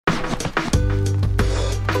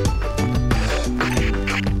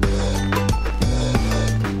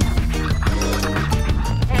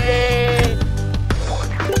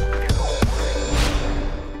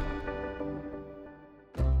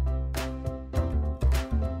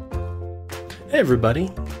Hey everybody,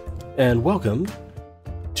 and welcome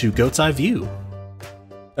to Goat's Eye View,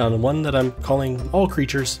 on one that I'm calling All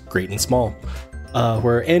Creatures, Great and Small,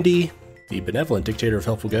 where Andy, the benevolent dictator of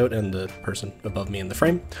Helpful Goat and the person above me in the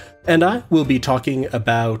frame, and I will be talking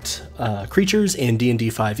about creatures in D&D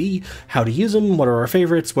 5e, how to use them, what are our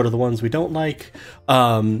favorites, what are the ones we don't like.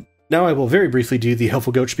 Now I will very briefly do the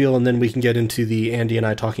Helpful Goat spiel, and then we can get into the Andy and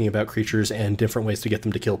I talking about creatures and different ways to get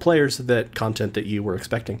them to kill players, that content that you were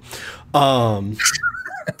expecting.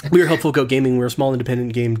 We are Helpful Goat Gaming. We're a small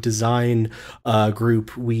independent game design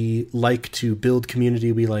group. We like to build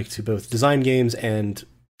community. We like to both design games and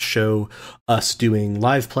show us doing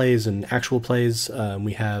live plays and actual plays.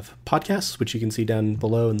 We have podcasts, which you can see down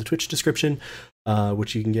below in the Twitch description,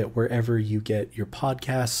 which you can get wherever you get your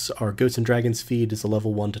podcasts. Our Goats and Dragons feed is a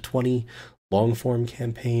level 1 to 20 long form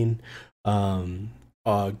campaign.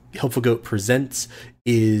 Helpful Goat Presents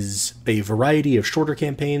is a variety of shorter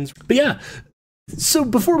campaigns. But yeah, so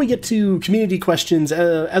before we get to community questions,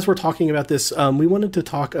 as we're talking about this, we wanted to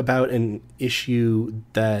talk about an issue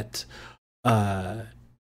that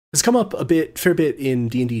has come up fair bit in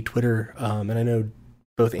D&D Twitter, and I know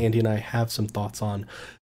both Andy and I have some thoughts on.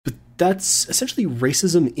 But that's essentially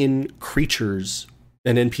racism in creatures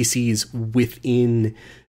and NPCs within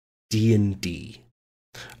D&D.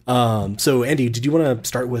 So Andy, did you want to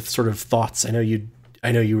start with sort of thoughts? I know you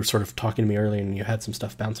were sort of talking to me earlier, and you had some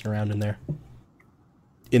stuff bouncing around in there.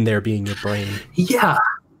 In there being your brain. Yeah.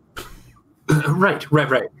 Right.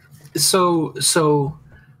 So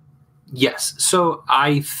yes. So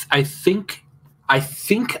I think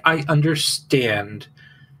I understand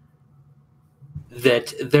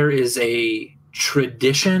that there is a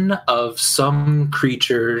tradition of some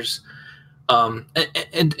creatures, and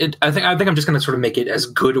I think I'm just going to sort of make it as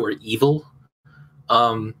good or evil,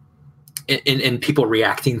 and people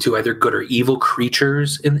reacting to either good or evil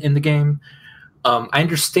creatures in the game. I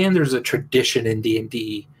understand there's a tradition in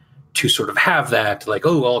D&D to sort of have that, like,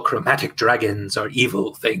 oh, all chromatic dragons are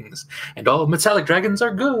evil things, and all metallic dragons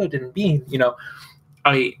are good and being,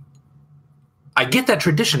 I get that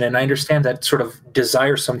tradition, and I understand that sort of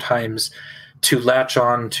desire sometimes to latch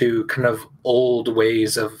on to kind of old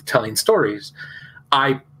ways of telling stories.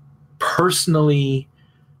 I personally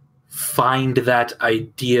find that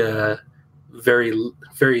idea very,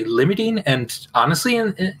 very limiting and honestly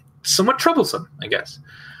and somewhat troublesome, I guess.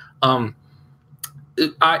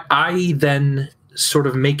 I then sort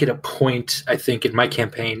of make it a point, I think, in my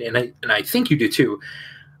campaign, and I think you do too.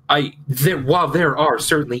 While there are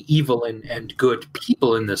certainly evil and good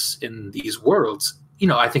people in these worlds,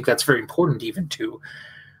 I think that's very important even to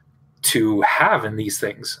have in these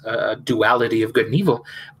things, a duality of good and evil.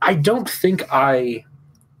 I don't think I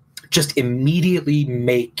just immediately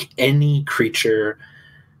make any creature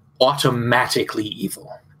automatically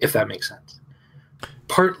evil, if that makes sense.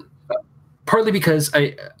 Partly because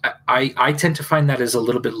I tend to find that as a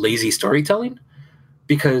little bit lazy storytelling,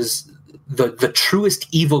 because the truest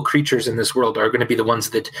evil creatures in this world are going to be the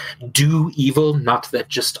ones that do evil, not that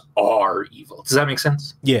just are evil. Does that make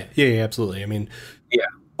sense? Yeah, absolutely. I mean, yeah.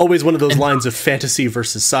 Always one of those lines of fantasy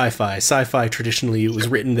versus sci-fi. Sci-fi, traditionally, it was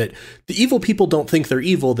written that the evil people don't think they're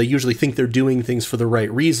evil. They usually think they're doing things for the right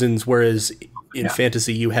reasons, whereas in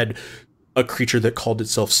fantasy, you had a creature that called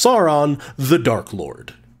itself Sauron, the Dark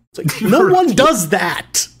Lord. It's like, no one does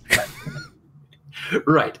that!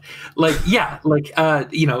 Right.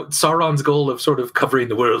 Sauron's goal of sort of covering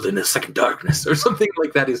the world in a second darkness or something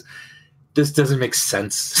like that this doesn't make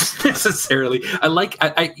sense necessarily.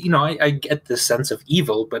 I get the sense of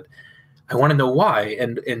evil, but I want to know why.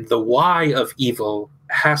 And the why of evil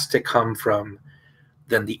has to come from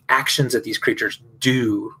then the actions that these creatures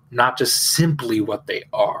do, not just simply what they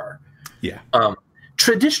are. Yeah.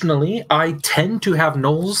 Traditionally, I tend to have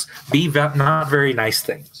gnolls be not very nice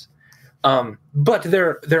things. But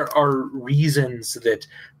there are reasons that,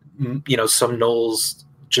 some gnolls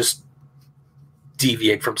just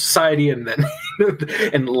deviate from society and then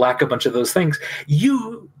and lack a bunch of those things.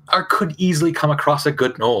 You could easily come across a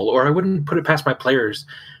good gnoll, or I wouldn't put it past my players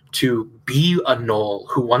to be a gnoll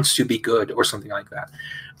who wants to be good or something like that.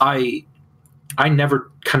 I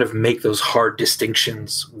never kind of make those hard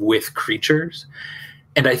distinctions with creatures.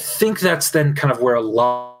 And I think that's then kind of where a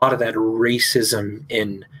lot of that racism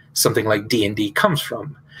in something like D&D comes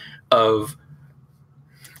from, of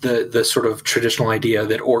the sort of traditional idea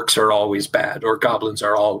that orcs are always bad or goblins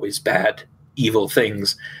are always bad, evil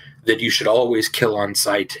things that you should always kill on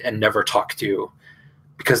sight and never talk to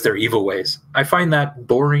because they're evil ways. I find that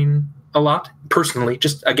boring a lot, personally.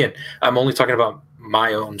 Just, again, I'm only talking about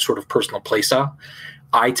my own sort of personal playstyle.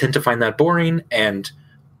 I tend to find that boring and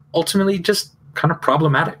ultimately just kind of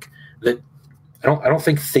problematic, that I don't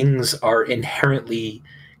think things are inherently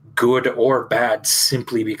good or bad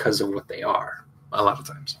simply because of what they are a lot of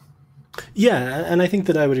times. Yeah, and I think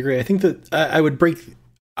that I would agree. I think that I would break.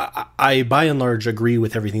 I by and large agree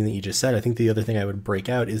with everything that you just said. I think the other thing I would break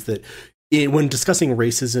out is that when discussing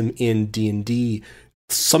racism in D&D,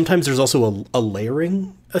 sometimes there's also a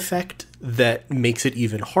layering effect that makes it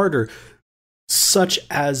even harder, such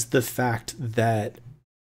as the fact that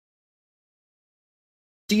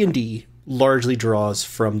D&D largely draws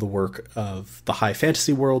from the work of the high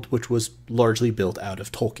fantasy world, which was largely built out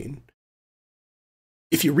of Tolkien.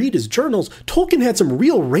 If you read his journals, Tolkien had some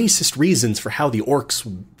real racist reasons for what the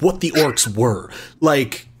orcs were.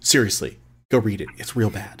 Like, seriously, go read it. It's real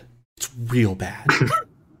bad. It's real bad.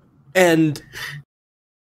 And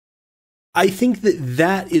I think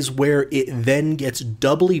that is where it then gets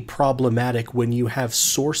doubly problematic when you have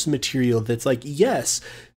source material that's like, yes,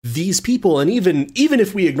 these people, and even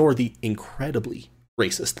if we ignore the incredibly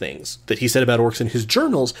racist things that he said about orcs in his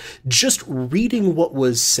journals, just reading what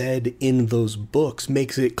was said in those books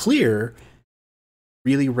makes it clear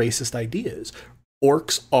really racist ideas.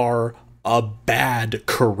 Orcs are a bad,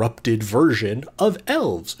 corrupted version of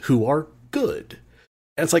elves who are good.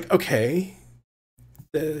 And it's like, okay,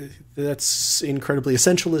 that's incredibly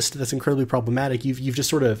essentialist. That's incredibly problematic. You've just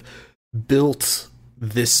sort of built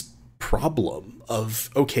this problem of,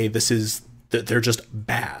 okay, this is that they're just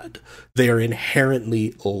bad. They are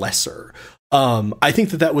inherently lesser. I think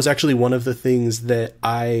that was actually one of the things that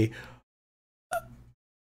I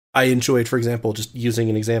enjoyed, for example, just using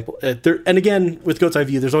an example. And again, with Goat's Eye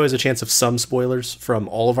View, there's always a chance of some spoilers from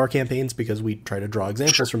all of our campaigns because we try to draw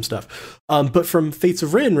examples from stuff. But from Fates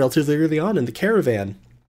of Rin, relatively early on in the Caravan,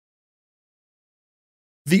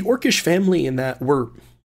 the Orcish family in that were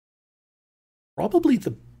probably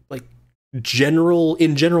the general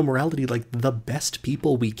morality, like the best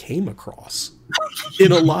people we came across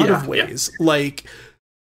in a lot of ways. Yeah. Like,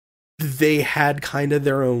 they had kind of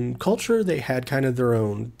their own culture, they had kind of their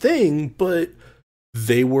own thing, but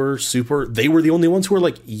they were the only ones who were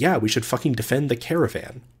like, yeah, we should fucking defend the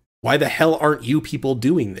Caravan. Why the hell aren't you people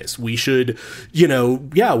doing this? We should,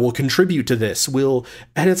 we'll contribute to this.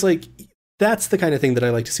 And it's like, that's the kind of thing that I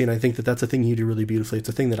like to see, and I think that that's a thing you do really beautifully. It's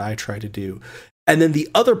a thing that I try to do. And then the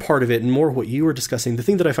other part of it, and more what you were discussing, the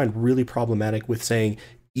thing that I find really problematic with saying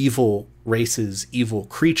evil races, evil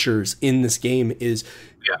creatures in this game is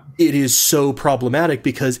it is so problematic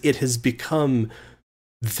because it has become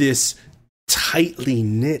this tightly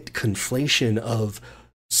knit conflation of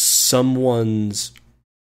someone's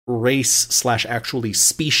race / actually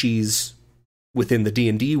species within the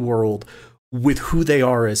D&D world with who they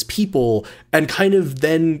are as people, and kind of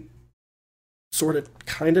then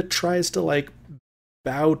kind of tries to like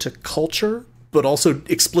bow to culture, but also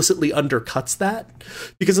explicitly undercuts that,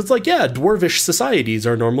 because it's like, yeah, dwarvish societies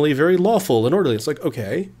are normally very lawful and orderly. It's like,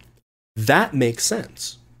 okay, that makes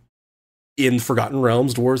sense. In Forgotten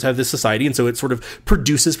Realms, dwarves have this society, and so it sort of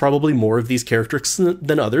produces probably more of these characteristics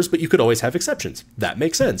than others, but you could always have exceptions. That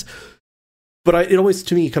makes sense. But it always,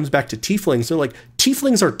 to me, comes back to tieflings. So, like,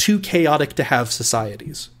 tieflings are too chaotic to have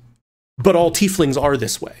societies, but all tieflings are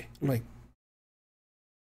this way. I'm like,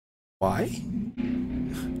 why?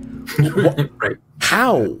 Right.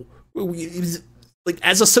 How? Like,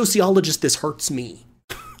 as a sociologist, this hurts me.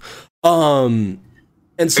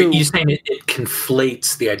 And so you're saying it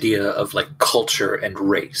conflates the idea of like culture and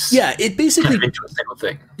race. Yeah, it basically into a single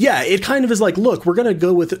thing. Yeah, it kind of is like, look, we're going to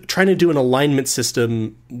go with trying to do an alignment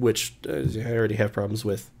system, which I already have problems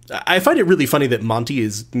with. I find it really funny that Monty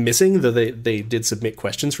is missing, though they did submit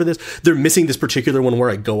questions for this. They're missing this particular one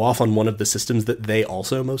where I go off on one of the systems that they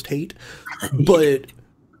also most hate. But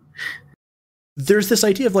there's this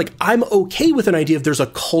idea of like, I'm okay with an idea of there's a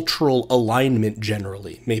cultural alignment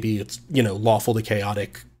generally. Maybe it's, lawful to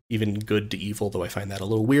chaotic, even good to evil, though I find that a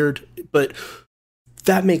little weird. But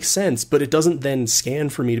that makes sense. But it doesn't then scan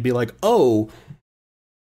for me to be like, oh,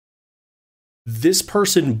 this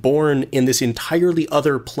person born in this entirely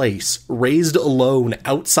other place, raised alone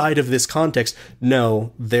outside of this context,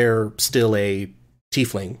 no, they're still a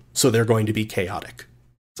tiefling, so they're going to be chaotic.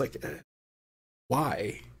 It's like,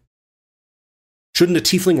 why? Shouldn't a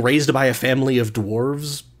tiefling raised by a family of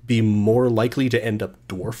dwarves be more likely to end up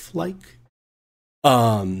dwarf-like?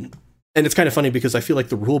 And it's kind of funny because I feel like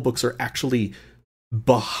the rule books are actually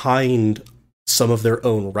behind some of their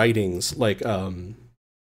own writings, like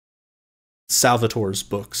Salvatore's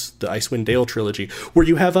books, the Icewind Dale trilogy, where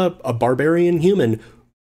you have a barbarian human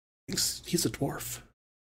thinks he's a dwarf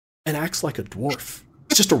and acts like a dwarf.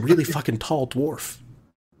 He's just a really fucking tall dwarf.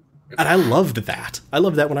 And I loved that. I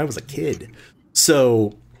loved that when I was a kid.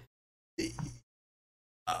 So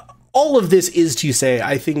all of this is to say,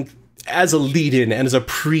 I think, as a lead-in and as a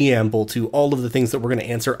preamble to all of the things that we're going to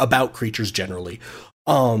answer about creatures generally,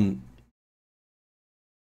 don't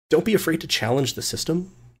be afraid to challenge the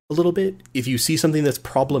system a little bit. If you see something that's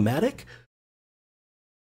problematic,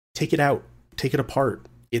 take it out, take it apart.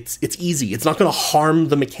 It's easy. It's not going to harm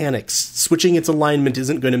the mechanics. Switching its alignment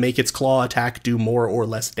isn't going to make its claw attack do more or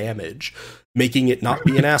less damage. Making it not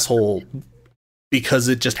be an asshole because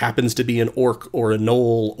it just happens to be an orc or a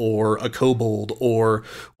gnoll or a kobold or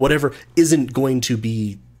whatever isn't going to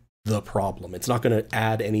be the problem. It's not going to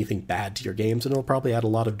add anything bad to your games, and it'll probably add a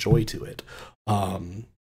lot of joy to it.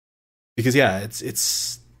 Because yeah,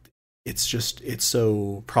 it's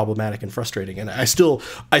so problematic and frustrating. And I still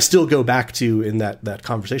go back to, in that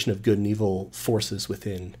conversation of good and evil forces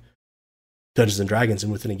within Dungeons and Dragons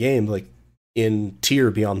and within a game, like in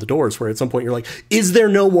Tyr Beyond the Doors, where at some point you're like, is there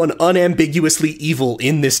no one unambiguously evil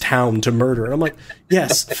in this town to murder? And I'm like,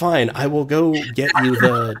 yes, fine. I will go get you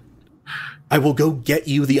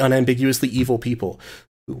the unambiguously evil people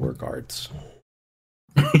who were guards.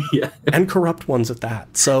 Yeah. And corrupt ones at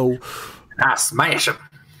that. So smash them.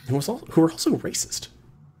 Who were also racist.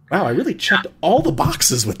 Wow, I really checked all the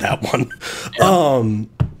boxes with that one. Yeah.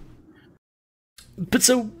 But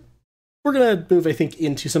so we're going to move, I think,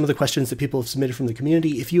 into some of the questions that people have submitted from the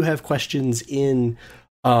community. If you have questions in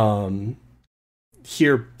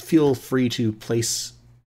here, feel free to place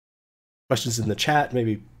questions in the chat.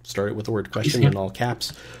 Maybe start it with the word question in all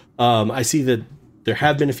caps. I see that there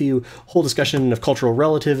have been a few whole discussion of cultural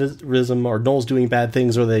relativism. Are gnolls doing bad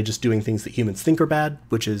things, or are they just doing things that humans think are bad,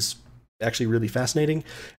 which is actually really fascinating.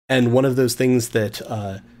 And one of those things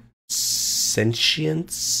that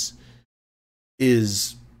sentience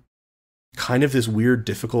is kind of this weird,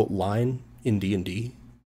 difficult line in D&D,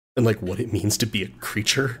 and like what it means to be a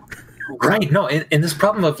creature. Right. No, and this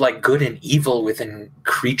problem of like good and evil within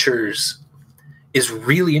creatures is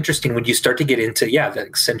really interesting when you start to get into the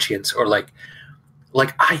sentience, or like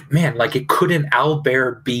it could an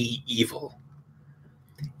owlbear be evil?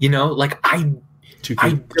 You know, like too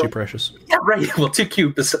cute, too precious. Yeah, right. Well, too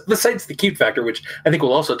cute. Besides the cute factor, which I think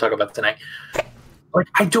we'll also talk about tonight. Like,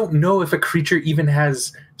 I don't know if a creature even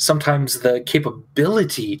has sometimes the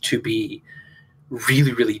capability to be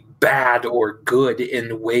really, really bad or good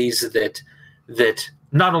in ways that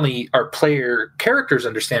not only our player characters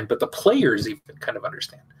understand, but the players even kind of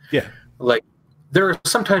understand. Yeah. Like, there are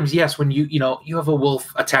sometimes, yes, when you have a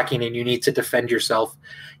wolf attacking and you need to defend yourself.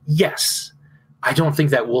 Yes, I don't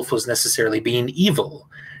think that wolf was necessarily being evil.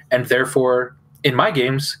 And therefore, in my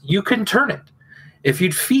games, you can turn it. If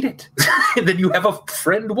you'd feed it, then you have a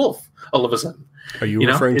friend wolf all of a sudden. Are you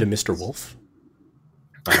referring to Mr. Wolf?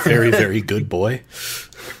 A very, very good boy.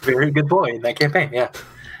 Very good boy in that campaign, yeah.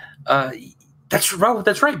 That's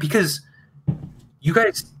right, because you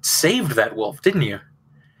guys saved that wolf, didn't you?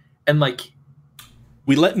 And like...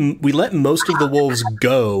 We let most of the wolves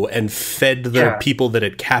go and fed the people that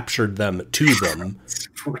had captured them to them.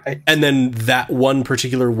 Right. And then that one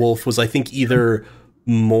particular wolf was, I think, either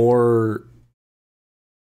more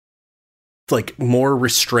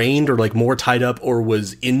restrained or like more tied up or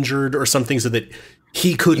was injured or something, so that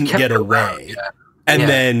he couldn't get away. And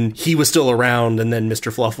then he was still around, and then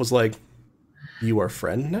Mr. Fluff was like, "You are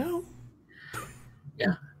friend now?"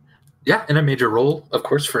 Yeah. Yeah, and I made your role, of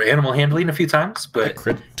course, for animal handling a few times, but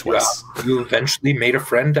twice. You eventually made a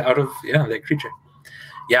friend out of that creature.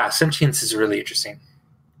 Yeah, sentience is a really interesting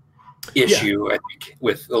issue, I think,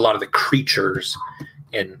 with a lot of the creatures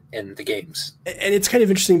in the games. And it's kind of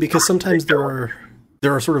interesting because sometimes there are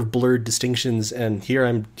sort of blurred distinctions, and here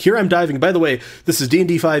I'm diving. By the way, this is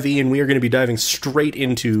D&D 5e, and we are going to be diving straight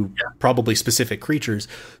into probably specific creatures.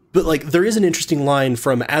 But like, there is an interesting line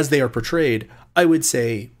from as they are portrayed, I would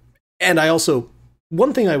say. And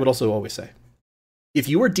one thing I would also always say, if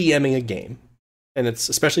you are DMing a game, and it's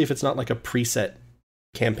especially if it's not like a preset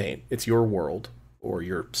campaign, it's your world or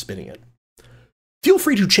you're spinning it, feel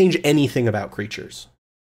free to change anything about creatures.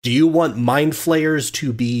 Do you want mind flayers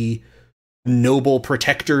to be noble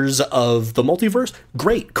protectors of the multiverse?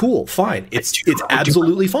 Great, cool, fine. It's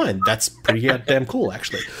absolutely fine. That's pretty damn cool,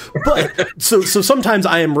 actually. But so sometimes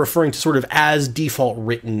I am referring to sort of as default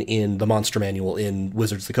written in the monster manual in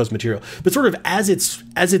Wizards of the Coast material, but sort of as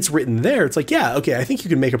it's written there, it's like, yeah, okay, I think you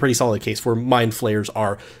can make a pretty solid case for mind flayers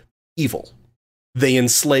are evil. They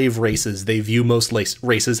enslave races. They view most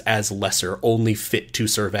races as lesser, only fit to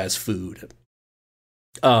serve as food.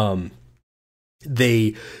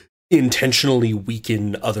 They intentionally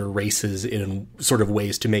weaken other races in sort of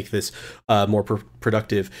ways to make this more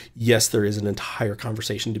productive. Yes, there is an entire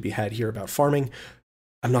conversation to be had here about farming.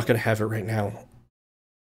 I'm not going to have it right now,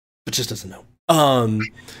 but just doesn't know.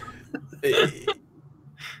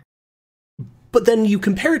 But then you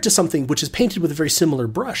compare it to something which is painted with a very similar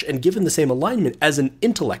brush and given the same alignment as an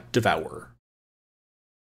intellect devourer.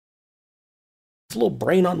 It's a little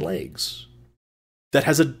brain on legs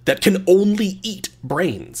that can only eat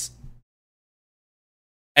brains.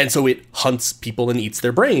 And so it hunts people and eats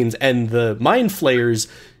their brains, and the mind flayers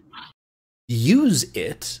use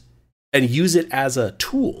it and use it as a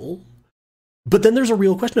tool. But then there's a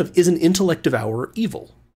real question of, is an intellect devourer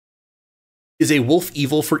evil? Is a wolf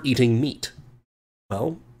evil for eating meat?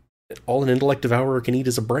 Well, all an intellect devourer can eat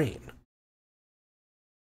is a brain.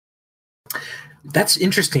 That's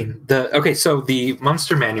interesting. So the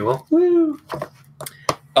monster manual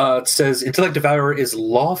it says intellect devourer is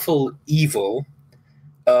lawful evil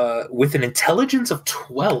with an intelligence of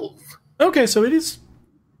 12. Okay, so it is.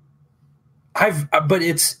 But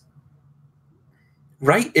it's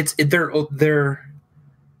right. They're.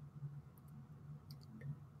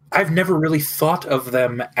 I've never really thought of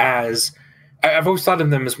them as. I've always thought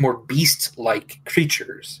of them as more beast-like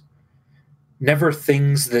creatures. Never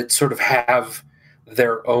things that sort of have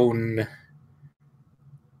their own.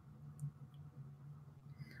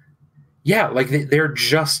 Yeah, like they're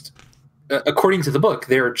just. According to the book,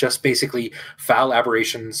 they're just basically foul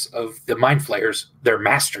aberrations of the mind flayers, their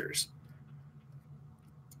masters.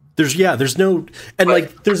 There's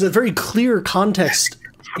a very clear context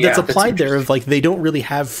that's applied there of like they don't really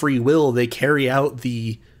have free will. They carry out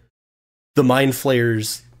the mind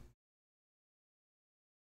flayers.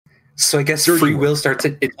 So I guess free will starts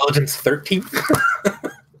at intelligence 13.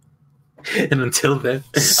 And until then,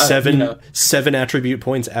 seven attribute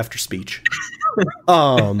points after speech.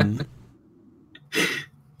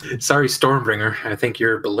 Sorry, Stormbringer. I think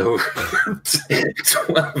you're below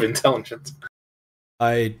 12 intelligence.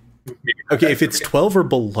 If it's 12 or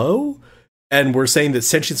below, and we're saying that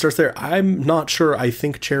sentient starts there, I'm not sure. I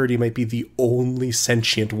think Charity might be the only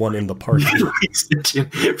sentient one in the party.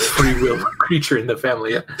 Sentient free will creature in the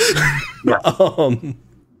family. Yeah.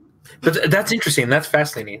 But that's interesting. That's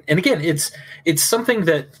fascinating. And again, it's something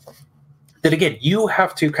that again you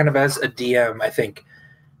have to kind of, as a DM, I think,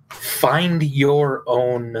 find your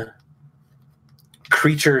own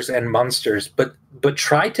creatures and monsters, but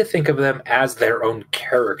try to think of them as their own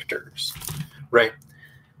characters, right?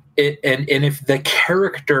 And if the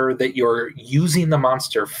character that you're using the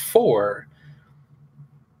monster for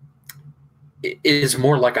is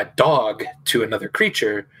more like a dog to another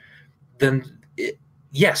creature, then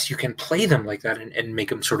yes, you can play them like that and make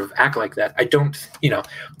them sort of act like that. I don't,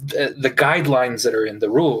 the guidelines that are in the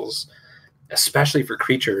rules, especially for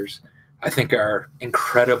creatures, I think are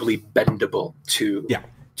incredibly bendable to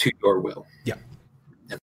your will. Yeah.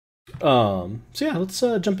 Let's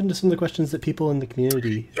jump into some of the questions that people in the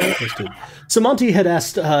community posted. So Monty had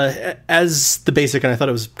asked, as the basic, and I thought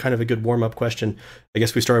it was kind of a good warm-up question. I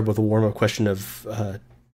guess we started with a warm-up question of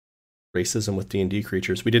racism with D&D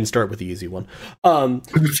creatures. We didn't start with the easy one. What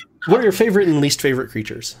are your favorite and least favorite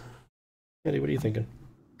creatures? Andy, what are you thinking?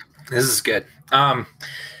 This is good.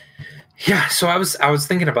 So I was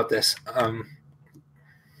thinking about this.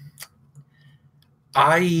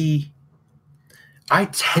 I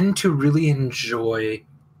tend to really enjoy,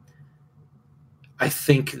 I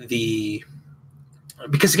think,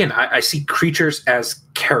 because again, I see creatures as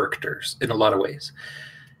characters in a lot of ways.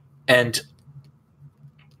 And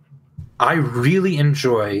I really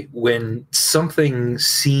enjoy when something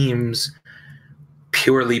seems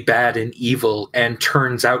purely bad and evil and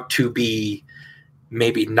turns out to be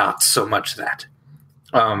maybe not so much that.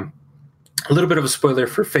 A little bit of a spoiler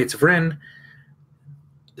for Fates of Ren.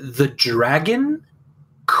 The dragon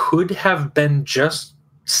could have been just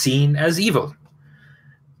seen as evil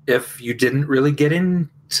if you didn't really get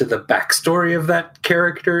into the backstory of that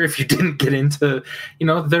character. If you didn't get into,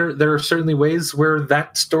 there are certainly ways where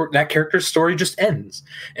that character's story just ends,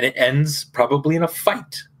 and it ends probably in a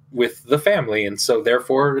fight with the family, and so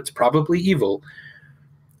therefore it's probably evil.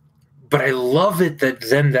 But I love it that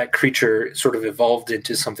then that creature sort of evolved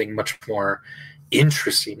into something much more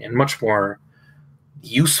interesting and much more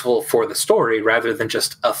useful for the story rather than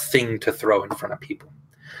just a thing to throw in front of people.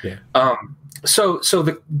 Yeah.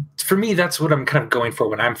 For me, that's what I'm kind of going for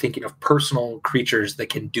when I'm thinking of personal creatures that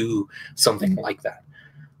can do something like that.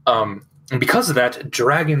 And because of that,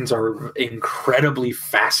 dragons are incredibly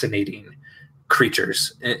fascinating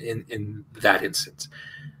creatures in that instance.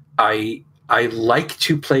 I like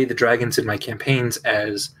to play the dragons in my campaigns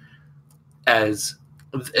as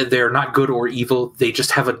they're not good or evil. They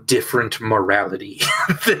just have a different morality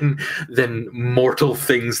than mortal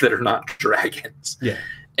things that are not dragons. Yeah.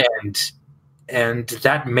 And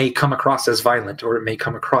that may come across as violent, or it may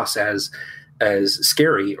come across as as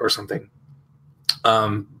scary or something.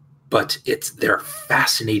 But they're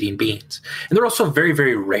fascinating beings, and they're also very,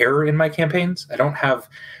 very rare in my campaigns. I don't have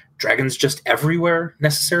dragons just everywhere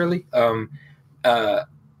necessarily.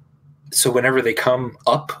 So whenever they come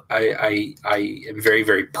up, I am very,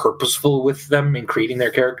 very purposeful with them in creating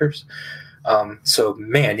their characters. So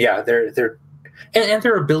man, yeah, they're and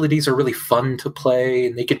their abilities are really fun to play,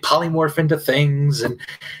 and they can polymorph into things, and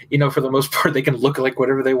for the most part, they can look like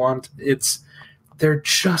whatever they want. They're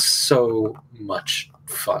just so much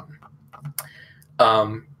fun.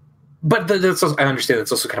 But that's also, I understand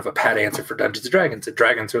that's also kind of a pat answer for Dungeons and Dragons. The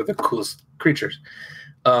dragons are the coolest creatures.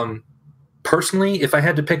 Personally, if I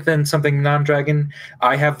had to pick then something non-dragon,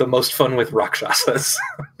 I have the most fun with Rakshasas.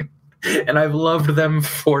 And I've loved them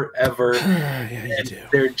forever. Yeah, you do.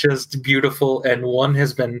 They're just beautiful, and one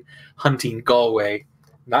has been hunting Galway.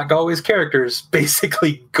 Not Galway's characters,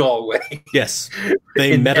 basically Galway. Yes,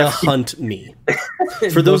 they meta hunt me.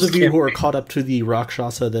 For those of you who are caught up to the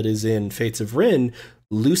Rakshasa that is in Fates of Rin,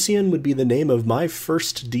 Lucian would be the name of my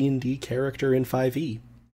first D&D character in 5e.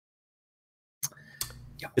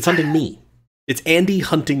 Yep. It's hunting me. It's Andy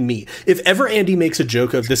hunting me. If ever Andy makes a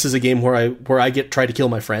joke of this is a game where I try to kill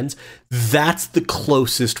my friends, that's the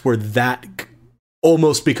closest where that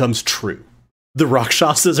almost becomes true. The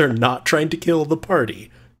Rakshasas are not trying to kill the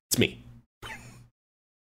party. It's me.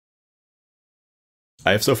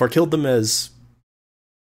 I have so far killed them as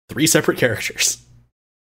 3 separate characters.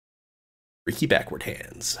 Freaky backward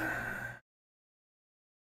hands.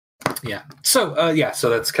 Yeah. So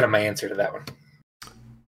that's kind of my answer to that one.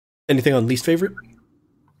 Anything on least favorite?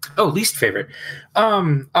 Oh, least favorite.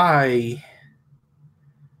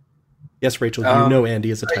 Yes, Rachel, you know Andy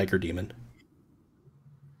is a tiger demon.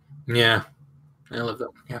 Yeah. I love that.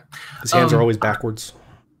 Yeah. His hands are always backwards.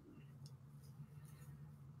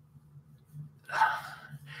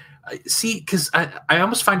 See, because I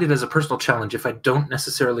almost find it as a personal challenge. If I don't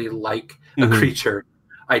necessarily like a creature,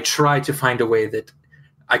 I try to find a way that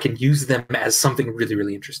I can use them as something really,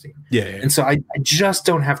 really interesting. Yeah. And so I just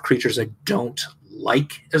don't have creatures I don't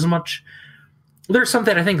like as much. There's some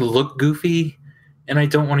that I think look goofy and I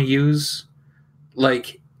don't want to use.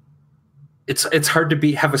 Like, it's hard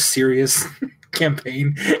to have a serious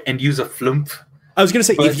campaign and use a flump. I was going to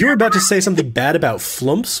say, if you're about to say something bad about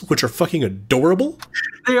flumps, which are fucking adorable.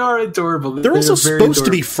 They are adorable. They're also supposed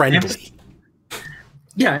to be friendly.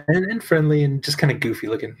 Yeah, and friendly and just kind of goofy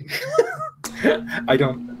looking. I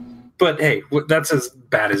don't... But hey, that's as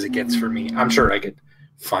bad as it gets for me. I'm sure I could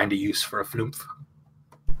find a use for a flump.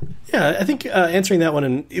 Yeah, I think answering that one,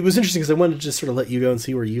 and it was interesting because I wanted to just sort of let you go and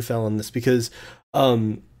see where you fell on this, because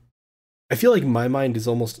I feel like my mind is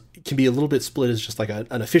can be a little bit split as just like an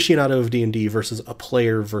aficionado of D&D versus a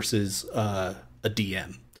player versus a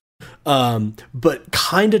DM. But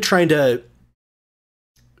kind of trying to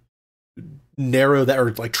narrow that,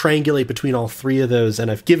 or like triangulate between all 3 of those,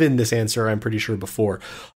 and I've given this answer, I'm pretty sure, before.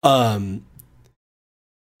 Yeah,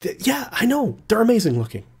 I know, they're amazing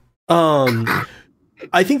looking.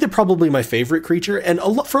 I think they're probably my favorite creature, and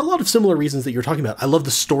for a lot of similar reasons that you're talking about. I love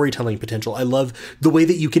the storytelling potential. I love the way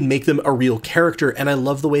that you can make them a real character, and I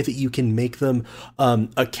love the way that you can make them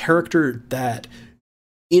a character that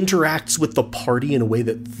interacts with the party in a way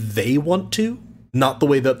that they want to, not the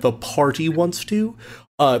way that the party wants to.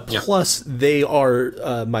 Plus, they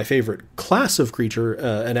are my favorite class of creature,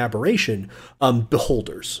 an aberration,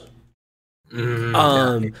 beholders.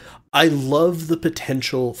 I love the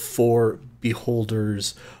potential for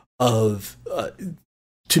beholders of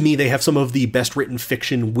to me, they have some of the best written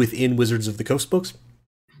fiction within Wizards of the Coast books.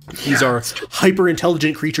 These are hyper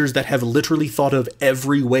intelligent creatures that have literally thought of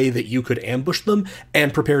every way that you could ambush them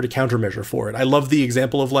and prepared a countermeasure for it. I love the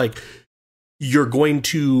example of like, you're going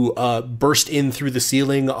to burst in through the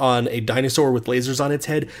ceiling on a dinosaur with lasers on its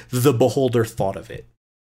head. The beholder thought of it.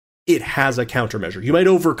 It has a countermeasure. You might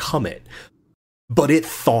overcome it, but it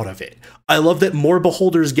thought of it. I love that more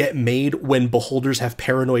beholders get made when beholders have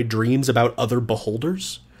paranoid dreams about other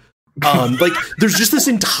beholders. Like, there's just this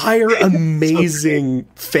entire amazing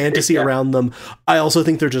fantasy around them. I also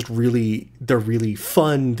think they're really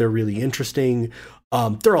fun. They're really interesting.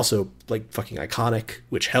 They're also like fucking iconic,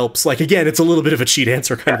 which helps. Like, again, it's a little bit of a cheat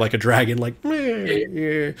answer, kind of like a dragon. Like, I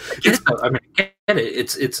mean, I get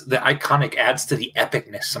it. It's the iconic adds to the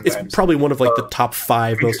epicness sometimes. It's probably one of like the top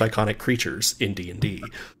 5 most iconic creatures in D&D.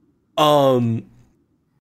 I'm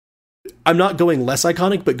not going less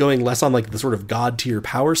iconic, but going less on like the sort of god tier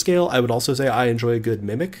power scale. I would also say I enjoy a good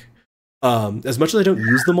mimic. As much as I don't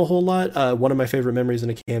use them a whole lot, one of my favorite memories in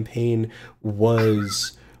a campaign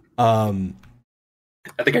was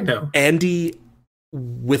I think I know Andy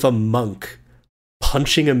with a monk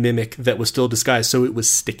punching a mimic that was still disguised so it was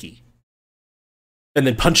sticky. And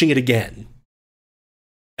then punching it again.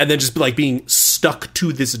 And then just like being stuck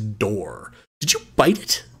to this door. Did you bite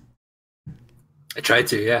it? I tried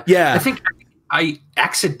to, yeah. Yeah. I think I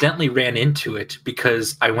accidentally ran into it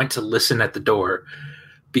because I went to listen at the door,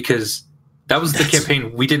 because that was the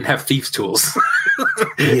campaign. We didn't have thieves' tools.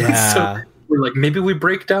 Yeah. So we're like, maybe we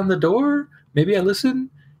break down the door. Maybe I listen.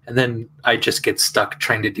 And then I just get stuck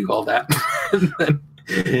trying to do all that. And then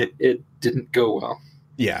it didn't go well.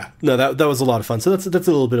 Yeah. No, that was a lot of fun. So that's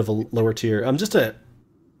a little bit of a lower tier. Just to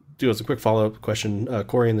do as a quick follow-up question,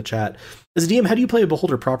 Corey in the chat. As a DM, how do you play a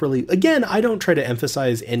beholder properly? Again, I don't try to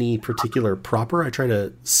emphasize any particular proper. I try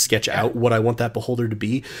to sketch out what I want that beholder to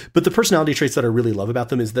be. But the personality traits that I really love about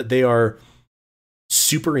them is that they are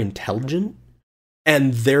super intelligent,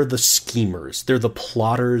 and they're the schemers. They're the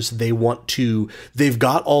plotters. They've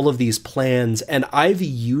got all of these plans, and I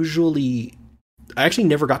actually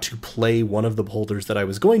never got to play one of the beholders that I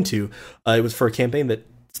was going to. It was for a campaign that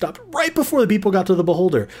stopped right before the people got to the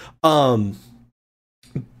beholder.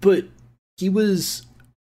 But he was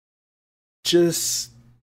just,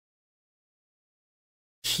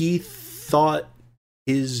 he thought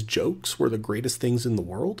his jokes were the greatest things in the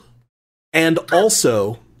world. And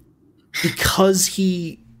also, because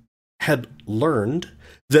he had learned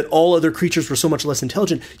that all other creatures were so much less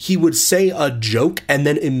intelligent, he would say a joke and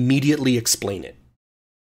then immediately explain it.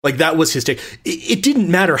 Like, that was his take. It didn't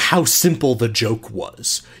matter how simple the joke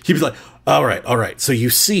was. He'd be like, all right. So you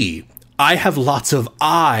see, I have lots of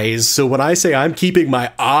eyes. So when I say I'm keeping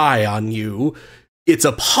my eye on you, it's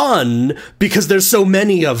a pun because there's so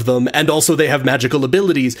many of them. And also they have magical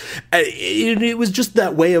abilities. It was just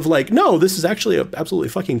that way of like, no, this is actually an absolutely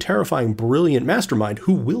fucking terrifying, brilliant mastermind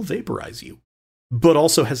who will vaporize you, but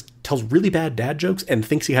also tells really bad dad jokes and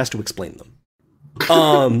thinks he has to explain them.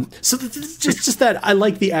 So just that I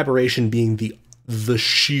like the aberration being the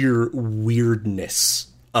sheer weirdness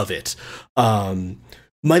of it.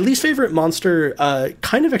 My least favorite monster,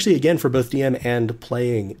 kind of actually again for both DM and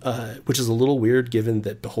playing, which is a little weird given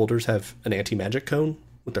that beholders have an anti-magic cone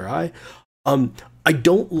with their eye. I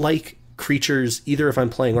don't like creatures, either if I'm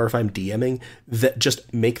playing or if I'm DMing, that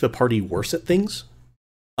just make the party worse at things.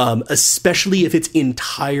 Especially if it's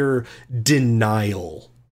entire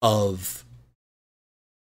denial of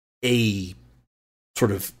a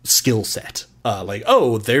sort of skill set. Like,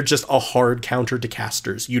 oh, they're just a hard counter to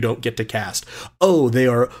casters. You don't get to cast. Oh, they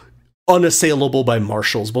are unassailable by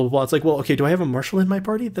marshals, blah, blah, blah. It's like, well, okay, do I have a marshal in my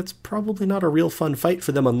party? That's probably not a real fun fight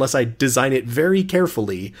for them unless I design it very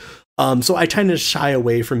carefully. So I kind of shy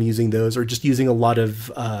away from using those, or just using a lot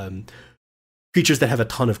of creatures that have a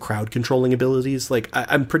ton of crowd controlling abilities. Like,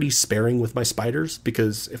 I'm pretty sparing with my spiders,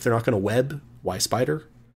 because if they're not going to web, why spider?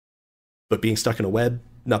 But being stuck in a web,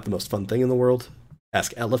 not the most fun thing in the world.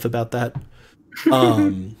 Ask Elif about that.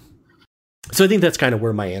 So I think that's kind of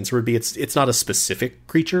where my answer would be. It's not a specific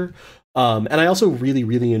creature. And I also really,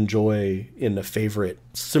 really enjoy, in a favorite,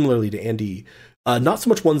 similarly to Andy, not so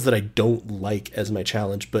much ones that I don't like as my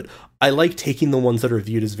challenge, but I like taking the ones that are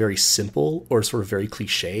viewed as very simple or sort of very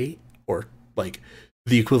cliche, or like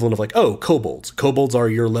the equivalent of like, oh, kobolds. Kobolds are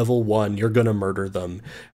your level 1, you're gonna murder them.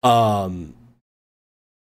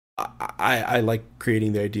 I like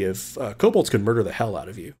creating the idea of kobolds can murder the hell out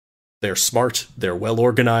of you. They're smart, they're well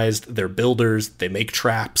organized, they're builders, they make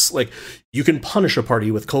traps. Like, you can punish a party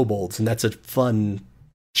with kobolds, and that's a fun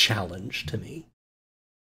challenge to me.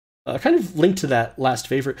 Kind of linked to that last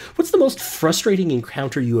favorite, what's the most frustrating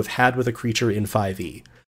encounter you have had with a creature in 5e?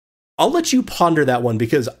 I'll let you ponder that one,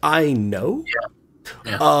 because I know.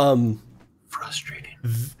 Yeah. Frustrating.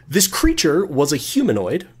 This creature was a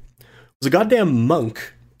humanoid, was a goddamn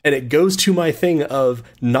monk, and it goes to my thing of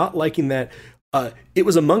not liking that. It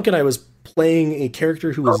was a monk, and I was playing a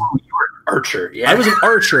character who was... Oh, you were an archer, yeah. I was an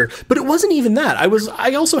archer, but it wasn't even that.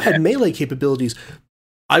 I also had melee capabilities.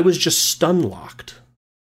 I was just stun locked.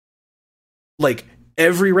 Like,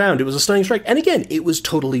 every round, it was a stunning strike. And again, it was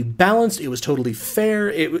totally balanced. It was totally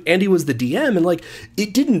fair. Andy was the DM, and like, I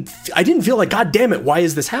didn't feel like, God damn it, why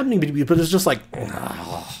is this happening to me? But it was just like,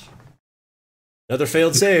 oh. Another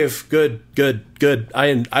failed save. Good.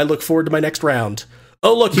 I look forward to my next round.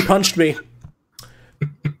 Oh, look, he punched me.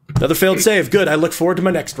 Another failed save. Good. I look forward to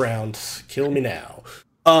my next round. Kill me now.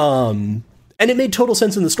 And it made total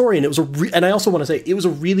sense in the story. And it was and I also want to say, it was a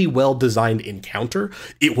really well designed encounter.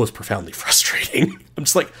 It was profoundly frustrating. I'm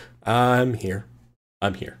just like, I'm here. Yeah.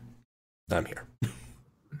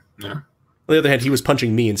 On the other hand, he was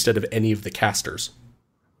punching me instead of any of the casters.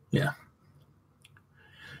 Yeah.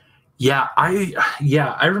 Yeah,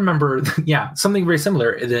 I remember something very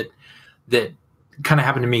similar that kind of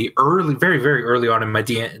happened to me early, very, very early on in my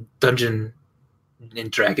Dungeon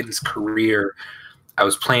and Dragons career. I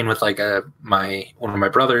was playing with like one of my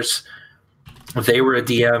brothers. They were a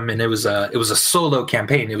DM, and it was a solo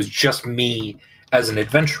campaign. It was just me as an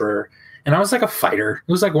adventurer, and I was like a fighter.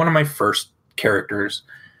 It was like one of my first characters,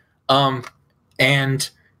 and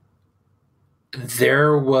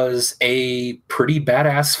there was a pretty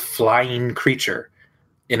badass flying creature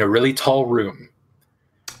in a really tall room.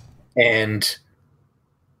 And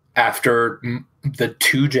after the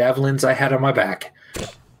 2 javelins I had on my back,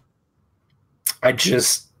 I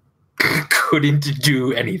just couldn't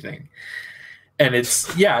do anything. And I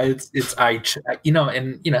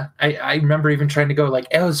remember even trying to go like,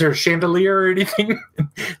 oh, is there a chandelier or anything?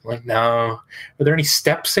 Like, no. Are there any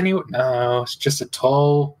steps anywhere? No, it's just a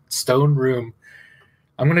tall stone room.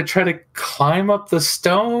 I'm going to try to climb up the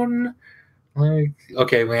stone. Like,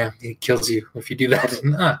 okay, man, it kills you if you do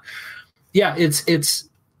that. Yeah, it's and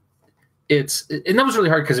that was really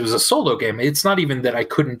hard because it was a solo game. It's not even that I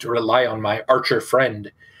couldn't rely on my archer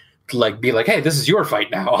friend to like be like, hey, this is your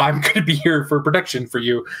fight now. I'm going to be here for protection for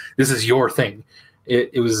you. This is your thing.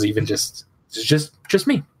 It was even just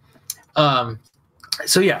me. So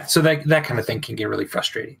that kind of thing can get really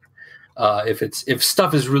frustrating. If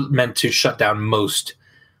stuff is meant to shut down most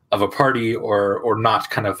of a party or not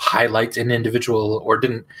kind of highlight an individual or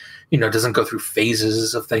doesn't go through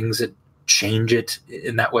phases of things that change it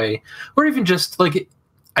in that way, or even just like,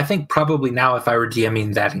 I think probably now if I were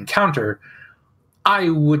DMing that encounter, I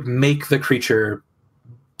would make the creature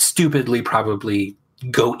stupidly probably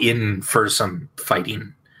go in for some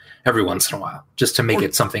fighting every once in a while, just to make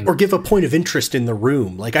it something, or give a point of interest in the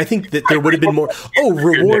room. Like, I think that there would have been more.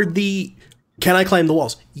 Can I climb the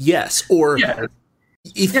walls? Yes. Or I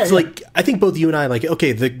think both you and I like,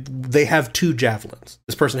 okay, they have 2 javelins.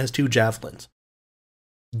 This person has 2 javelins.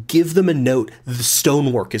 Give them a note. The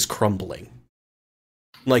stonework is crumbling.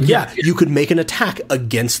 Like, you could make an attack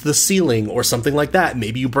against the ceiling or something like that.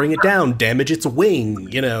 Maybe you bring it down, damage its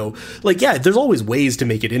wing, Like, there's always ways to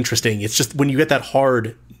make it interesting. It's just when you get that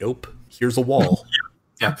hard, nope, here's a wall.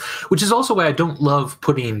 Yeah, which is also why I don't love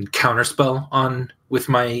putting counterspell on with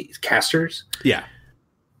my casters. Yeah.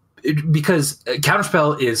 Because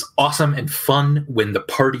counterspell is awesome and fun when the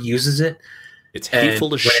party uses it. It's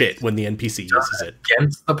hateful as shit when the NPC uses it.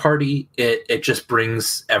 Against the party, it just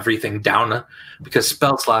brings everything down because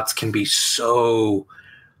spell slots can be so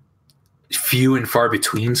few and far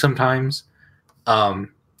between sometimes. And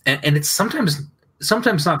it's sometimes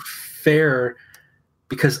not fair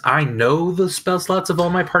because I know the spell slots of all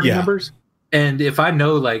my party members. And if I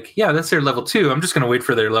know, like, that's their level 2, I'm just going to wait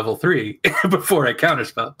for their level 3 before I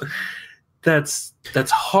counterspell. That's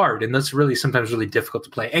hard, and that's really sometimes really difficult to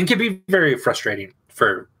play, and can be very frustrating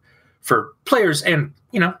for players. And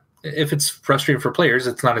if it's frustrating for players,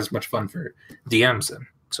 it's not as much fun for DMs. Then,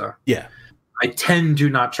 so I tend to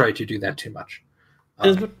not try to do that too much.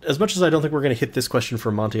 As much as I don't think we're going to hit this question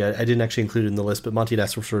from Monty, I didn't actually include it in the list, but Monty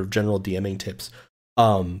asked for sort of general DMing tips.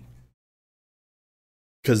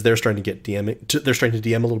 Because they're starting to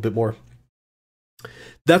DM a little bit more.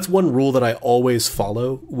 That's one rule that I always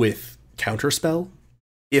follow with counterspell.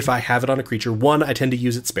 If I have it on a creature, 1, I tend to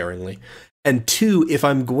use it sparingly, and 2, if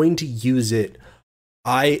I'm going to use it,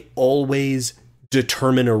 I always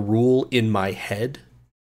determine a rule in my head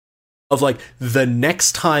of like, the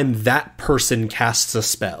next time that person casts a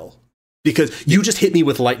spell, because you just hit me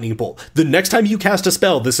with lightning bolt. The next time you cast a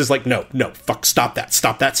spell, this is like, no, fuck, stop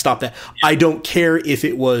that. I don't care if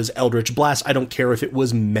it was Eldritch Blast. I don't care if it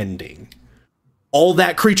was Mending. All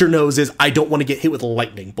that creature knows is I don't want to get hit with a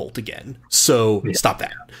lightning bolt again. So stop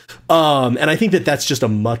that. And I think that that's just a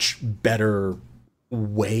much better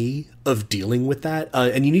way of dealing with that.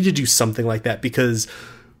 And you need to do something like that because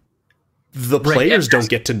the players don't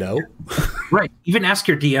get to know. Right. Even ask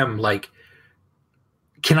your DM, like,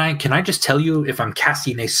 can I just tell you if I'm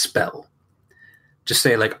casting a spell? Just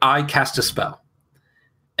say, like, I cast a spell.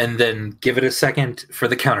 And then give it a second for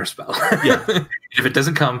the counter spell. Yeah. If it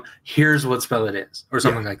doesn't come, here's what spell it is, or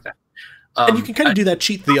something like that. And you can kind of do that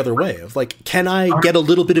cheat the other way of like, can I get a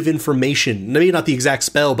little bit of information? Maybe not the exact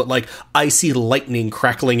spell, but like, I see lightning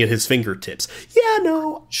crackling at his fingertips. Yeah,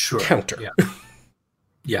 no, sure. Counter.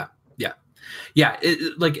 Yeah.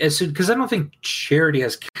 Because I don't think Charity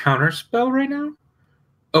has counter spell right now.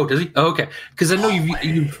 Oh, does he? Oh, okay. Because I know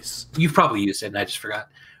you've probably used it, and I just forgot.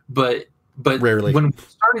 But rarely. When we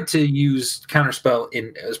started to use counterspell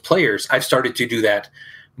as players, I've started to do that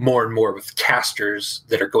more and more with casters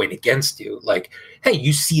that are going against you. Like, hey,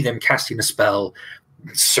 you see them casting a spell,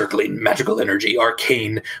 circling magical energy,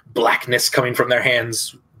 arcane blackness coming from their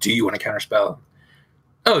hands. Do you want to counterspell?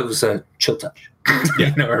 Oh, it was a chill touch.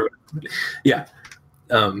 You know, yeah.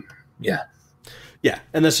 Yeah. Yeah,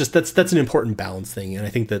 and that's an important balance thing, and I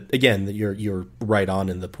think that again that you're right on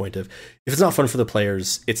in the point of if it's not fun for the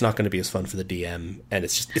players, it's not going to be as fun for the DM, and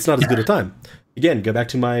it's not as good a time. Again, go back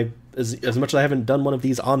to my as much as I haven't done one of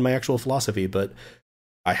these on my actual philosophy, but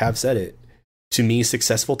I have said it. To me,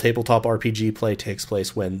 successful tabletop RPG play takes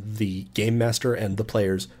place when the game master and the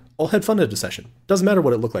players all had fun at a session. Doesn't matter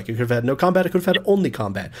what it looked like. It could have had no combat. It could have had only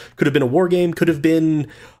combat. Could have been a war game. Could have been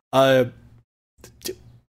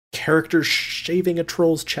character shaving a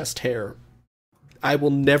troll's chest hair. I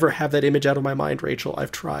will never have that image out of my mind, Rachel.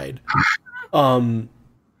 I've tried. But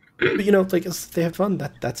you know, like they had fun.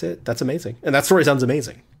 That's it. That's amazing. And that story sounds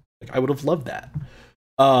amazing. Like I would have loved that.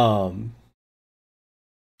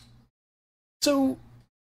 So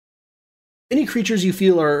any creatures you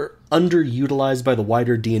feel are underutilized by the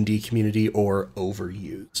wider D&D community or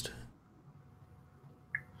overused?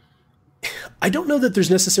 I don't know that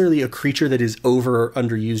there's necessarily a creature that is over or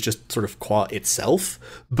underused just sort of qua itself,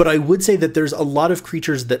 but I would say that there's a lot of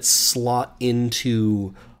creatures that slot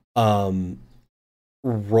into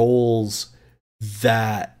roles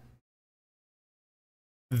that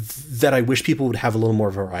I wish people would have a little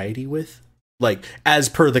more variety with. Like, as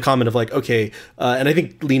per the comment of like, okay, and I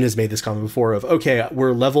think Lena's made this comment before of, okay,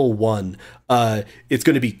 we're level 1. It's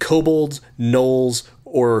going to be kobolds, gnolls,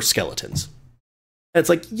 or skeletons. And it's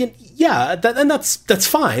like, yeah, that's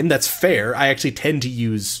fine. That's fair. I actually tend to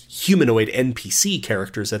use humanoid NPC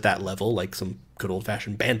characters at that level, like some good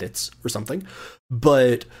old-fashioned bandits or something.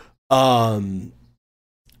 But I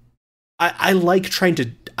like trying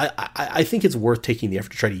to... I think it's worth taking the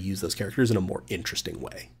effort to try to use those characters in a more interesting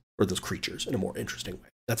way. Or those creatures in a more interesting way.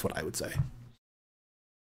 That's what I would say.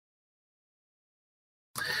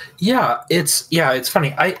 Yeah, it's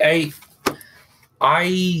funny.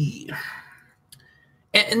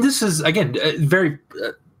 And this is again very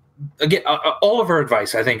all of our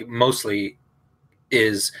advice, I think, mostly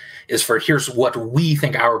is for here's what we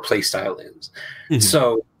think our play style is. Mm-hmm.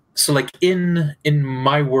 So like in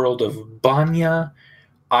my world of Banya,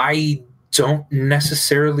 I don't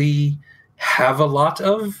necessarily have a lot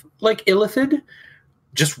of like Illithid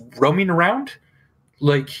just roaming around.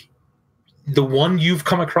 Like the one you've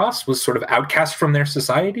come across was sort of outcast from their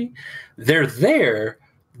society. They're there.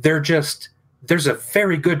 They're just, there's a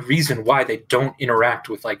very good reason why they don't interact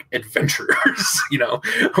with like adventurers, you know,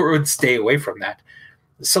 or would stay away from that.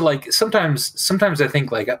 So like sometimes I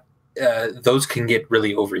think like those can get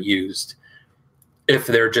really overused if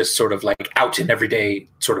they're just sort of like out in everyday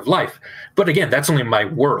sort of life. But again, that's only my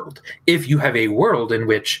world. If you have a world in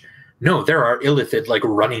which, no, there are Illithid like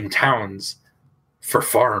running towns for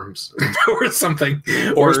farms or something.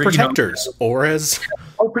 Or as protectors, you know,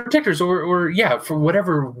 or protectors, or yeah, for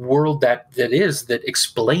whatever world that is that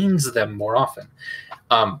explains them more often.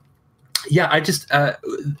 Yeah, I just,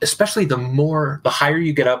 especially the higher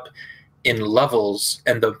you get up in levels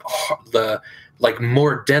and the like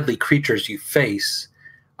more deadly creatures you face,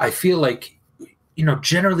 I feel like, you know,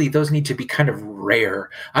 generally those need to be kind of rare.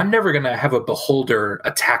 I'm never going to have a beholder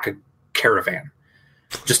attack a caravan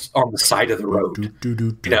just on the side of the road.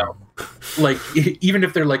 You know, like even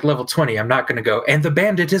if they're like level 20, I'm not going to go, and the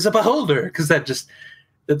bandit is a beholder, because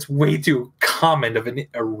that's way too common of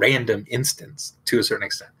a random instance to a certain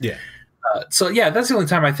extent. Yeah. So yeah, that's the only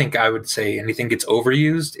time I think I would say anything gets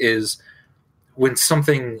overused is when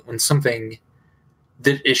something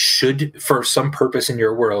that it should, for some purpose in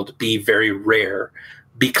your world, be very rare,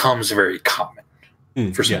 becomes very common.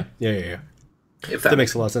 For some. Yeah. If that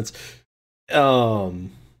makes a lot of sense. Trying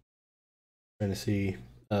to see.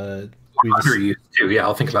 Underused too. Yeah,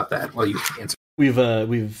 I'll think about that while you answer.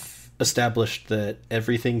 We've established that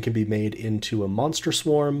everything can be made into a monster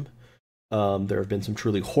swarm. There have been some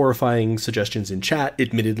truly horrifying suggestions in chat.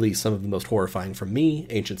 Admittedly, some of the most horrifying from me: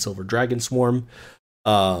 Ancient Silver Dragon Swarm.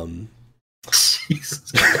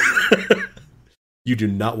 Jesus. You do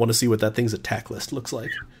not want to see what that thing's attack list looks like.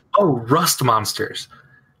 Oh, rust monsters.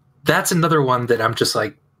 That's another one that I'm just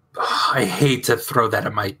like, I hate to throw that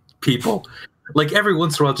at my people. Like every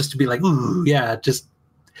once in a while, just to be like, ooh, yeah, just.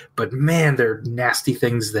 But man, they're nasty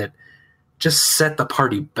things that just set the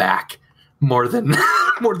party back more than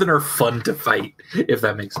are fun to fight, if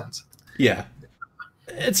that makes sense. Yeah,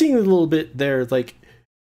 and seeing a little bit there, like.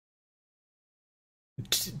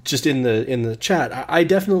 Just in the chat, I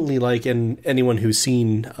definitely like, and anyone who's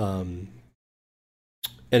seen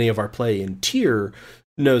any of our play in Tier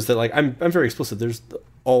knows that like I'm very explicit. There's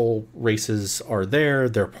all races are there.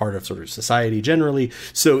 They're part of sort of society generally,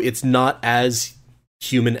 so it's not as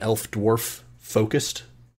human, elf, dwarf focused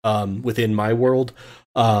within my world.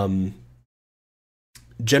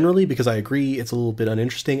 generally, because I agree it's a little bit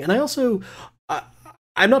uninteresting. And I also,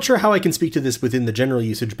 I'm not sure how I can speak to this within the general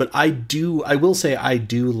usage, but I will say I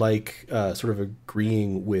do like sort of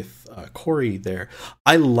agreeing with Corey there.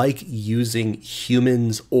 I like using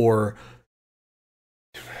humans, or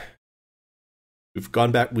we've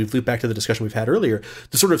looped back to the discussion we've had earlier,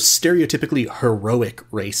 the sort of stereotypically heroic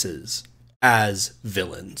races as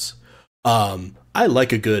villains. I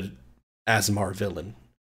like a good Aasimar villain.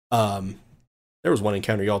 There was one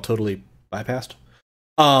encounter y'all totally bypassed.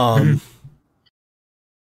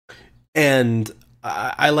 And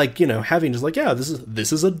I like, having just like, yeah, this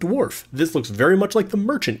is a dwarf. This looks very much like the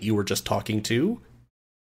merchant you were just talking to.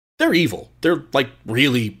 They're evil. They're like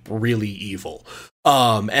really, really evil.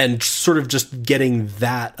 And sort of just getting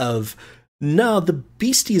that of, no, the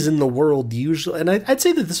beasties in the world usually, and I'd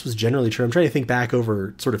say that this was generally true. I'm trying to think back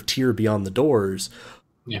over sort of Tier Beyond the Doors.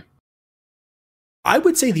 Yeah. I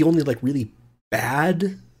would say the only like really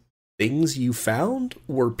bad things you found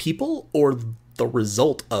were people or the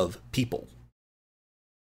result of people.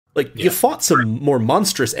 Like, you fought some more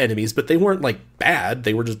monstrous enemies, but they weren't like bad.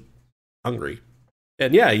 They were just hungry.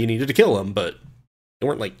 And yeah, you needed to kill them, but they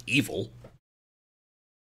weren't like evil.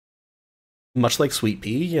 Much like Sweet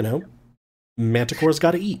Pea, Manticore's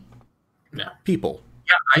got to eat. Yeah. People.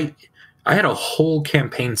 Yeah, I had a whole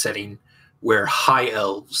campaign setting where high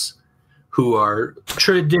elves, who are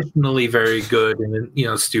traditionally very good and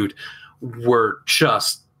astute, were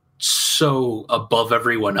just so above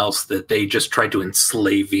everyone else that they just tried to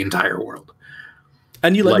enslave the entire world.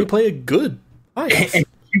 And you let me play a good high elf. And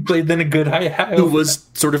you played then a good high elf. Who was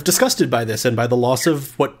sort of disgusted by this and by the loss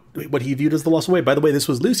of what he viewed as the loss of way. By the way, this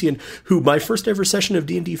was Lucian, who my first ever session of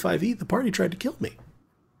D&D 5e, the party tried to kill me.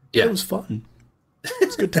 Yeah. It was fun. It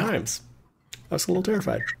was good times. I was a little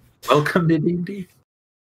terrified. Welcome to D&D.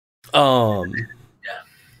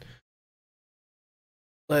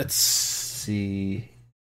 Let's see.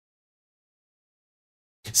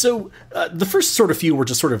 So the first sort of few were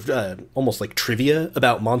just sort of almost like trivia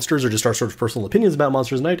about monsters, or just our sort of personal opinions about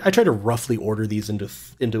monsters, and I try to roughly order these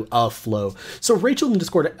into a flow. So Rachel in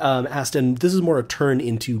Discord asked, and this is more a turn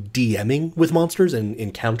into DMing with monsters and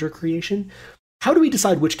encounter creation. How do we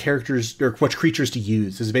decide which characters or which creatures to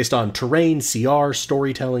use? Is it based on terrain, CR,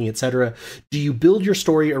 storytelling, etc.? Do you build your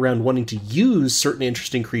story around wanting to use certain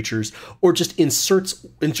interesting creatures, or just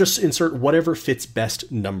insert whatever fits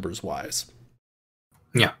best numbers wise?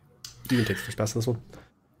 Yeah. You can take the first pass on this one.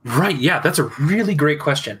 Right. Yeah, that's a really great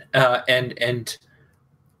question. And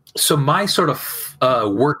so my sort of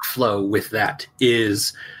workflow with that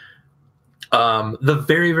is the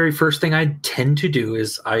very, very first thing I tend to do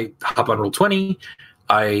is I hop on Roll20.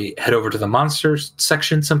 I head over to the monsters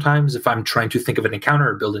section sometimes if I'm trying to think of an encounter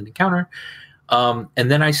or build an encounter. And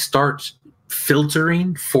then I start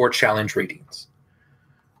filtering for challenge ratings.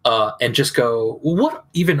 And just go, what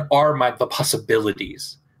even are the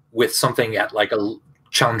possibilities with something at like a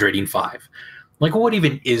challenge rating 5? Like, what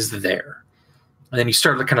even is there? And then you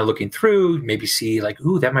start kind of looking through, maybe see like,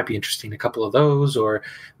 ooh, that might be interesting, a couple of those, or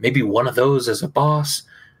maybe one of those as a boss.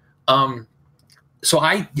 So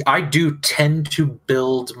I do tend to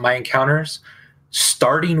build my encounters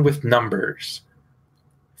starting with numbers,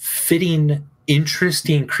 fitting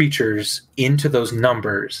interesting creatures into those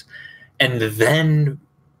numbers, and then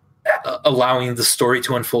allowing the story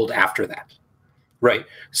to unfold after that. Right.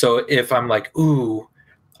 So if I'm like, ooh,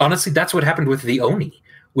 honestly, that's what happened with the Oni,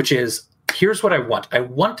 which is, here's what I want. I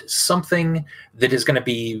want something that is going to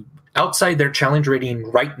be outside their challenge rating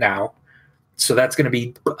right now. So that's going to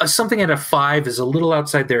be something at a 5 is a little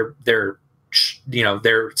outside their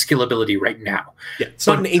skill ability right now. Yeah, it's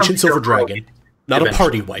not an ancient silver dragon, not a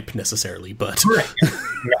party wipe necessarily, but right.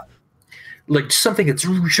 Yeah. Like something that's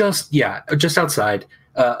just outside.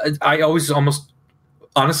 I always almost,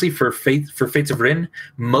 honestly, for Fates of Rin,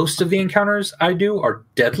 most of the encounters I do are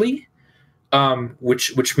deadly,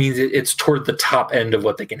 which means it's toward the top end of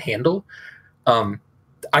what they can handle.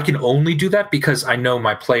 I can only do that because I know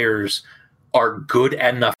my players are good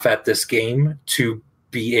enough at this game to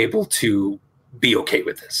be able to be okay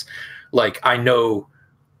with this. Like, I know,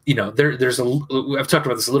 I've talked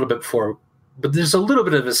about this a little bit before, but there's a little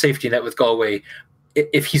bit of a safety net with Galway.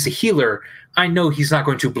 If he's a healer, I know he's not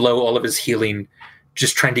going to blow all of his healing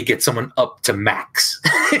just trying to get someone up to max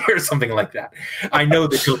or something like that. I know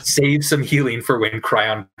that he'll save some healing for when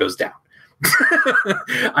Cryon goes down.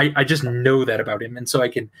 I just know that about him, and so I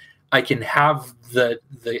can have the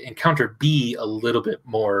encounter be a little bit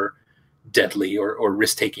more deadly or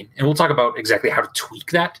risk taking, and we'll talk about exactly how to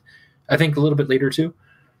tweak that, I think, a little bit later too.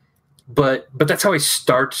 But that's how I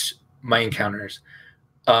start my encounters.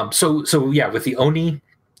 So yeah, with the Oni,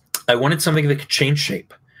 I wanted something that could change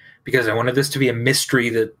shape because I wanted this to be a mystery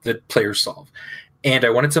that players solve. And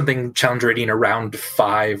I wanted something challenge rating around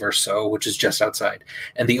 5 or so, which is just outside.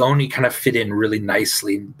 And the Oni kind of fit in really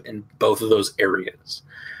nicely in both of those areas.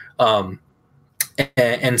 And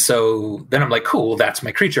so then I'm like, cool, that's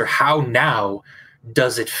my creature. How now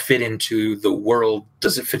does it fit into the world?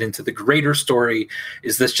 Does it fit into the greater story?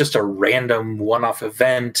 Is this just a random one-off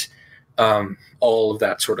event? All of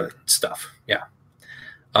that sort of stuff. Yeah.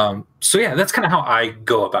 So yeah, that's kind of how I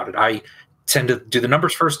go about it. I tend to do the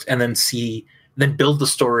numbers first and then build the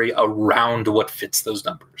story around what fits those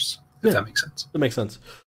numbers. If that makes sense. That makes sense.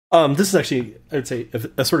 This is actually, I would say,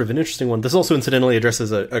 a sort of an interesting one. This also incidentally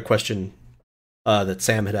addresses a question that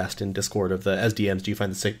Sam had asked in Discord of as DMs, do you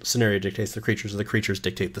find the scenario dictates the creatures or the creatures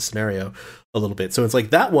dictate the scenario a little bit? So it's like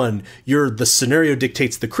that one, the scenario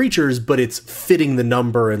dictates the creatures, but it's fitting the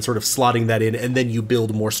number and sort of slotting that in, and then you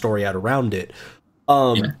build more story out around it.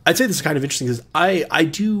 I'd say this is kind of interesting because I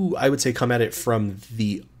would say come at it from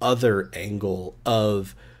the other angle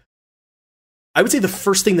of, I would say the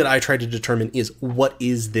first thing that I try to determine is what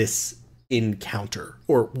is this encounter,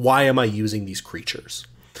 or why am I using these creatures?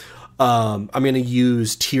 I'm going to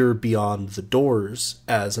use Tyr Beyond the Doors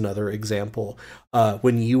as another example.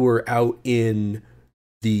 When you were out in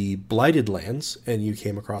the Blighted Lands and you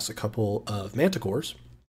came across a couple of manticores.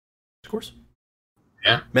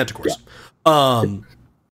 Yeah. Manticores. I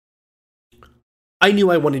knew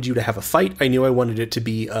I wanted you to have a fight. I knew I wanted it to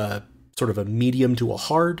be sort of a medium to a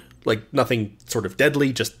hard, like nothing sort of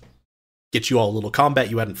deadly, just get you all a little combat.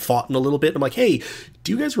 You hadn't fought in a little bit. I'm like, hey,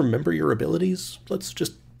 do you guys remember your abilities? Let's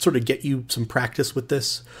just sort of get you some practice with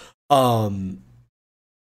this. And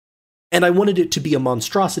I wanted it to be a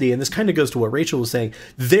monstrosity. And this kind of goes to what Rachel was saying.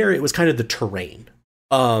 There, it was kind of the terrain.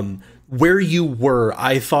 Where you were,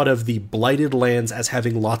 I thought of the Blighted Lands as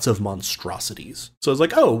having lots of monstrosities. So I was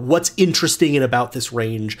like, oh, what's interesting about this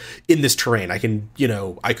range in this terrain? I could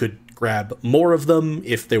grab more of them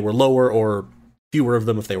if they were lower, or fewer of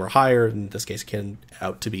them if they were higher. In this case, it came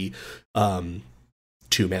out to be 2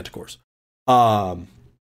 manticores.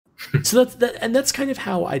 So that's kind of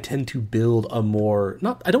how I tend to build a more,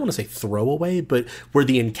 I don't want to say throwaway, but where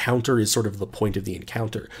the encounter is sort of the point of the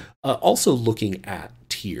encounter. Also looking at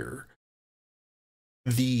Tyr,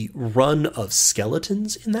 the run of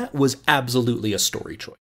skeletons in that was absolutely a story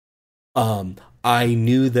choice. I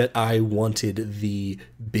knew that I wanted the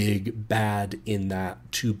big bad in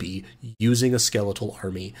that to be using a skeletal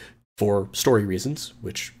army for story reasons,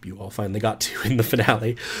 which you all finally got to in the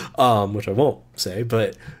finale, which I won't say,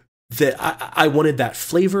 but that I wanted that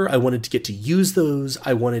flavor. I wanted to get to use those.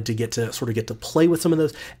 I wanted to get to play with some of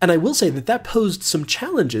those. And I will say that posed some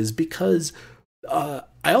challenges because I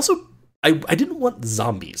didn't want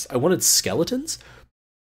zombies. I wanted skeletons.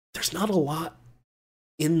 There's not a lot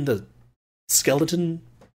in the skeleton,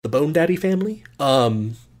 the Bone Daddy family,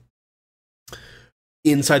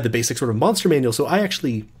 inside the basic sort of monster manual. So I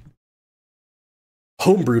actually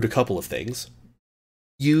homebrewed a couple of things,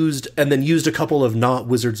 used a couple of not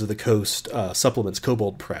Wizards of the Coast supplements.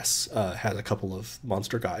 Kobold Press had a couple of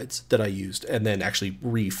monster guides that I used, and then actually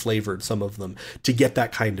re-flavored some of them to get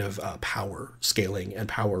that kind of power scaling and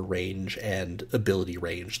power range and ability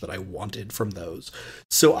range that I wanted from those.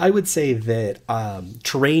 So I would say that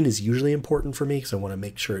terrain is usually important for me because I want to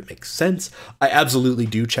make sure it makes sense. I absolutely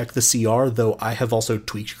do check the CR, though I have also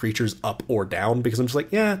tweaked creatures up or down because I'm just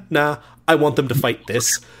like, I want them to fight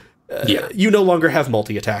this. You no longer have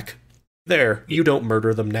multi-attack. There, you don't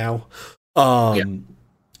murder them now. And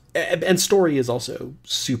story is also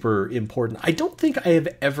super important. I don't think I have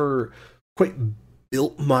ever quite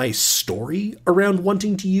built my story around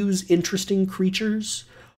wanting to use interesting creatures.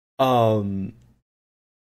 If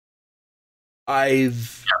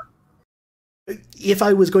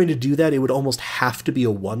I was going to do that, it would almost have to be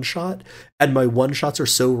a one-shot, and my one-shots are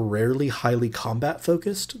so rarely highly combat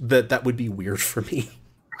focused that would be weird for me.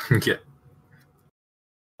 Yeah.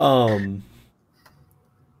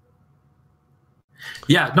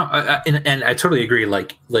 Yeah, no, and I totally agree.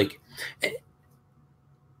 Like,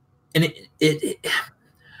 and it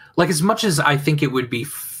like, as much as I think it would be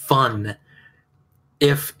fun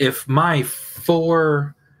if my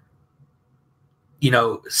 4,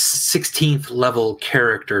 16th level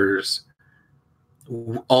characters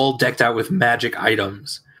all decked out with magic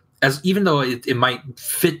items, even though it might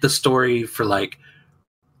fit the story for like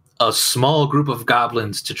a small group of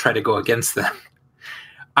goblins to try to go against them,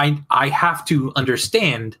 I have to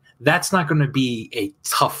understand that's not going to be a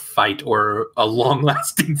tough fight or a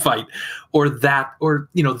long-lasting fight or that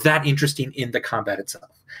interesting in the combat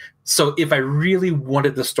itself. So if I really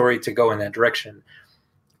wanted the story to go in that direction,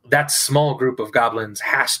 that small group of goblins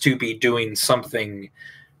has to be doing something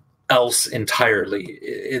else entirely.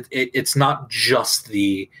 It's not just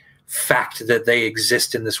the fact that they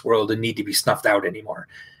exist in this world and need to be snuffed out anymore.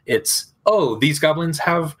 It's, oh, these goblins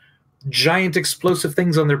have giant explosive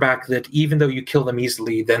things on their back that even though you kill them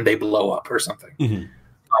easily, then they blow up or something. Mm-hmm.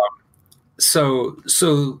 So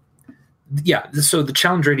the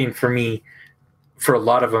challenge rating for me, for a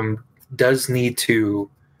lot of them, does need to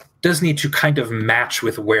kind of match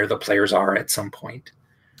with where the players are at some point.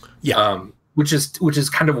 Yeah. Which is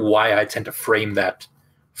kind of why I tend to frame that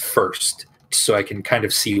first, so I can kind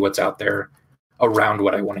of see what's out there around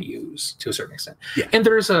what I want to use to a certain extent. Yeah. And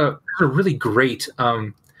there's a really great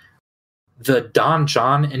the Don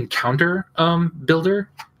John encounter builder,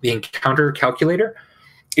 the encounter calculator,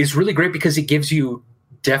 is really great because it gives you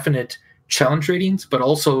definite challenge ratings, but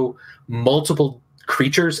also multiple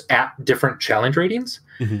creatures at different challenge ratings.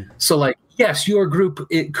 Mm-hmm. So, like, yes, your group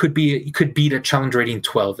it could beat a challenge rating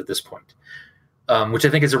 12 at this point, which I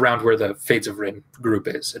think is around where the Fates of Rin group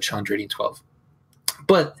is, a challenge rating 12.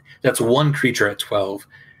 But that's one creature at 12.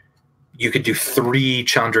 You could do 3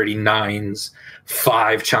 challenge rating 9s,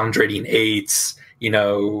 5 challenge rating 8s,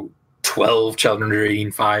 12 challenge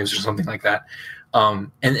rating 5s or something like that.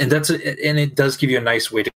 And it does give you a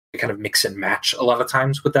nice way to kind of mix and match a lot of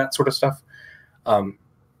times with that sort of stuff.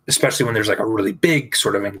 Especially when there's like a really big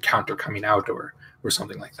sort of encounter coming out or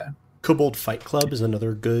something like that. Kobold Fight Club is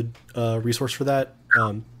another good resource for that.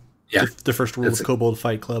 The first rule of Kobold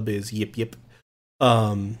Fight Club is yip yip.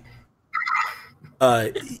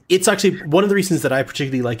 It's actually one of the reasons that I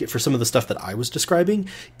particularly like it for some of the stuff that I was describing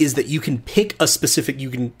is that you can pick a specific,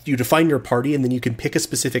 you define your party and then you can pick a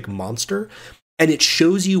specific monster and it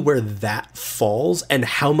shows you where that falls and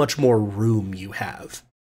how much more room you have.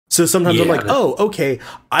 So sometimes I'm like, oh, okay,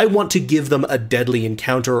 I want to give them a deadly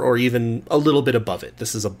encounter or even a little bit above it.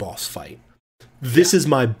 This is a boss fight. This is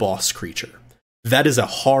my boss creature. That is a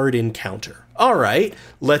hard encounter. All right,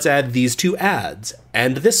 let's add these 2 adds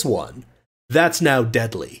and this one. That's now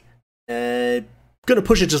deadly. Gonna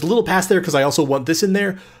push it just a little past there because I also want this in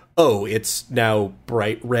there. Oh, it's now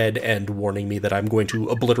bright red and warning me that I'm going to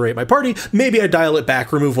obliterate my party. Maybe I dial it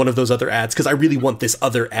back, remove one of those other ads because I really want this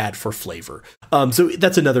other ad for flavor. So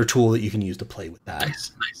that's another tool that you can use to play with that.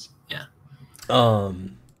 Nice, yeah.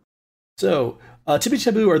 So, Tippy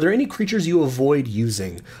Taboo, are there any creatures you avoid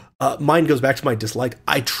using? Mine goes back to my dislike.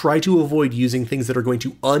 I try to avoid using things that are going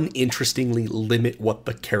to uninterestingly limit what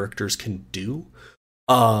the characters can do.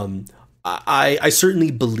 I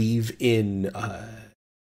certainly believe in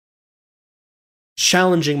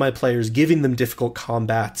challenging my players, giving them difficult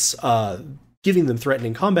combats, giving them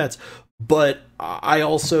threatening combats, but I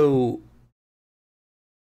also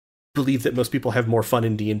believe that most people have more fun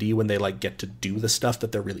in D&D when they get to do the stuff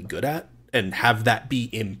that they're really good at and have that be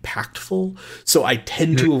impactful. So I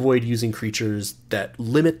tend to avoid using creatures that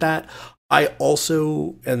limit that. I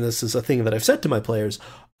also, and this is a thing that I've said to my players,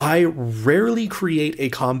 I rarely create a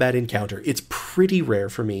combat encounter. It's pretty rare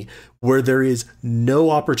for me where there is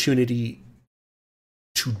no opportunity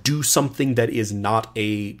to do something that is not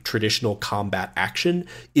a traditional combat action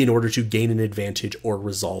in order to gain an advantage or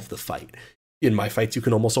resolve the fight. In my fights, you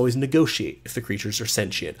can almost always negotiate if the creatures are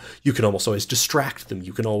sentient. You can almost always distract them.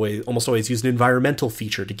 You can almost always use an environmental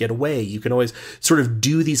feature to get away. You can always sort of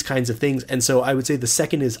do these kinds of things. And so I would say the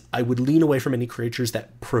second is I would lean away from any creatures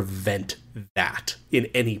that prevent that in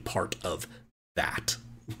any part of that.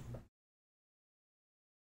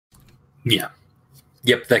 Yeah.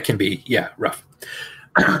 Yep, that can be, rough.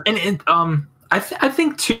 And I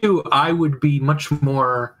think, too, I would be much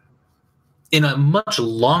more... In a much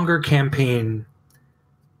longer campaign,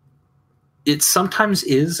 it sometimes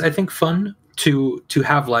is, I think, fun to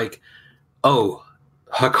have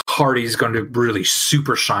Hakari's going to really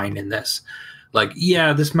super shine in this.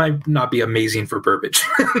 This might not be amazing for Burbage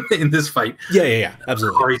in this fight. Yeah,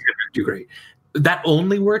 absolutely. Hakari's going to do great. That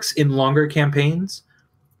only works in longer campaigns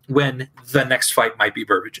when the next fight might be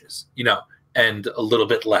Burbage's, and a little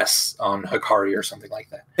bit less on Hakari or something like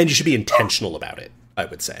that. And you should be intentional about it, I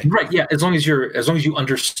would say. Right, yeah. As long as you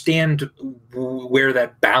understand where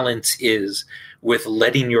that balance is with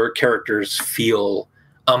letting your characters feel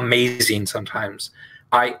amazing sometimes.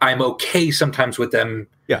 I'm okay sometimes with them.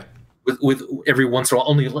 Yeah. With every once in a while,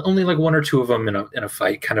 only like 1 or 2 of them in a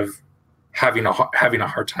fight kind of having a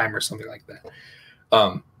hard time or something like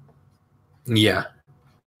that. Yeah.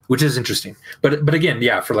 Which is interesting. But again,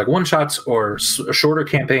 yeah, for one shots or shorter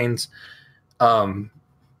campaigns, I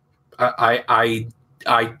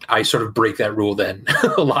sort of break that rule then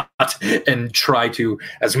a lot and try to,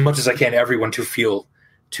 as much as I can, everyone to feel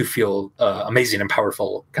amazing and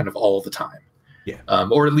powerful kind of all the time.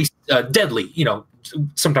 or at least deadly.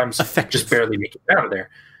 Sometimes effective. Just barely make it out of there,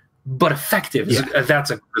 but effective.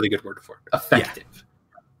 That's a really good word for it. Effective.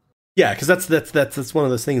 Yeah, because that's one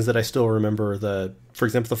of those things that I still remember. For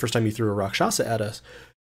example, the first time you threw a Rakshasa at us,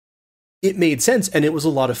 it made sense, and it was a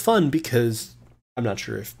lot of fun because I'm not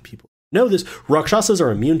sure if people know this. Rakshasas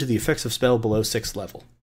are immune to the effects of spell below 6th level.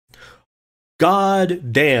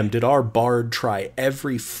 God damn, did our bard try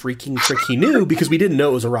every freaking trick he knew, because we didn't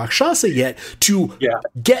know it was a Rakshasa yet, to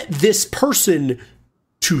get this person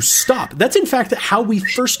to stop. That's in fact how we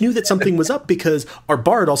first knew that something was up, because our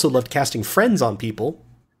bard also loved casting friends on people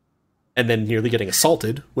and then nearly getting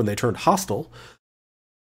assaulted when they turned hostile.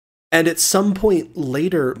 And at some point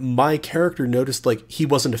later, my character noticed like he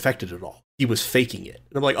wasn't affected at all. He was faking it.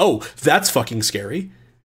 And I'm like, oh, that's fucking scary.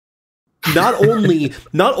 Not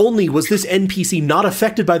only was this NPC not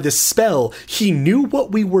affected by this spell, he knew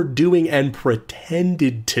what we were doing and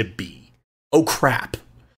pretended to be. Oh crap.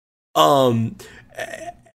 And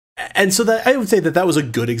so that I would say that was a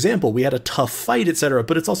good example. We had a tough fight, etc.,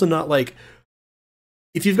 but it's also not like,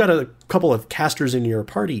 if you've got a couple of casters in your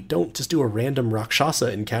party, don't just do a random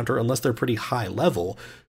Rakshasa encounter unless they're pretty high level,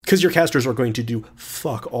 because your casters are going to do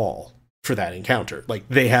fuck all for that encounter. Like,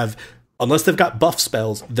 they have, unless they've got buff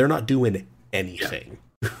spells, they're not doing anything.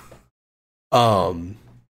 That's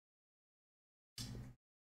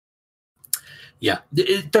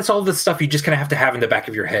all the stuff you just kind of have to have in the back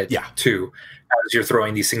of your head, too, as you're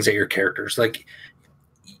throwing these things at your characters. Like,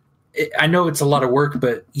 I know it's a lot of work,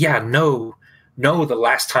 but know the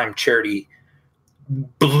last time Charity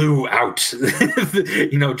blew out,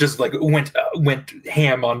 just like went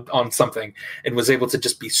ham on something and was able to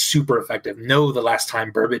just be super effective. Know the last time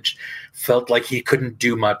Burbage felt like he couldn't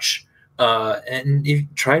do much, and you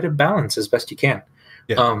try to balance as best you can.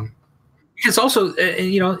 Because also,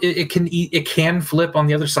 it can flip on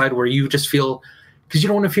the other side where you just feel, because you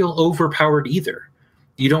don't want to feel overpowered either.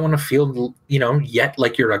 You don't want to feel, yet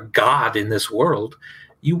like you're a god in this world.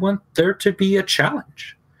 You want there to be a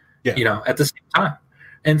challenge, at the same time.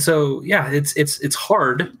 And so, it's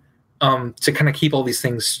hard to kind of keep all these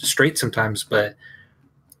things straight sometimes, but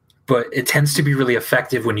it tends to be really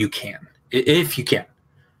effective when you can, if you can,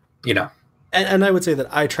 And I would say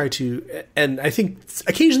that I try to, and I think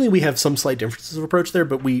occasionally we have some slight differences of approach there,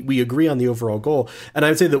 but we agree on the overall goal. And I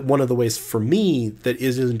would say that one of the ways for me that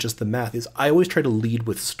isn't just the math is I always try to lead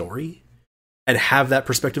with story and have that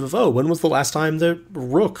perspective of, oh, when was the last time that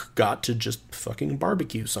Rook got to just fucking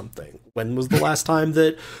barbecue something? When was the last time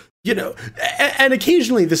that, and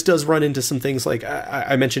occasionally this does run into some things like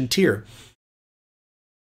I mentioned Tyr.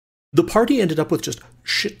 The party ended up with just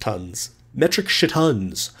metric shit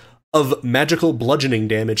tons of magical bludgeoning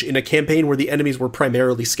damage in a campaign where the enemies were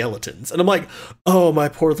primarily skeletons. And I'm like, oh, my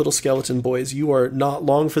poor little skeleton boys, you are not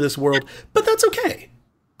long for this world, but that's okay.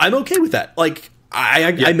 I'm okay with that. Like,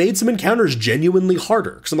 I made some encounters genuinely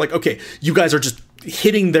harder, because I'm like, okay, you guys are just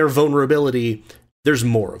hitting their vulnerability. There's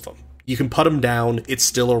more of them. You can put them down. It's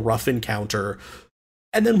still a rough encounter.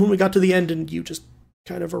 And then when we got to the end and you just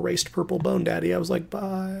kind of erased Purple Bone Daddy, I was like,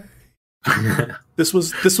 bye. This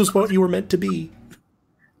was what you were meant to be.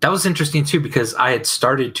 That was interesting too, because I had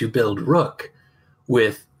started to build Rook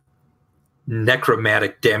with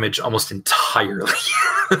necromantic damage almost entirely.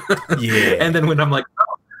 And then when I'm like, oh,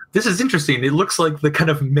 this is interesting. It looks like the kind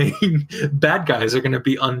of main bad guys are going to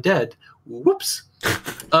be undead. Whoops.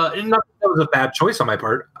 And not that was a bad choice on my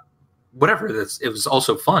part. Whatever. It was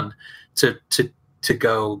also fun to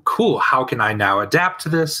go, cool, how can I now adapt to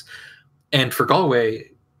this? And for Galway,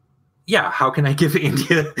 how can I give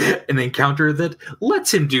India an encounter that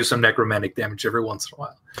lets him do some necromantic damage every once in a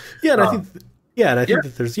while? Yeah, and I think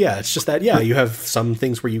that there's, it's just that, you have some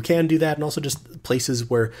things where you can do that, and also just places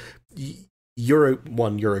where you're a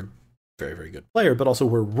very, very good player, but also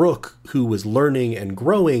where Rook, who was learning and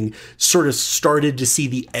growing, sort of started to see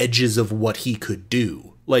the edges of what he could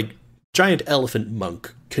do. Like, Giant Elephant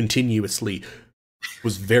Monk continuously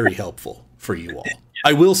was very helpful for you all.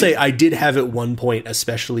 I will say I did have at one point,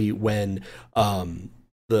 especially when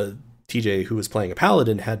the TJ who was playing a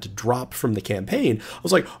paladin had to drop from the campaign, I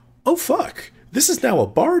was like, oh fuck, this is now a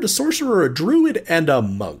bard, a sorcerer, a druid, and a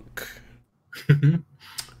monk.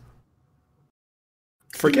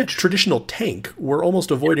 Forget traditional tank. We're almost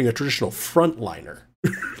avoiding a traditional frontliner.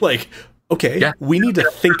 Like, okay, we need to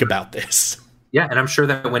think about this. Yeah, and I'm sure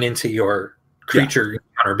that went into your creature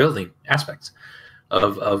counter building aspects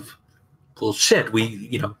of well, shit.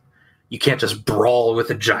 You can't just brawl with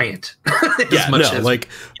a giant. I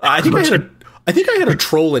think I had a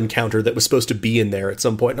troll encounter that was supposed to be in there at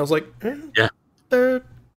some point, and I was like,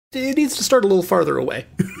 it needs to start a little farther away.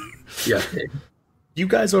 Yeah, you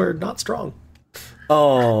guys are not strong.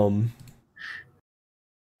 All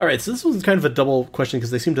right, so this was kind of a double question because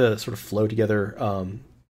they seem to sort of flow together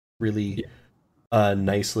really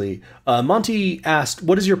nicely. Monty asked,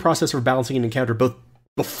 what is your process for balancing an encounter both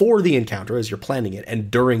before the encounter as you're planning it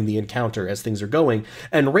and during the encounter as things are going?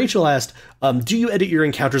 And Rachel asked, do you edit your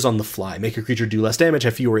encounters on the fly? Make your creature do less damage,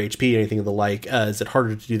 have fewer HP, anything of the like? Is it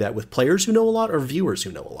harder to do that with players who know a lot or viewers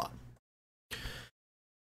who know a lot?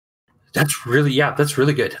 That's really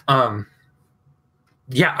good.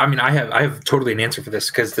 Yeah, I mean, I have totally an answer for this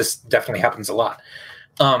because this definitely happens a lot.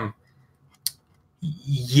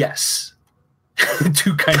 Yes,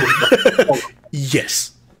 to kind of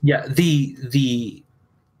yes, yeah. The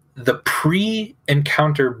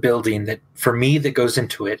pre-encounter building that for me that goes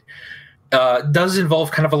into it does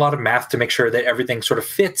involve kind of a lot of math to make sure that everything sort of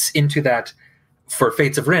fits into that. For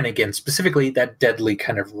Fates of Ren, again, specifically that deadly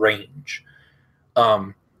kind of range.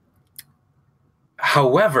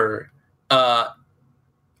 However,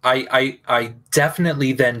 I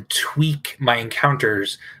definitely then tweak my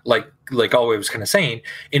encounters, like Alway was kind of saying,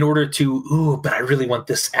 in order to, but I really want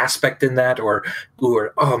this aspect in that, or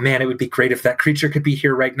oh man, it would be great if that creature could be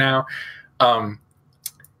here right now. And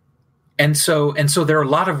so there are a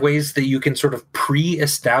lot of ways that you can sort of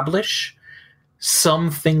pre-establish some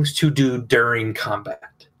things to do during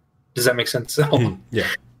combat. Does that make sense? Yeah.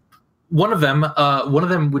 One of them,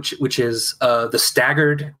 which is the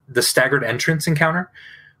staggered entrance encounter,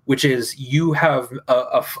 which is you have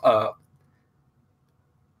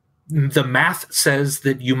the math says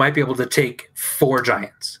that you might be able to take 4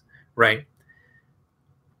 giants, right?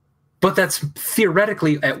 But that's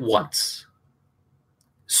theoretically at once.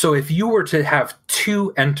 So if you were to have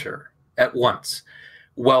 2 enter at once,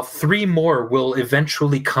 while 3 more will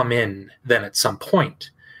eventually come in then at some point,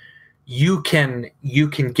 you can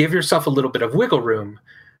give yourself a little bit of wiggle room,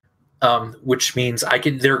 which means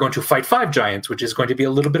they're going to fight 5 giants, which is going to be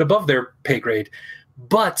a little bit above their pay grade,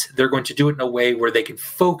 but they're going to do it in a way where they can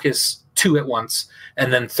focus 2 at once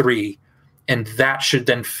and then 3, and that should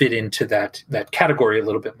then fit into that category a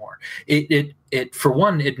little bit more. It for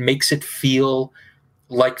one, it makes it feel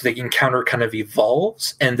like the encounter kind of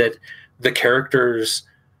evolves, and that the characters,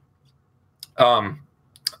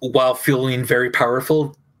 while feeling very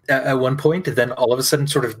powerful at one point, and then all of a sudden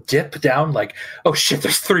sort of dip down like, oh shit,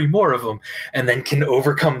 there's 3 more of them, and then can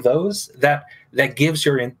overcome those. That gives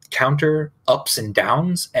your encounter ups and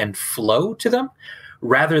downs and flow to them,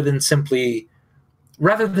 rather than simply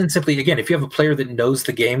again, if you have a player that knows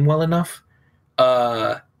the game well enough, here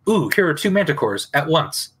are 2 manticores at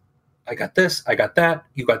once. I got this, I got that,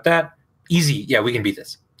 you got that. Easy, yeah, we can beat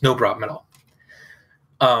this. No problem at all.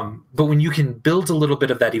 But when you can build a little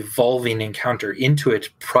bit of that evolving encounter into it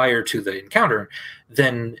prior to the encounter,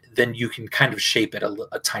 then you can kind of shape it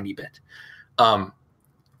a tiny bit.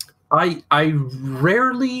 I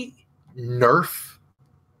rarely nerf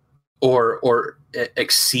or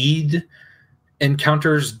exceed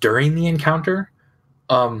encounters during the encounter.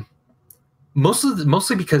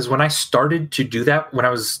 Mostly because when I started to do that, when I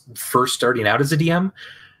was first starting out as a DM,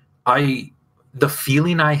 the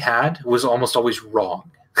feeling I had was almost always wrong.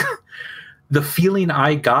 The feeling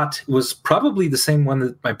I got was probably the same one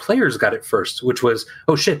that my players got at first, which was,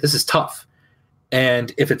 oh shit, this is tough.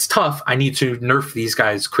 And if it's tough, I need to nerf these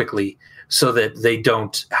guys quickly so that they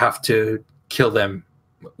don't have to kill them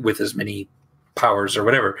with as many powers or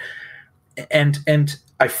whatever. And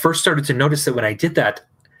I first started to notice that when I did that,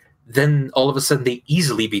 then all of a sudden they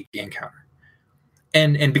easily beat the encounter.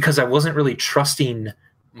 And because I wasn't really trusting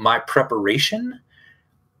my preparation,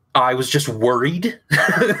 I was just worried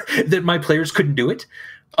that my players couldn't do it.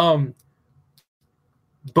 But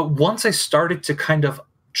once I started to kind of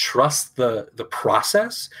trust the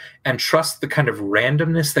process and trust the kind of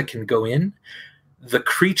randomness that can go in, the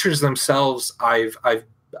creatures themselves, I've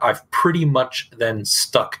pretty much then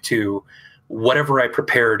stuck to whatever I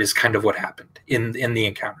prepared is kind of what happened in the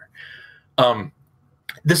encounter.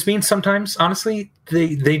 This means sometimes, honestly,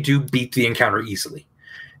 they do beat the encounter easily.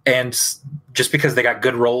 And just because they got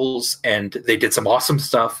good rolls and they did some awesome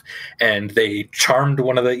stuff and they charmed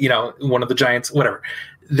one of the giants, whatever,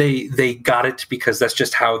 they got it because that's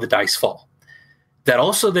just how the dice fall. That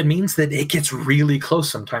also then means that it gets really close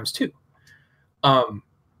sometimes too.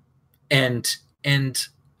 And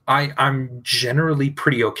I'm generally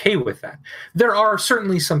pretty okay with that. There are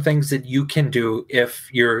certainly some things that you can do if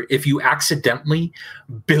you accidentally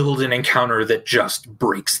build an encounter that just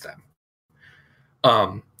breaks them.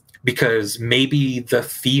 Because maybe the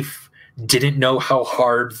thief didn't know how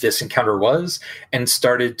hard this encounter was and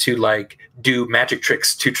started to like do magic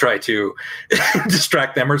tricks to try to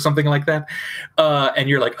distract them or something like that. And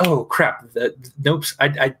you're like, oh crap, oops.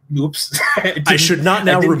 Oops. I should not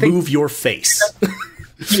now remove your face.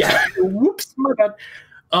 Yeah. Whoops. My bad.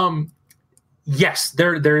 Yes,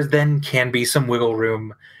 there then can be some wiggle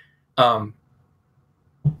room.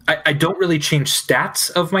 I don't really change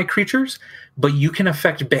stats of my creatures, but you can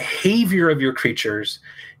affect behavior of your creatures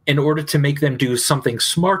in order to make them do something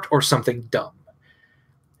smart or something dumb.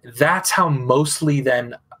 That's how mostly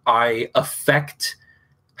then I affect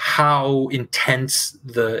how intense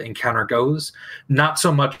the encounter goes. Not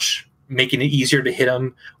so much making it easier to hit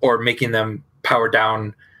them or making them power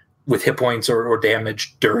down with hit points or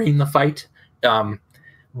damage during the fight.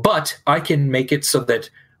 But I can make it so that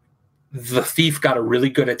the thief got a really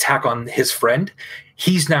good attack on his friend.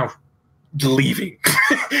 He's now leaving.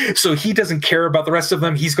 So he doesn't care about the rest of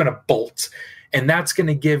them. He's going to bolt. And that's going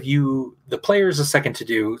to give you, the players, a second to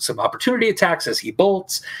do some opportunity attacks as he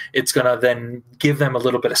bolts. It's going to then give them a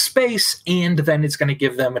little bit of space, and then it's going to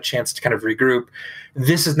give them a chance to kind of regroup.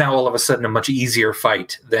 This is now all of a sudden a much easier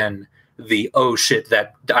fight than the, oh shit,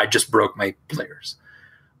 that I just broke my players.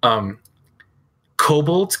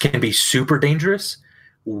 Kobolds can be super dangerous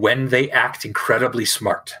when they act incredibly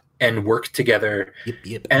smart and work together.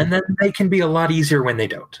 Yep. And then they can be a lot easier when they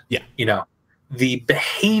don't. Yeah. You know, the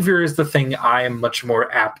behavior is the thing I am much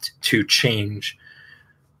more apt to change,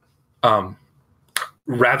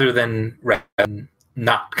 rather than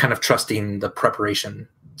not kind of trusting the preparation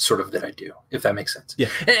sort of that I do, if that makes sense. Yeah.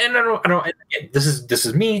 And I don't, again, this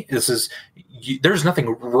is me. There's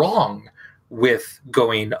nothing wrong with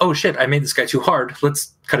going, oh shit, I made this guy too hard.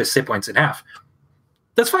 Let's cut his hit points in half.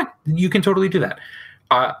 That's fine. You can totally do that.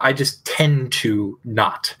 I just tend to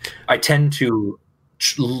not. I tend to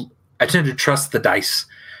trust the dice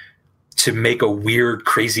to make a weird,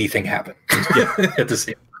 crazy thing happen. At the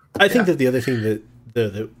same time. I think that the other thing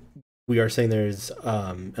that we are saying there is,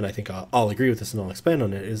 and I think I'll agree with this and I'll expand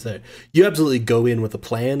on it, is that you absolutely go in with a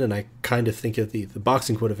plan, and I kind of think of the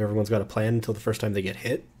boxing quote of everyone's got a plan until the first time they get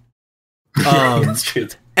hit. That's true.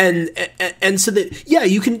 And so that, yeah,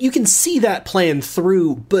 you can see that plan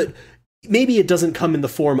through, but maybe it doesn't come in the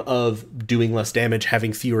form of doing less damage,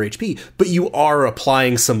 having fewer HP, but you are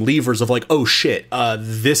applying some levers of like, oh shit,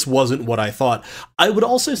 this wasn't what I thought. I would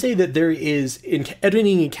also say that there is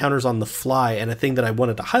editing encounters on the fly, and a thing that I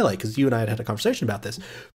wanted to highlight, because you and I had a conversation about this,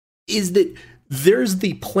 is that there's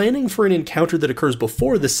the planning for an encounter that occurs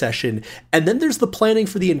before the session, and then there's the planning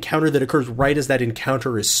for the encounter that occurs right as that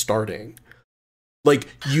encounter is starting. Like,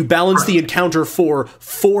 you balance the encounter for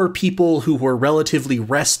 4 people who were relatively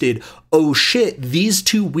rested. Oh shit, these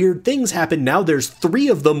 2 weird things happen. Now there's 3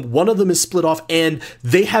 of them. 1 of them is split off, and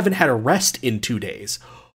they haven't had a rest in 2 days.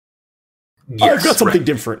 Yes, I've got something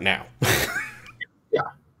different now. Yeah.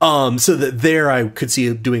 So that there I could see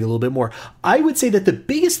it doing a little bit more. I would say that the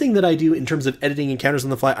biggest thing that I do in terms of editing encounters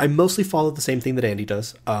on the fly, I mostly follow the same thing that Andy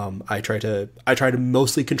does. I try to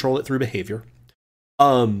mostly control it through behavior.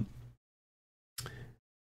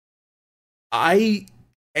 I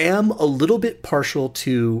am a little bit partial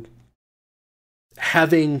to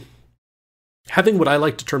having what I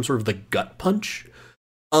like to term sort of the gut punch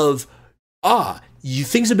of,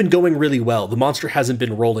 things have been going really well. The monster hasn't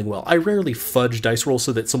been rolling well. I rarely fudge dice rolls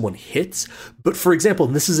so that someone hits. But for example,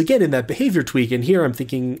 and this is again in that behavior tweak, and here I'm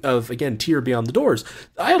thinking of, again, Tyr Beyond the Doors.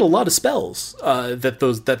 I had a lot of spells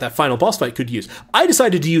that final boss fight could use. I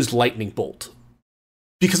decided to use Lightning Bolt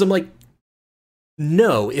because I'm like,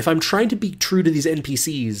 no, if I'm trying to be true to these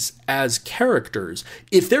NPCs as characters,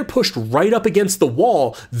 if they're pushed right up against the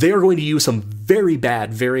wall, they are going to use some very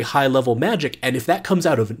bad, very high-level magic, and if that comes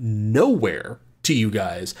out of nowhere to you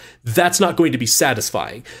guys, that's not going to be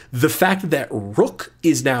satisfying. The fact that Rook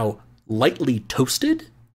is now lightly toasted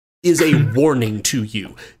is a warning to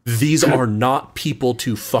you. These are not people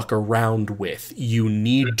to fuck around with. You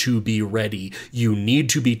need to be ready. You need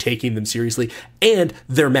to be taking them seriously, and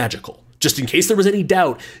they're magical. Just in case there was any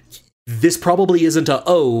doubt, this probably isn't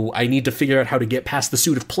I need to figure out how to get past the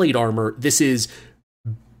suit of plate armor. This is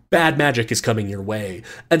bad magic is coming your way.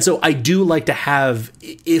 And so I do like to have,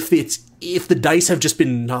 if the dice have just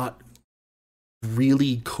been not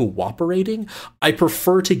really cooperating, I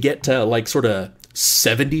prefer to get to like sort of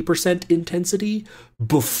 70% intensity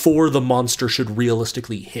before the monster should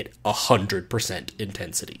realistically hit 100%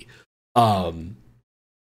 intensity.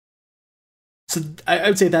 So I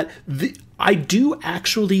would say that I do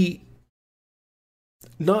actually,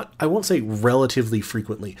 I won't say relatively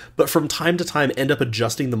frequently, but from time to time end up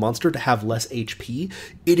adjusting the monster to have less HP.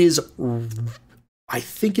 It is I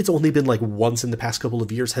think it's only been like once in the past couple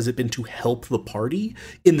of years has it been to help the party,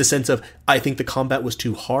 in the sense of I think the combat was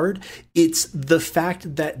too hard. It's the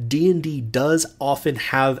fact that D&D does often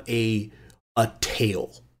have a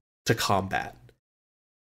tail to combat.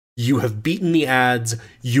 You have beaten the ads,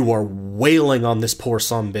 you are wailing on this poor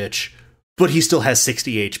sumbitch, but he still has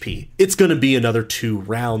 60 HP. It's going to be another 2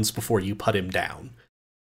 rounds before you put him down.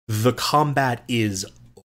 The combat is...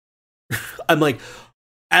 I'm like...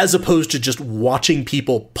 As opposed to just watching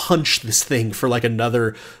people punch this thing for like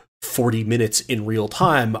another 40 minutes in real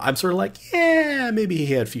time, I'm sort of like, yeah, maybe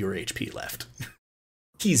he had fewer HP left.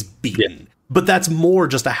 He's beaten. Yeah. But that's more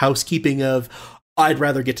just a housekeeping of, I'd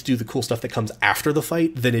rather get to do the cool stuff that comes after the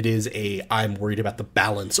fight than it is I'm worried about the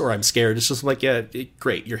balance or I'm scared. It's just like, yeah,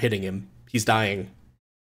 great, you're hitting him. He's dying.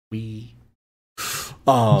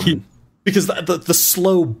 Because the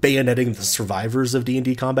slow bayoneting the survivors of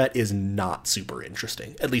D&D combat is not super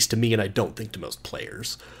interesting, at least to me, and I don't think to most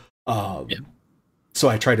players. So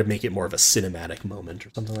I try to make it more of a cinematic moment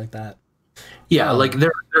or something like that. Yeah, like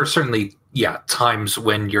there are certainly times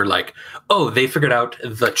when you're like, oh, they figured out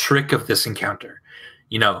the trick of this encounter.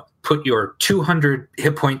 You know, put your 200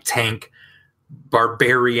 hit point tank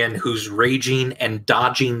barbarian who's raging and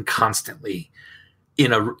dodging constantly in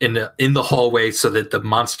the hallway so that the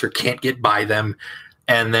monster can't get by them,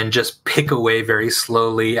 and then just pick away very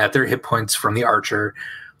slowly at their hit points from the archer.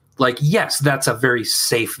 Like, yes, that's a very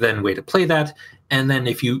safe then way to play that. And then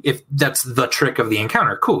if that's the trick of the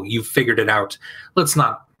encounter, cool, you've figured it out. Let's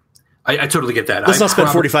not. I totally get that. Let's not spend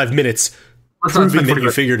 45 minutes proving that you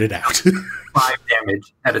figured it out. 5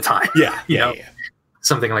 damage at a time. Yeah.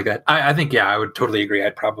 Something like that. I think I would totally agree.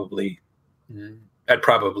 I'd probably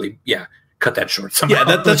cut that short somehow.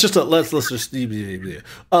 Yeah, that's just let's just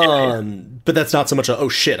but that's not so much oh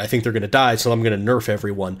shit, I think they're going to die, so I'm going to nerf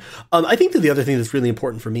everyone. I think that the other thing that's really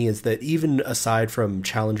important for me is that even aside from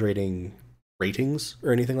challenge rating ratings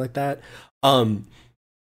or anything like that,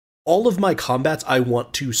 all of my combats I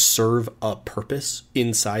want to serve a purpose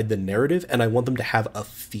inside the narrative, and I want them to have a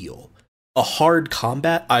feel. A hard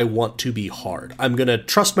combat, I want to be hard. I'm going to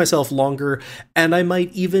trust myself longer, and I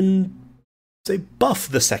might even say buff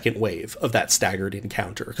the second wave of that staggered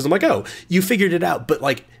encounter, because I'm like, oh, you figured it out, but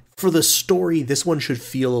like for the story, this one should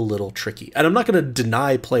feel a little tricky. And I'm not going to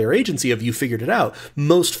deny player agency of you figured it out.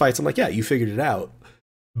 Most fights I'm like, yeah, you figured it out,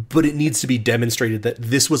 but it needs to be demonstrated that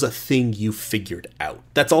this was a thing you figured out.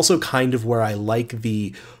 That's also kind of where I like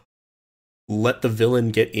the let the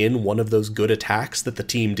villain get in one of those good attacks that the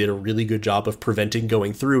team did a really good job of preventing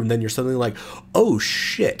going through, and then you're suddenly like, oh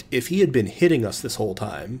shit, if he had been hitting us this whole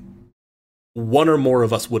time, one or more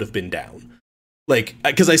of us would have been down. Like,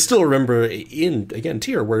 because I still remember in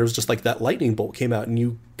Tier where it was just like that lightning bolt came out and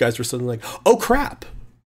you guys were suddenly like, oh crap,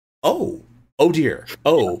 oh dear,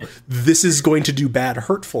 oh, this is going to do bad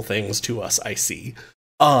hurtful things to us, I see.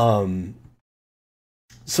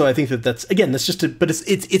 So I think that's just but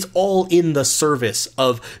it's all in the service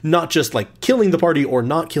of not just like killing the party or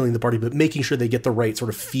not killing the party, but making sure they get the right sort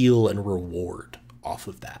of feel and reward off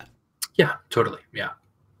of that. Yeah, totally. Yeah.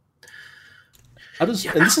 And this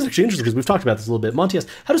is actually interesting because we've talked about this a little bit. Monty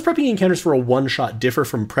asks, how does prepping encounters for a one-shot differ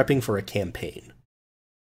from prepping for a campaign?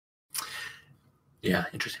 Yeah,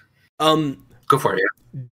 interesting. Go for it.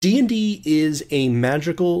 Yeah. D&D is a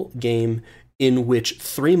magical game in which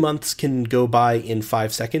 3 months can go by in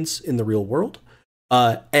 5 seconds in the real world,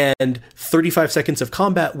 and 35 seconds of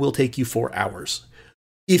combat will take you 4 hours.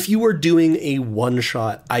 If you are doing a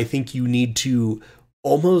one-shot, I think you need to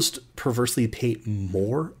almost perversely pay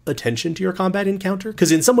more attention to your combat encounter,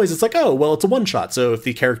 because in some ways it's like, oh, well, it's a one-shot, so if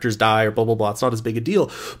the characters die or blah, blah, blah, it's not as big a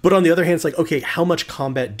deal. But on the other hand, it's like, okay, how much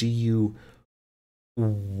combat do you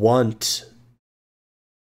want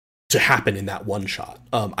to happen in that one shot?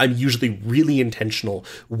 I'm usually really intentional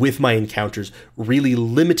with my encounters, really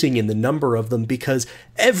limiting in the number of them, because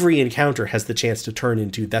every encounter has the chance to turn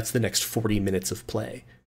into that's the next 40 minutes of play.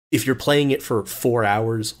 If you're playing it for 4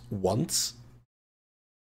 hours once,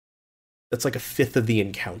 that's like a fifth of the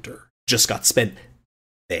encounter just got spent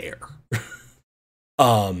there.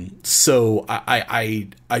 So I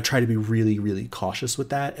try to be really, really cautious with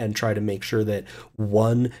that and try to make sure that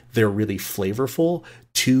 1, they're really flavorful.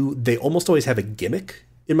 2, they almost always have a gimmick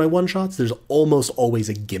in my one shots. There's almost always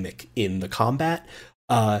a gimmick in the combat,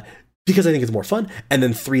 because I think it's more fun. And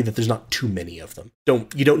then 3, that there's not too many of them.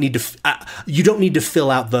 You don't need to fill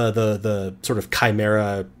out the sort of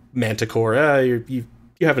chimera manticore. You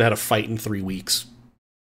haven't had a fight in 3 weeks.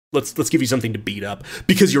 Let's give you something to beat up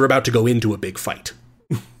because you're about to go into a big fight.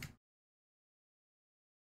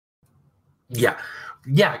 Yeah,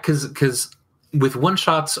 because with one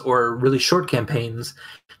shots or really short campaigns,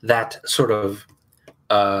 that sort of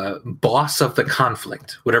boss of the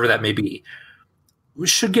conflict, whatever that may be,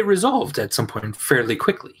 should get resolved at some point fairly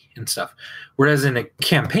quickly and stuff. Whereas in a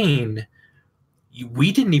campaign,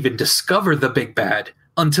 we didn't even discover the big bad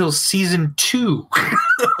until season 2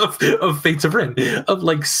 of Fates of Rin, of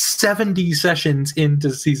like 70 sessions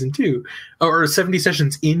into season 2, or 70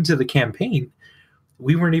 sessions into the campaign.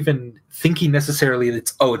 We weren't even thinking necessarily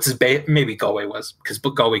that maybe Galway was, because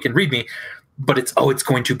Galway can read me, but it's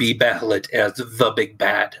going to be Behelit as the big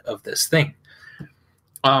bad of this thing.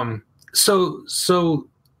 So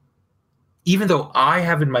even though I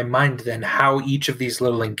have in my mind then how each of these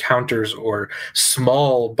little encounters or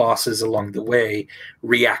small bosses along the way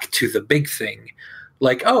react to the big thing,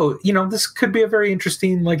 like, this could be a very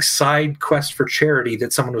interesting like side quest for charity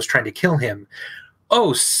that someone was trying to kill him.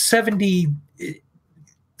 70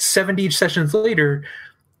 sessions later,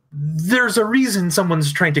 there's a reason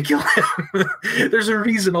someone's trying to kill him. There's a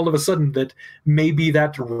reason all of a sudden that maybe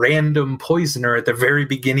that random poisoner at the very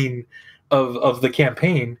beginning of the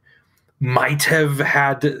campaign might have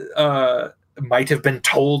been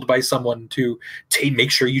told by someone to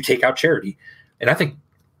make sure you take out charity. And I think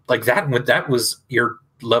like that was your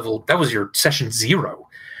level, that was your session 0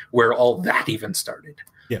 where all that even started.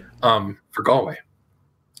 Yeah. For Galway.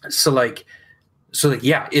 So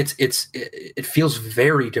yeah, it feels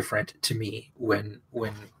very different to me when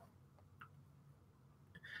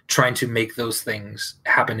trying to make those things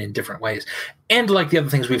happen in different ways. And like the other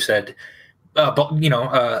things we've said,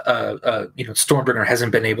 Stormbringer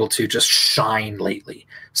hasn't been able to just shine lately.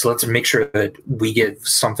 So let's make sure that we get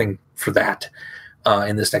something for that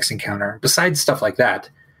in this next encounter. Besides stuff like that,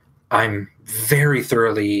 I'm very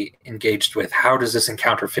thoroughly engaged with how does this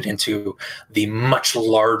encounter fit into the much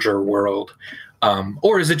larger world.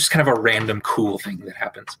 Or is it just kind of a random cool thing that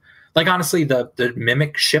happens? Like, honestly, the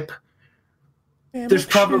Mimic ship, there's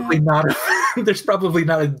probably not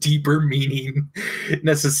a deeper meaning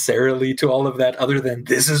necessarily to all of that other than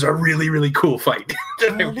this is a really, really cool fight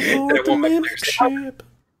that I want my players to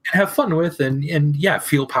have fun with and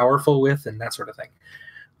feel powerful with and that sort of thing.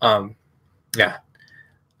 But yeah,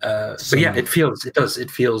 it feels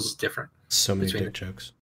different. So many dick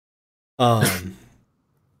jokes. And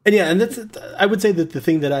that's, I would say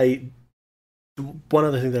that one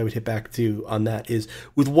other thing that I would hit back to on that is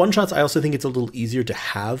with one shots, I also think it's a little easier to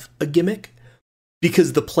have a gimmick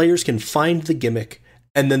because the players can find the gimmick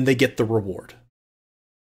and then they get the reward.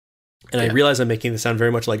 And I realize I'm making this sound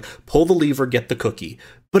very much like pull the lever, get the cookie,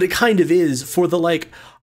 but it kind of is for the, like,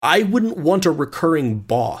 I wouldn't want a recurring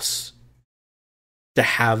boss to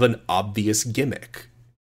have an obvious gimmick.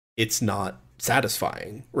 It's not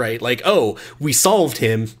satisfying, right? Like, we solved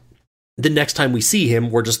him. The next time we see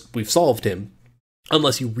him, we've solved him.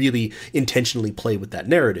 Unless you really intentionally play with that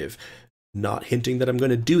narrative. Not hinting that I'm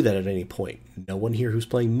going to do that at any point. No one here who's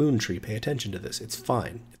playing Moontree, pay attention to this. It's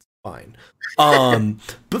fine. It's fine.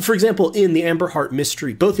 But for example, in the Amberheart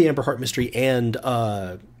Mystery, both the Amberheart Mystery and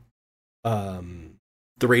the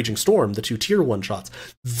Raging Storm, the 2 tier 1 shots,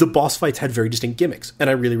 the boss fights had very distinct gimmicks, and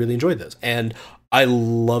I really, really enjoyed those. And I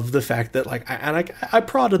love the fact that, like, I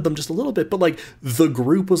prodded them just a little bit, but, like, the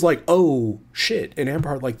group was like, oh, shit, in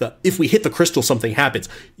Amberheart, like, if we hit the crystal, something happens.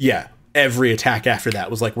 Yeah, every attack after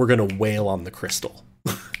that was like, we're going to wail on the crystal.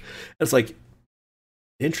 It's like,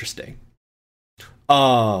 interesting.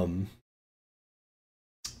 So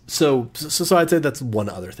I'd say that's one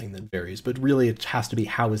other thing that varies, but really it has to be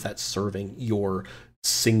how is that serving your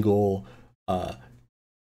single,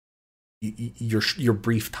 your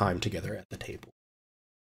brief time together at the table.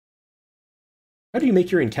 How do you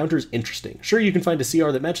make your encounters interesting? Sure, you can find a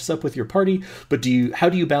CR that matches up with your party, but how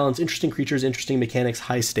do you balance interesting creatures, interesting mechanics,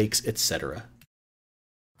 high stakes, etc.?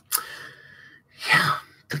 Yeah,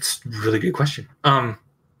 that's a really good question. I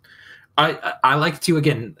like to,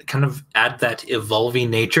 again, kind of add that evolving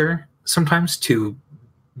nature sometimes to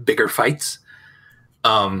bigger fights.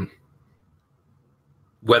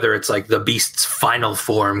 Whether it's like the beast's final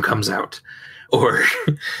form comes out, or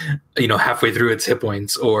halfway through its hit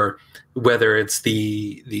points, or whether it's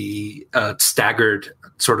the staggered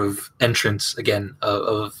sort of entrance again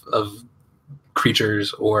of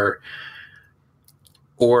creatures, or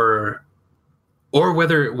whether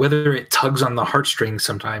it tugs on the heartstrings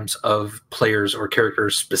sometimes of players or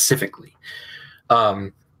characters specifically.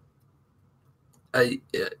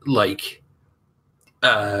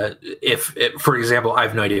 If for example, I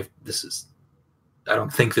have no idea if this is, I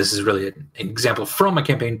don't think this is really an example from a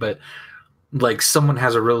campaign, but like someone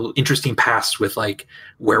has a real interesting past with like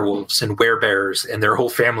werewolves and werebears and their whole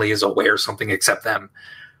family is a were something except them.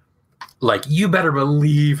 Like, you better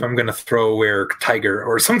believe I'm going to throw a were tiger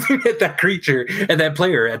or something at that creature, at that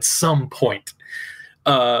player at some point.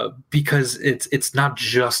 because it's not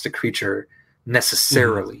just a creature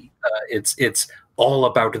necessarily. It's all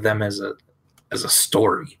about them as a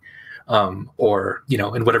story, or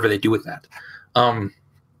and whatever they do with that.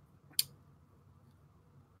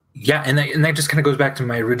 Yeah, and that just kind of goes back to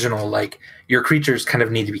my original, like, your creatures kind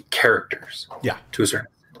of need to be characters. Yeah. To a certain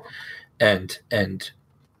extent. And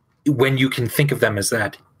when you can think of them as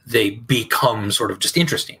that, they become sort of just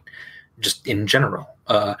interesting, just in general.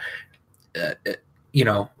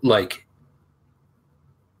 Like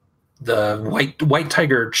the white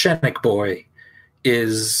tiger Chenik boy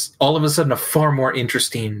is all of a sudden a far more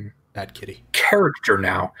interesting Bad kitty character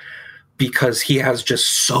now, because he has just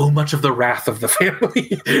so much of the wrath of the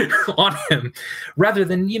family on him, rather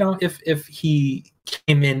than, if he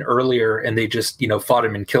came in earlier and they just, fought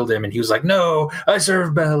him and killed him and he was like, no, I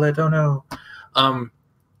serve Behelit, oh no.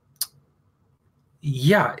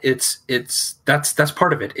 Yeah, that's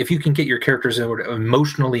part of it. If you can get your characters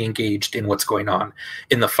emotionally engaged in what's going on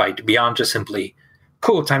in the fight, beyond just simply,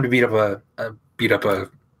 cool, time to beat up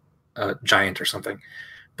a giant or something.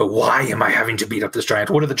 But why am I having to beat up this giant?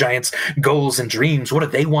 What are the giant's goals and dreams? What do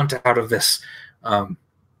they want out of this? The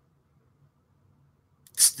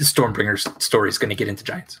Stormbringer's story is going to get into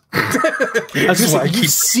giants. You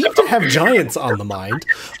seem to have giants on the mind.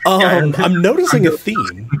 I'm noticing a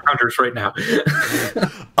theme. Hunters right now.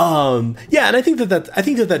 Yeah, and I think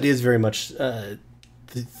that is very much.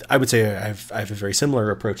 I would say I have a very similar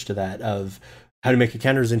approach to that of how to make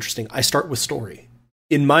encounters interesting. I start with story.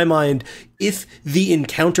 In my mind, if the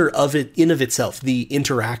encounter of it in of itself, the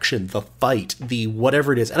interaction, the fight, the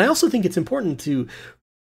whatever it is, and I also think it's important to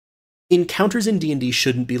encounters in D&D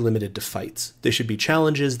shouldn't be limited to fights. They should be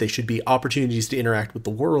challenges. They should be opportunities to interact with the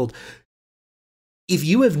world. If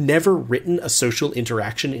you have never written a social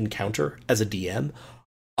interaction encounter as a DM,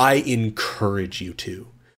 I encourage you to.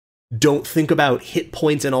 Don't think about hit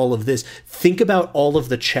points and all of this. Think about all of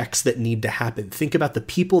the checks that need to happen. Think about the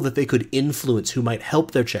people that they could influence who might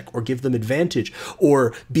help their check or give them advantage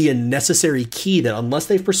or be a necessary key that unless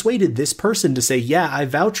they've persuaded this person to say, yeah, I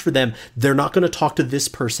vouch for them, they're not going to talk to this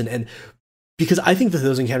person. And because I think that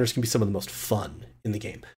those encounters can be some of the most fun in the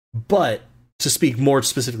game. But to speak more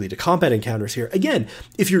specifically to combat encounters here, again,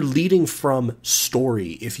 if you're leading from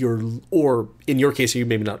story, or in your case, you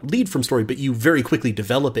maybe not lead from story, but you very quickly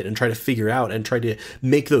develop it and try to figure out and try to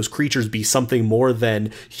make those creatures be something more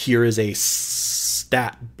than here is a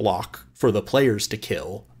stat block for the players to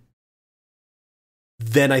kill,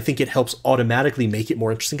 then I think it helps automatically make it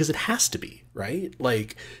more interesting because it has to be, right?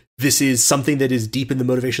 Like, this is something that is deep in the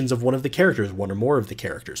motivations of one of the characters, one or more of the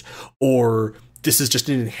characters, or this is just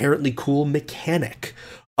an inherently cool mechanic.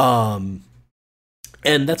 And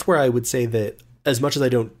that's where I would say that as much as I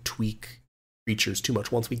don't tweak creatures too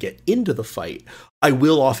much once we get into the fight, I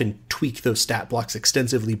will often tweak those stat blocks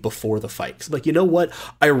extensively before the fight. 'Cause like, you know what?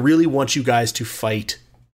 I really want you guys to fight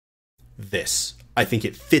this. I think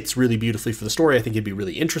it fits really beautifully for the story. I think it'd be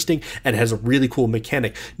really interesting and has a really cool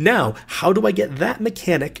mechanic. Now, how do I get that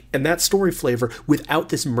mechanic and that story flavor without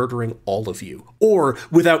this murdering all of you? Or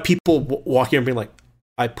without people walking and being like,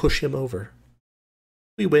 I push him over.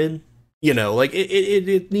 We win. Like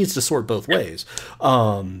it needs to sort both ways.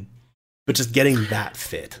 But just getting that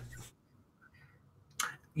fit.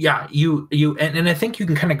 Yeah, and I think you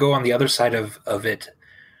can kind of go on the other side of it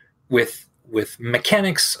with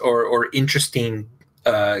mechanics or interesting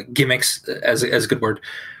gimmicks, as a good word.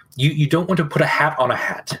 You don't want to put a hat on a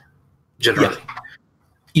hat, generally.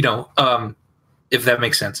 Yeah. If that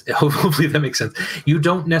makes sense. Hopefully that makes sense. You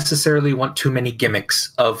don't necessarily want too many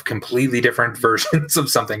gimmicks of completely different versions of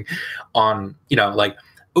something on, like,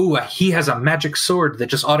 ooh, he has a magic sword that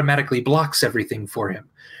just automatically blocks everything for him.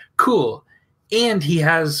 Cool. And he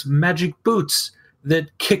has magic boots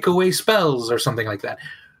that kick away spells or something like that.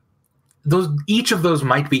 Each of those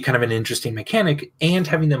might be kind of an interesting mechanic, and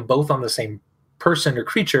having them both on the same person or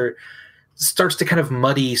creature starts to kind of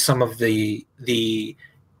muddy some of the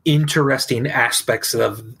interesting aspects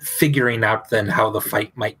of figuring out then how the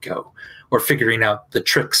fight might go, or figuring out the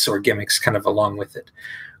tricks or gimmicks kind of along with it.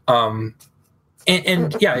 And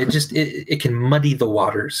yeah, it can muddy the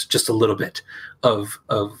waters just a little bit of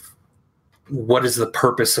what is the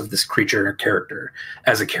purpose of this creature or character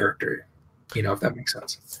as a character, if that makes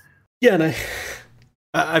sense. Yeah, and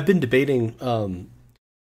I've been debating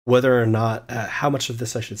whether or not how much of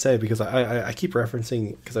this I should say, because I keep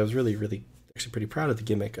referencing, because I was really, really actually pretty proud of the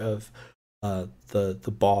gimmick of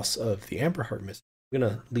the boss of the Amberheart Mist. I'm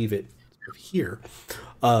gonna leave it here.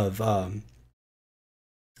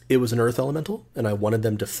 it was an earth elemental, and I wanted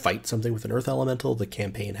them to fight something with an earth elemental. The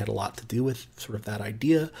campaign had a lot to do with sort of that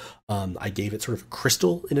idea. I gave it sort of a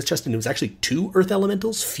crystal in its chest, and it was actually 2 earth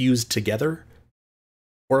elementals fused together,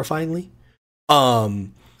 horrifyingly.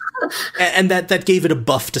 And that gave it a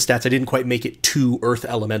buff to stats. I didn't quite make it 2 earth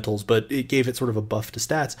elementals, but it gave it sort of a buff to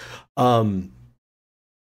stats. And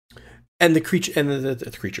the creature and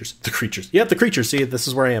the creatures. Yep, the creatures. See, this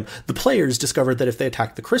is where I am. The players discovered that if they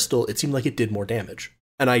attacked the crystal, it seemed like it did more damage.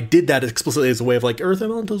 And I did that explicitly as a way of like, earth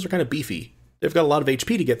elementals are kind of beefy. They've got a lot of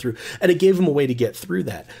HP to get through. And it gave them a way to get through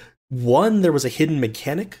that. 1, there was a hidden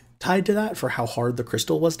mechanic tied to that for how hard the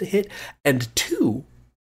crystal was to hit. And 2,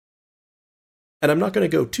 and I'm not going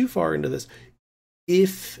to go too far into this,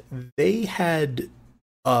 if they had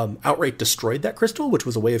outright destroyed that crystal, which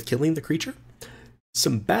was a way of killing the creature,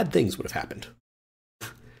 some bad things would have happened.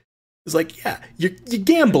 It's like, yeah, you're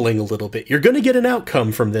gambling a little bit. You're going to get an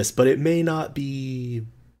outcome from this, but it may not be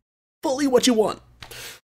fully what you want.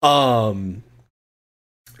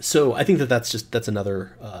 So I think that's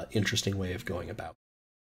another interesting way of going about.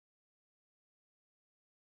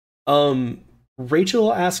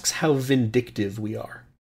 Rachel asks how vindictive we are.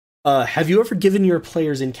 Have you ever given your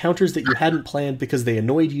players encounters that you hadn't planned because they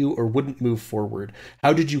annoyed you or wouldn't move forward?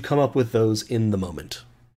 How did you come up with those in the moment?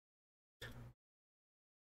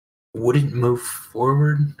 Wouldn't move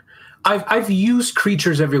forward? I've used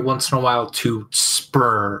creatures every once in a while to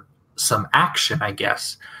spur some action, I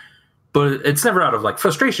guess. But it's never out of like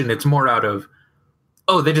frustration. It's more out of,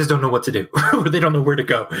 oh, they just don't know what to do, or they don't know where to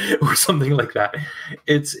go, or something like that.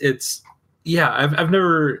 It's yeah, I've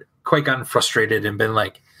never quite gotten frustrated and been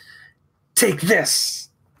like, take this,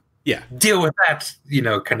 yeah, deal with that,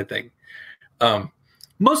 kind of thing.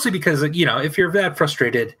 Mostly because, if you're that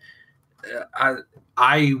frustrated,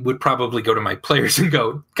 I would probably go to my players and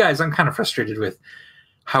go, guys, I'm kind of frustrated with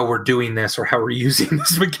how we're doing this or how we're using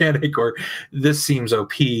this mechanic, or this seems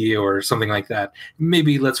OP or something like that.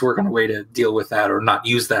 Maybe let's work on a way to deal with that or not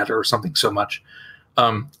use that or something so much.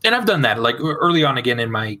 And I've done that like early on again in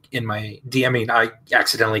my DMing. I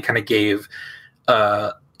accidentally kind of gave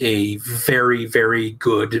a very, very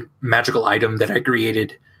good magical item that I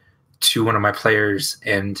created to one of my players,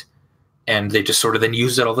 and they just sort of then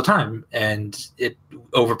used it all the time, and it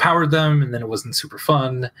overpowered them, and then it wasn't super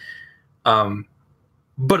fun.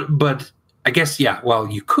 But I guess, yeah, well,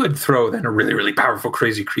 you could throw then a really, really powerful,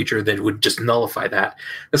 crazy creature that would just nullify that.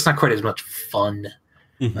 That's not quite as much fun.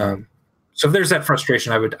 Mm-hmm. So if there's that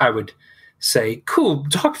frustration, I would say, cool,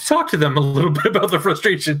 talk to them a little bit about the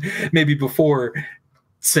frustration, maybe before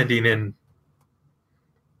sending in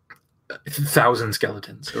 1,000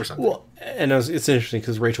 skeletons or something. Well, and it's interesting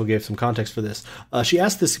because Rachel gave some context for this. She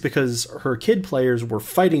asked this because her kid players were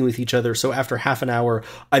fighting with each other, so after half an hour,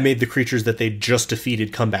 I made the creatures that they just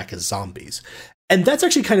defeated come back as zombies. And that's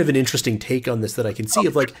actually kind of an interesting take on this that I can see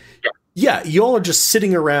of like, yeah, you all are just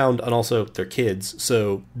sitting around, and also they're kids,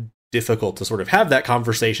 so difficult to sort of have that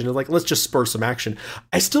conversation and like, let's just spur some action.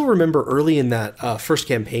 I still remember early in that first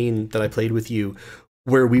campaign that I played with you,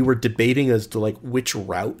 where we were debating as to like which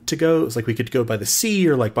route to go. It was like we could go by the sea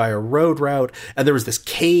or like by a road route. And there was this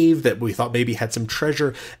cave that we thought maybe had some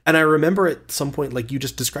treasure. And I remember at some point, like you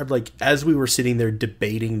just described, like as we were sitting there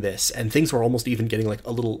debating this, and things were almost even getting like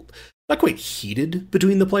a little, not quite heated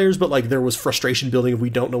between the players, but like there was frustration building of we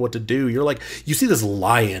don't know what to do. You're like, you see this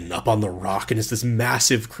lion up on the rock and it's this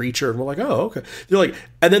massive creature. And we're like, oh, okay. You're like,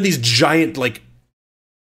 and then these giant like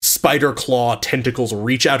spider claw tentacles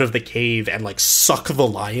reach out of the cave and like suck the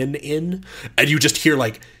lion in, and you just hear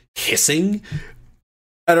like hissing.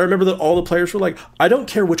 And I remember that all the players were like, I don't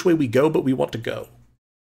care which way we go, but we want to go.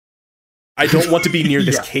 I don't want to be near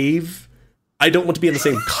this cave. I don't want to be on the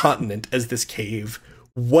same continent as this cave.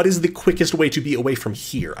 What is the quickest way to be away from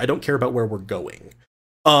here? I don't care about where we're going.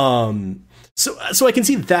 So I can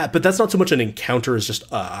see that, but that's not so much an encounter as just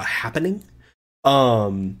happening.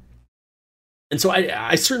 And so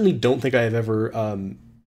I certainly don't think I have ever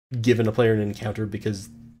given a player an encounter because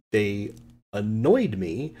they annoyed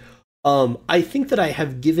me. I think that I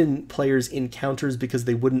have given players encounters because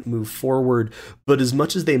they wouldn't move forward, but as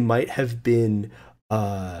much as they might have been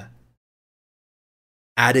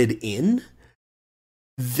added in,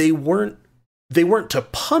 they weren't to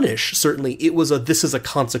punish. Certainly, it was this is a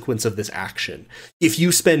consequence of this action. If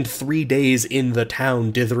you spend 3 days in the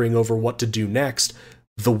town dithering over what to do next,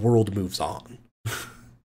 the world moves on.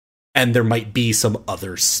 And there might be some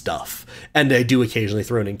other stuff. And I do occasionally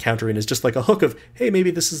throw an encounter in as just like a hook of, hey,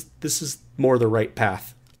 maybe this is more the right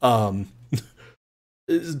path. But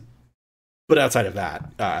But outside of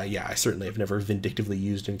that, I certainly have never vindictively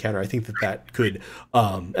used encounter. I think that could,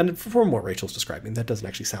 and from what Rachel's describing, that doesn't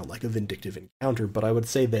actually sound like a vindictive encounter, but I would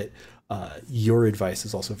say that your advice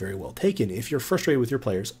is also very well taken. If you're frustrated with your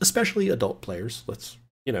players, especially adult players, let's,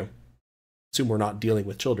 assume we're not dealing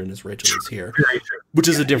with children as Rachel is here, which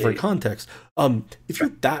is a different context. If you're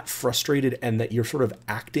that frustrated and that you're sort of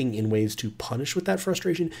acting in ways to punish with that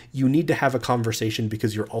frustration, you need to have a conversation,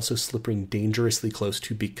 because you're also slipping dangerously close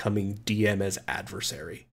to becoming DM as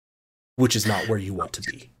adversary, which is not where you want to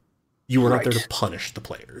be. You are not there to punish the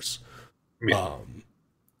players. Yeah.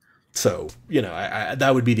 So,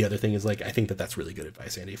 that would be the other thing is, like, I think that's really good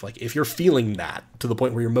advice, Andy. If you're feeling that to the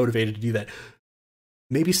point where you're motivated to do that,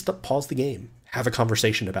 maybe pause the game, have a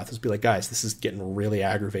conversation about this. Be like, guys, this is getting really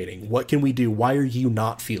aggravating. What can we do? Why are you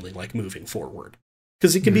not feeling like moving forward?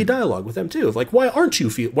 Because it can be dialogue with them too. Of like, why aren't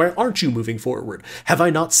you moving forward? Have I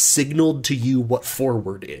not signaled to you what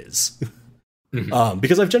forward is?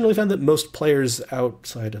 Because I've generally found that most players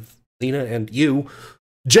outside of Lena and you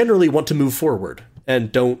generally want to move forward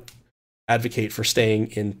and don't advocate for staying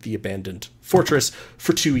in the abandoned fortress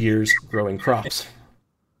for 2 years growing crops.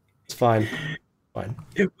 It's fine. Fine.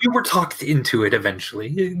 We were talked into it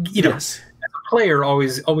eventually. Yes. As a player,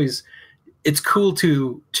 always, it's cool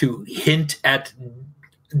to hint at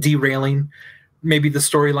derailing maybe the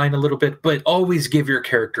storyline a little bit, but always give your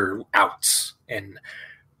character outs and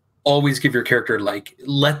always give your character, like,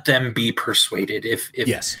 let them be persuaded. If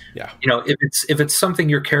yes, yeah, if it's something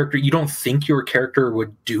you don't think your character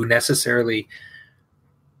would do necessarily,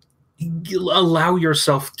 allow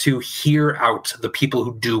yourself to hear out the people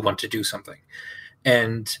who do want to do something.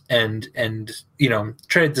 And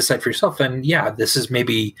try to decide for yourself, and this is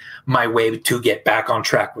maybe my way to get back on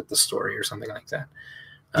track with the story or something like that.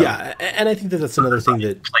 And I think that's another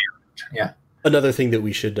thing another thing that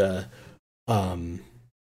we should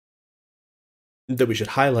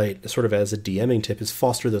highlight sort of as a DMing tip is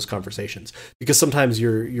foster those conversations, because sometimes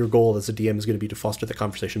your goal as a DM is going to be to foster the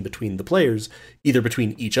conversation between the players, either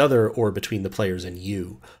between each other or between the players and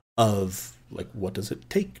you, of like, what does it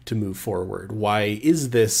take to move forward? Why is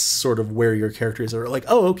this sort of where your character is? Or like,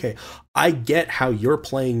 oh, okay, I get how you're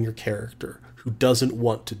playing your character who doesn't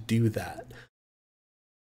want to do that.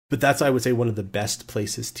 But that's, I would say, one of the best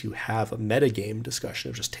places to have a metagame discussion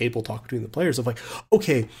of just table talk between the players of like,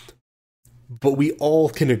 okay, but we all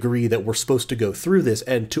can agree that we're supposed to go through this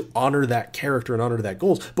and to honor that character and honor that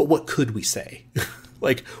goals. But what could we say?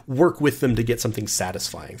 Like, work with them to get something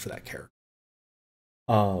satisfying for that character.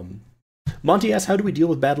 Monty asks, how do we deal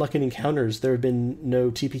with bad luck in encounters? There have been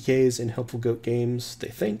no TPKs in Helpful Goat games, they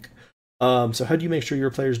think. So how do you make sure your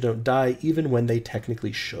players don't die even when they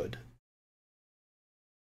technically should?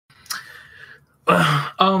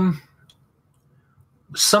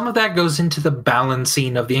 Some of that goes into the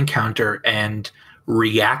balancing of the encounter and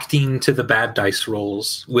reacting to the bad dice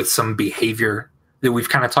rolls with some behavior that we've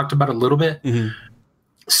kind of talked about a little bit,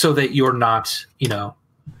 so that you're not,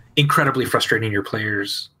 incredibly frustrating your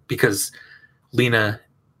players because Lena,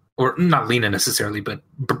 or not Lena necessarily, but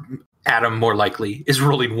Adam more likely, is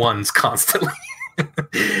rolling ones constantly.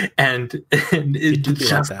 and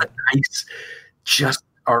just the dice just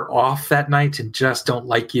are off that night and just don't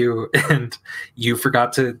like you, and you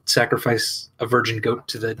forgot to sacrifice a virgin goat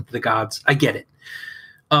to the gods. I get it.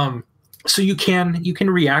 So you can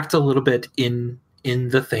react a little bit in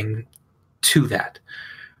the thing to that.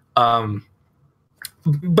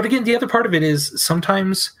 But again, the other part of it is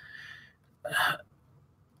sometimes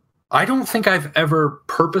I don't think I've ever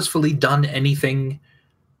purposefully done anything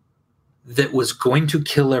that was going to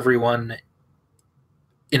kill everyone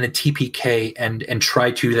in a TPK and try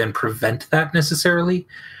to then prevent that necessarily.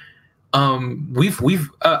 We've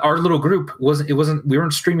our little group we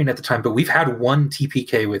weren't streaming at the time, but we've had one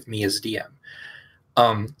TPK with me as DM.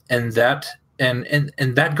 And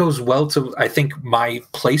that goes well to, I think, my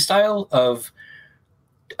play style of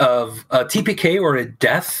a TPK or a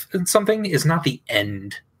death and something is not the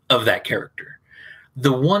end of that character.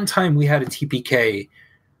 The one time we had a TPK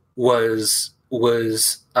was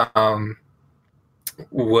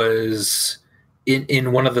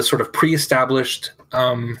in one of the sort of pre-established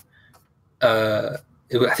I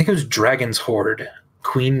think it was Dragon's Horde,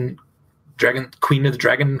 Queen of the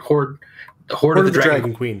Dragon Horde, Horde of the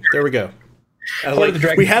Dragon Queen. There we go.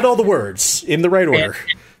 We had all the words in the right order.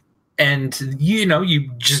 And you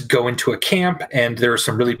just go into a camp, and there are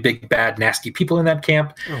some really big, bad, nasty people in that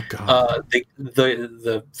camp. Oh God!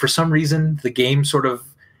 The for some reason, the game sort of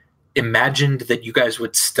imagined that you guys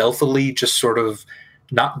would stealthily just sort of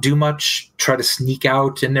not do much, try to sneak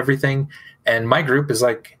out and everything. And my group is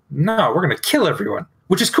like, no, we're going to kill everyone,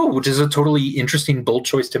 which is cool, which is a totally interesting, bold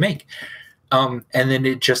choice to make. And then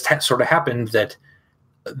it just sort of happened that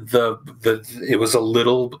it was a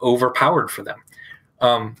little overpowered for them.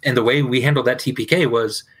 And the way we handled that TPK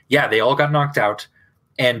was, they all got knocked out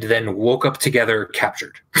and then woke up together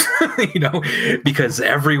captured, because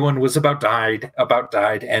everyone was about died,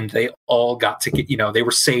 and they all got to get, they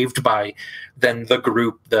were saved by then the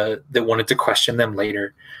group that wanted to question them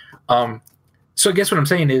later. So I guess what I'm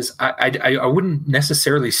saying is I wouldn't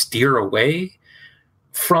necessarily steer away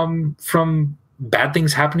from bad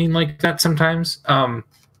things happening like that sometimes.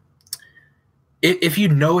 If you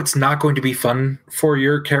know it's not going to be fun for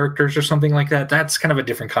your characters or something like that, that's kind of a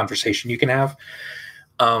different conversation you can have.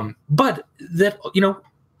 But that,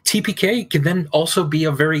 TPK can then also be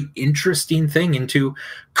a very interesting thing into,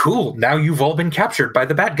 cool, now you've all been captured by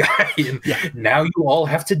the bad guy, and now you all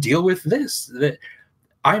have to deal with this. That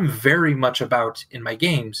I'm very much about in my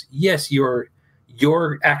games. Yes, your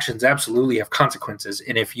actions absolutely have consequences,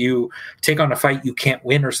 and if you take on a fight you can't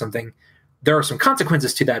win or something, there are some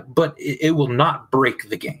consequences to that, but it will not break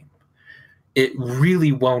the game. It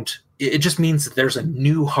really won't. It just means that there's a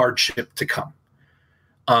new hardship to come.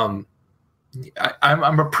 I'm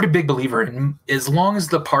a pretty big believer in, as long as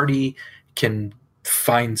the party can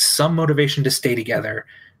find some motivation to stay together,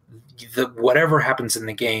 whatever happens in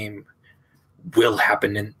the game will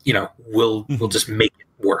happen, and we'll just make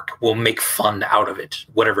it work. We'll make fun out of it,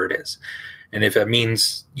 whatever it is. And if it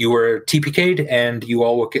means you were TPK'd and you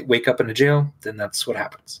all wake up in a jail, then that's what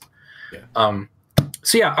happens. Yeah.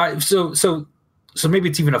 So maybe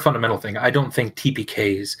it's even a fundamental thing. I don't think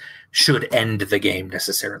TPKs should end the game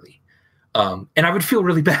necessarily. And I would feel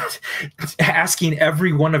really bad asking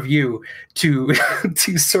every one of you to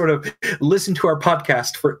sort of listen to our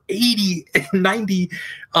podcast for 80, 90,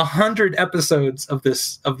 100 episodes of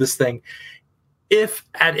this thing. If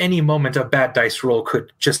at any moment a bad dice roll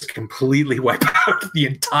could just completely wipe out the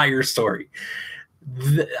entire story,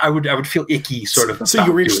 I would feel icky, sort of. So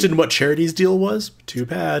you were interested in what Charity's deal was? Too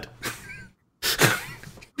bad.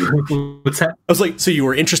 What's that? I was like, so you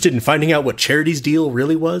were interested in finding out what Charity's deal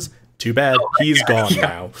really was? Too bad. He's gone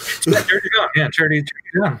now. Charity's gone. Yeah, Charity's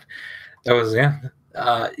gone. That was,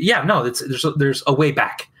 no, there's a way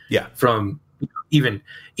back. Yeah. From even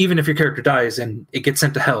if your character dies and it gets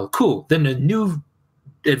sent to hell, cool. Then a new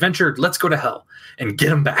adventure, let's go to hell and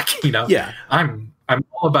get him back. Yeah. I'm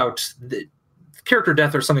all about the character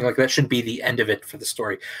death or something like that. Shouldn't be the end of it for the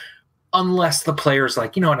story, unless the player's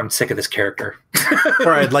like, you know what, I'm sick of this character,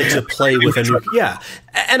 or I'd like to play with a new. Yeah,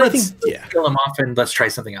 and let's kill him off and let's try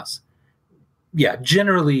something else. Yeah,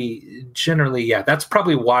 generally, that's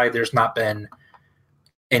probably why there's not been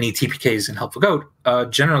any TPKs in Helpful Goat.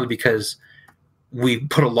 Generally, because we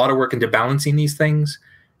put a lot of work into balancing these things.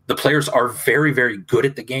 The players are very, very good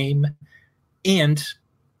at the game, and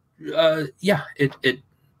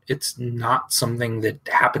it's not something that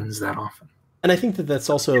happens that often. And I think that's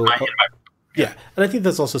also and I think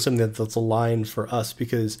that's also something that's a line for us,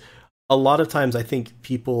 because a lot of times I think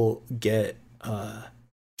people get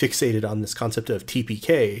fixated on this concept of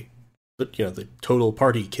TPK, but the total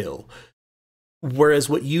party kill. Whereas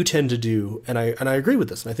what you tend to do, and I agree with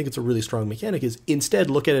this, and I think it's a really strong mechanic, is instead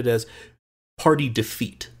look at it as party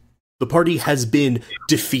defeat. The party has been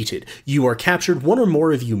defeated. You are captured. One or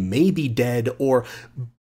more of you may be dead,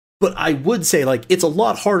 but I would say, it's a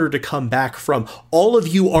lot harder to come back from all of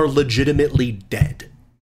you are legitimately dead.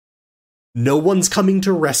 No one's coming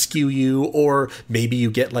to rescue you, or maybe you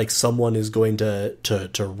get someone is going to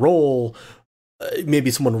roll. Maybe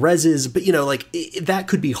someone reses, but that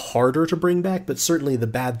could be harder to bring back. But certainly the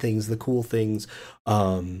bad things, the cool things,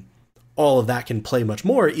 all of that can play much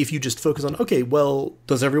more if you just focus on, okay, well,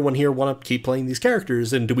 does everyone here want to keep playing these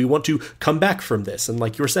characters, and do we want to come back from this? And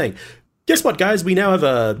like you were saying, guess what, guys? We now have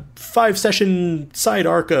a 5-session side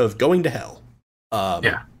arc of going to hell.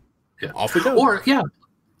 Off we go. Or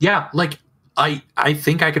I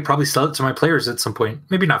think I could probably sell it to my players at some point.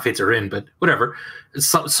 Maybe not Fates Are In, but whatever.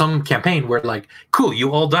 Some campaign where cool,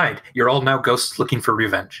 you all died. You're all now ghosts looking for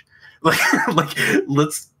revenge.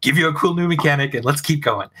 Let's give you a cool new mechanic and let's keep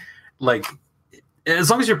going. As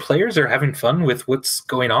long as your players are having fun with what's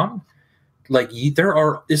going on,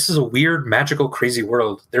 this is a weird, magical, crazy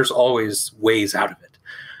world. There's always ways out of it.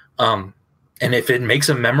 And if it makes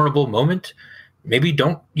a memorable moment, maybe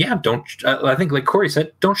don't I think like Corey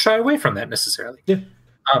said, don't shy away from that necessarily. Yeah.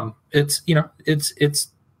 It's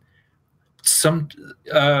some,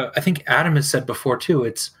 I think Adam has said before too,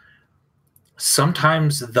 it's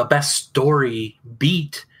sometimes the best story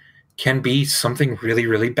beat can be something really,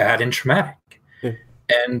 really bad and traumatic. Yeah.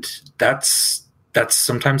 And that's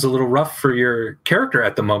sometimes a little rough for your character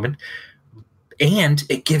at the moment. And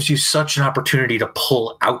it gives you such an opportunity to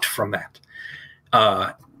pull out from that.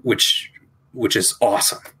 which is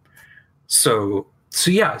awesome. So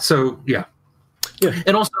yeah.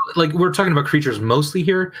 And also, like, we're talking about creatures mostly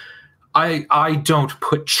here. I don't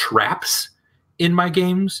put traps in my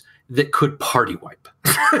games that could party wipe.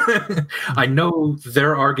 I know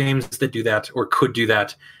there are games that do that or could do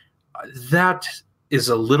that. That is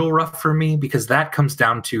a little rough for me because that comes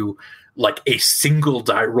down to like a single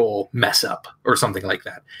die roll mess up or something like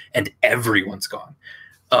that, and everyone's gone.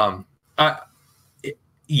 I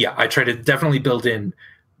try to definitely build in,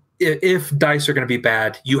 if dice are going to be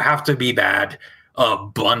bad, you have to be bad a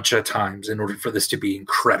bunch of times in order for this to be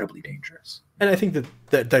incredibly dangerous. And I think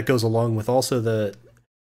that goes along with also the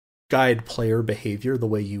guide player behavior the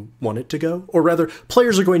way you want it to go, or rather,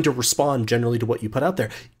 players are going to respond generally to what you put out there.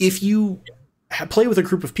 If you play with a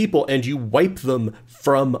group of people and you wipe them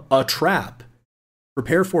from a trap,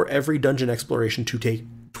 prepare for every dungeon exploration to take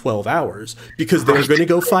 12 hours because they're going to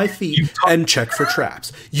go 5 feet and check for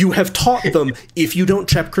traps. You have taught them, if you don't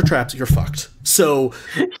check for traps, you're fucked. So,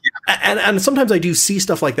 and sometimes I do see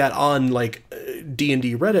stuff like that on like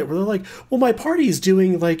D&D Reddit where they're like, well, my party's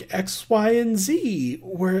doing like X, Y, and Z,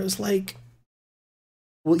 where it's like,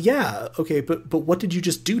 well, yeah, okay, but what did you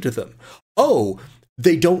just do to them? Oh,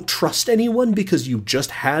 they don't trust anyone because you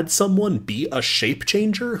just had someone be a shape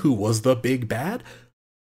changer who was the big bad?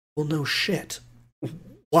 Well, no shit.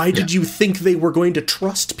 Why did you think they were going to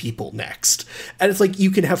trust people next? And it's like, you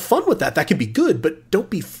can have fun with that. That can be good, but don't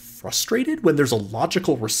be frustrated when there's a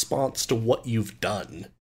logical response to what you've done.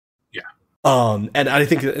 Yeah. And I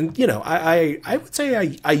think, and you know, I would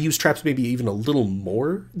say I use traps maybe even a little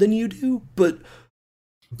more than you do, but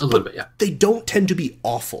a little bit, yeah. They don't tend to be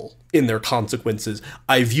awful in their consequences.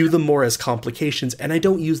 I view them more as complications, and I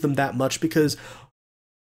don't use them that much because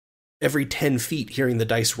every 10 feet hearing the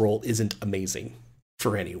dice roll isn't amazing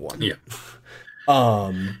for anyone. Yeah.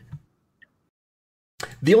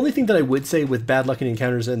 The only thing that I would say with bad luck in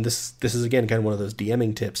encounters, and this is again kind of one of those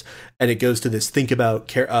DMing tips, and it goes to this: think about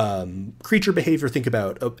creature behavior, think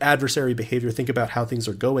about adversary behavior, think about how things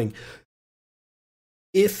are going.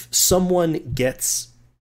 If someone gets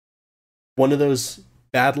one of those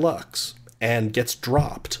bad lucks and gets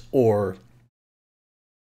dropped or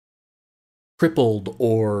crippled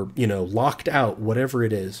or, you know, locked out, whatever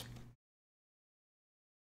it is,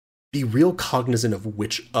 be real cognizant of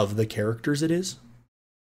which of the characters it is.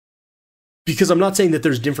 Because I'm not saying that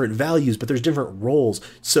there's different values, but there's different roles.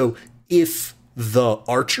 So if the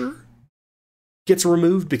archer gets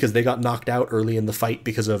removed because they got knocked out early in the fight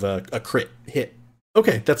because of a crit hit,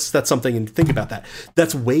 okay, that's something, and think about that.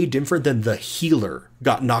 That's way different than the healer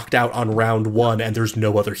got knocked out on round 1 and there's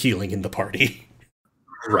no other healing in the party.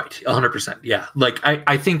 Right, 100%. Yeah, like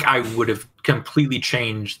I think I would have completely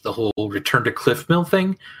changed the whole return to Cliffmill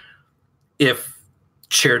thing if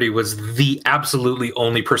Charity was the absolutely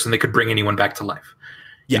only person that could bring anyone back to life.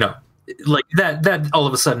 Yeah. You know, like that all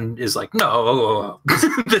of a sudden is like, no,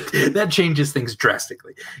 that changes things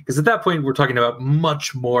drastically. Because at that point, we're talking about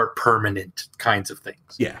much more permanent kinds of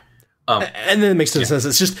things. Yeah. And then it makes sense.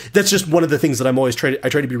 That's just one of the things that I'm always I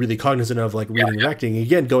try to be really cognizant of, like reading and acting.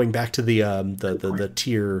 Again, going back to the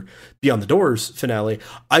tier Beyond the Doors finale,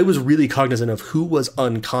 I was really cognizant of who was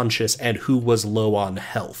unconscious and who was low on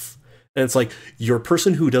health. And it's like, your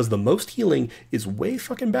person who does the most healing is way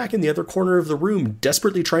fucking back in the other corner of the room,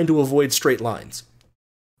 desperately trying to avoid straight lines.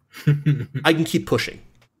 I can keep pushing.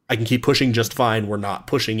 I can keep pushing just fine. We're not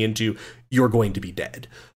pushing into you're going to be dead.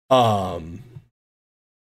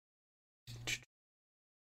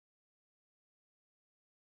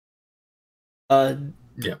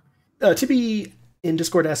 Tippy in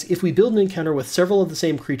Discord asks, if we build an encounter with several of the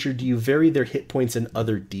same creature, do you vary their hit points and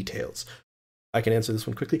other details? I can answer this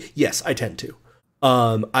one quickly. Yes, I tend to.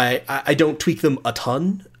 I don't tweak them a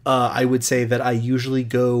ton. I would say that I usually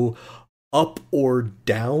go up or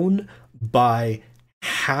down by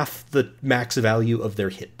half the max value of their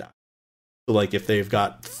hit die. So like if they've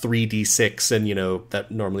got 3d6 and, you know,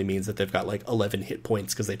 that normally means that they've got like 11 hit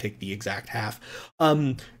points because they take the exact half.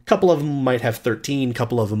 Couple of them might have 13,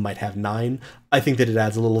 couple of them might have 9. I think that it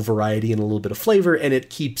adds a little variety and a little bit of flavor, and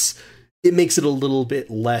it makes it a little bit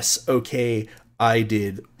less, okay, I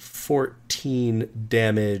did 14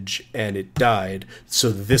 damage and it died, so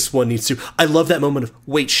this one needs to... I love that moment of,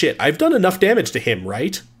 wait, shit, I've done enough damage to him,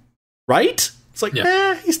 right? Right? It's like,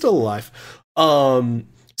 he's still alive.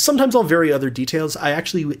 Sometimes I'll vary other details. I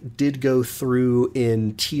actually did go through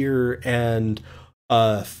in tier and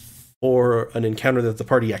for an encounter that the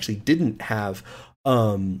party actually didn't have,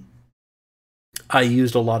 I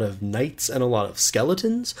used a lot of knights and a lot of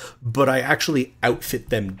skeletons, but I actually outfit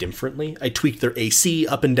them differently. I tweaked their AC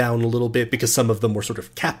up and down a little bit because some of them were sort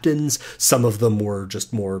of captains, some of them were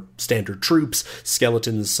just more standard troops.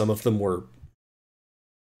 Skeletons, some of them were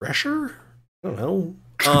fresher? I don't know.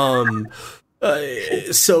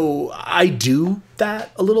 So I do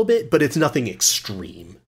that a little bit, but it's nothing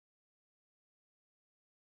extreme.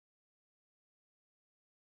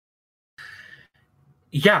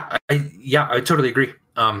 Yeah, I totally agree.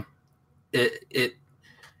 I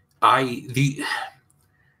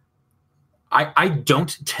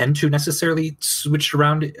don't tend to necessarily switch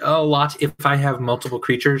around a lot if I have multiple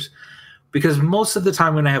creatures, because most of the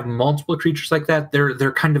time when I have multiple creatures like that,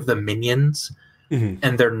 they're kind of the minions,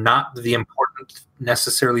 and they're not the important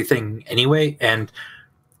necessarily thing anyway. And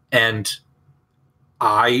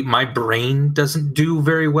my brain doesn't do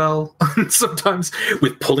very well sometimes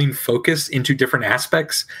with pulling focus into different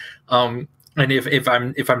aspects. And if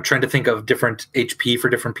I'm trying to think of different HP for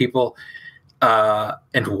different people,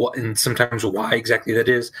 and sometimes why exactly that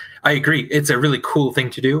is, I agree. It's a really cool thing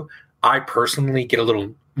to do. I personally get a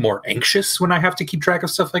little more anxious when I have to keep track of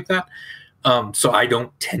stuff like that. So I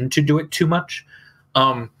don't tend to do it too much.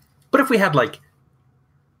 But if we had like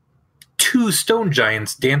 2 stone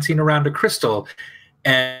giants dancing around a crystal,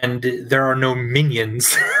 and there are no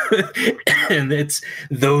minions, and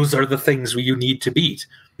those are the things you need to beat.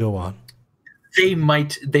 Go on. They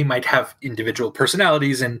might have individual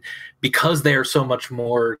personalities, and because they are so much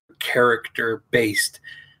more character based,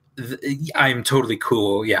 I'm totally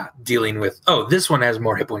cool. Yeah, dealing with this one has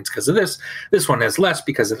more hit points because of this. This one has less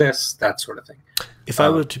because of this. That sort of thing. If I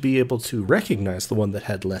were to be able to recognize the one that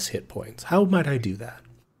had less hit points, how might I do that?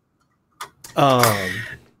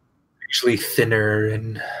 Actually thinner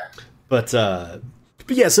and but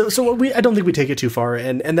yeah, so I don't think we take it too far,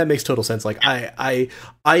 and that makes total sense. Like I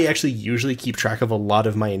actually usually keep track of a lot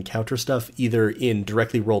of my encounter stuff either in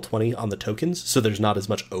directly Roll20 on the tokens, so there's not as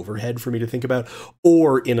much overhead for me to think about,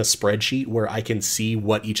 or in a spreadsheet where I can see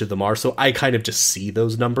what each of them are. So I kind of just see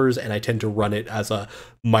those numbers, and I tend to run it as a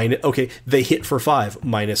minus. Okay, they hit for 5,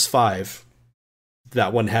 -5.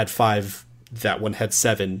 That one had 5. That one had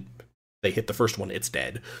 7. They hit the first one, it's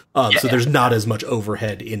dead. So there's not as much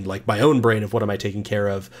overhead in like my own brain of what am I taking care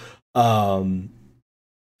of.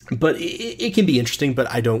 But it can be interesting,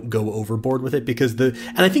 but I don't go overboard with it because and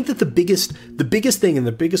I think that the biggest thing and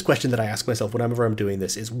the biggest question that I ask myself whenever I'm doing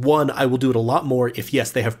this is, one, I will do it a lot more if, yes,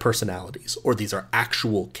 they have personalities or these are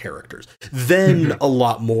actual characters. Then a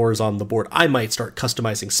lot more is on the board. I might start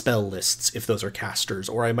customizing spell lists if those are casters,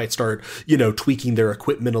 or I might start, tweaking their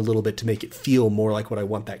equipment a little bit to make it feel more like what I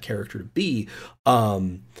want that character to be.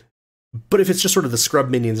 But if it's just sort of the scrub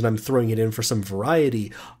minions and I'm throwing it in for some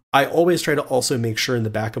variety, I always try to also make sure in the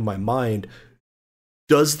back of my mind,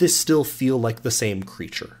 does this still feel like the same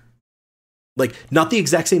creature? Like, not the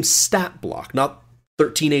exact same stat block, not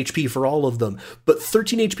 13 HP for all of them, but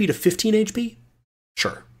 13 HP to 15 HP?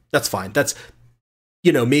 Sure, that's fine. That's,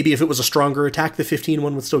 maybe if it was a stronger attack, the 15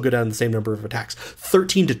 one would still go down the same number of attacks.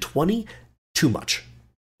 13 to 20? Too much.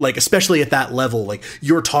 Like, especially at that level, like,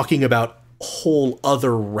 you're talking about whole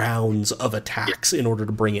other rounds of attacks in order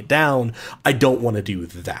to bring it down. I don't want to do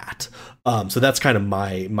that. So that's kind of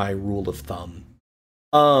my rule of thumb.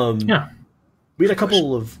 We had a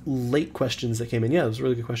couple of late questions that came in. Yeah, it was a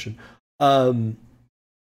really good question.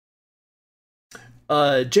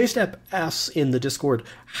 JStep asks in the Discord,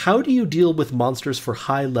 how do you deal with monsters for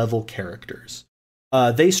high level characters?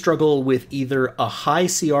 They struggle with either a high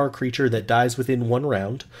CR creature that dies within 1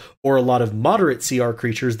 round, or a lot of moderate CR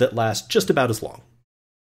creatures that last just about as long.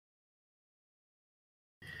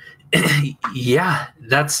 Yeah,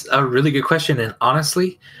 that's a really good question. And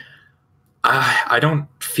honestly, I don't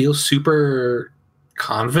feel super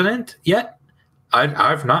confident yet.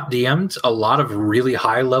 I've not DM'd a lot of really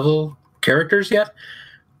high level characters yet.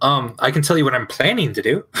 I can tell you what I'm planning to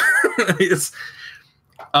do.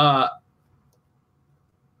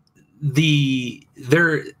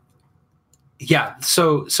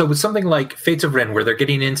 So with something like Fates of Ren, where they're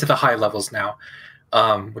getting into the high levels now,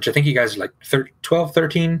 which I think you guys are like 12,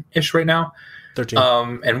 13-ish right now. 13.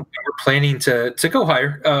 And we're planning to go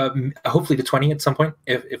higher, hopefully to 20 at some point,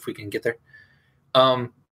 if we can get there.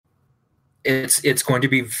 It's going to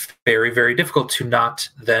be very, very difficult to not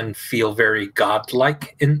then feel very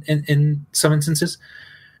godlike in some instances.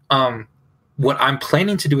 What I'm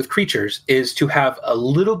planning to do with creatures is to have a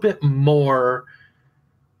little bit more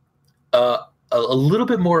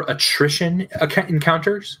attrition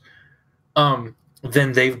encounters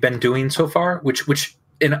than they've been doing so far, which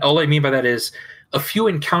and all I mean by that is a few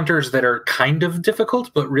encounters that are kind of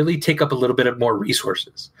difficult but really take up a little bit of more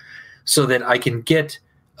resources. so that I can get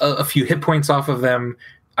a few hit points off of them.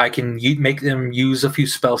 I can make them use a few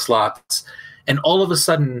spell slots, and all of a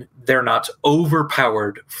sudden they're not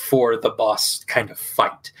overpowered for the boss kind of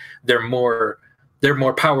fight. They're more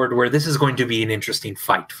powered where this is going to be an interesting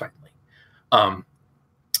fight finally.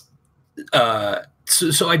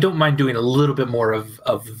 So I don't mind doing a little bit more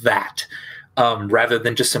of that, rather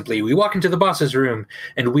than just simply we walk into the boss's room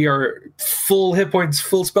and we are full hit points,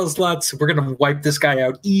 full spell slots. We're going to wipe this guy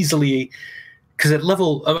out easily. Because at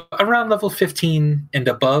around level 15 and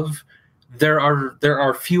above, there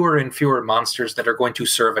are fewer and fewer monsters that are going to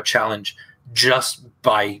serve a challenge just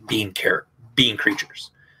by being creatures.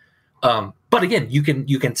 But again, you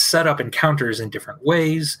can set up encounters in different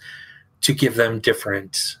ways to give them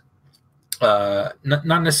different,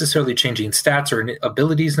 not necessarily changing stats or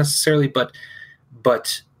abilities necessarily, but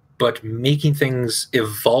making things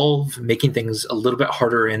evolve, making things a little bit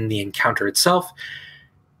harder in the encounter itself.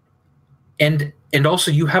 And also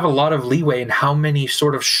you have a lot of leeway in how many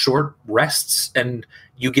sort of short rests and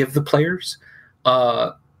you give the players,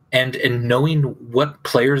 and knowing what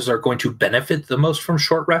players are going to benefit the most from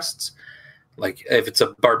short rests. Like if it's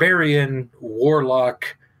a barbarian,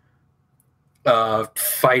 warlock,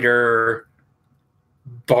 fighter,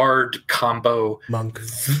 bard combo,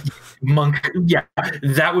 monk, yeah,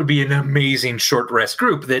 that would be an amazing short rest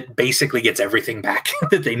group that basically gets everything back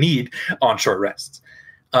that they need on short rests.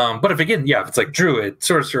 But if it's like druid,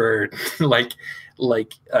 sorcerer, like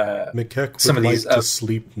McKeck some of these to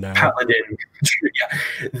sleep now, paladin,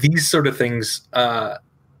 these sort of things,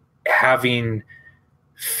 having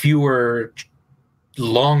fewer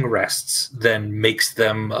long rests then makes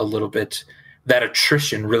them a little bit, that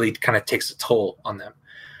attrition really kind of takes a toll on them.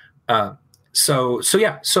 So a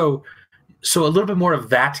little bit more of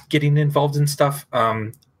that getting involved in stuff.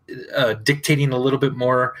 Dictating a little bit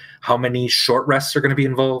more how many short rests are going to be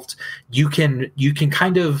involved. You can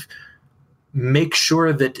kind of make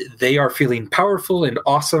sure that they are feeling powerful and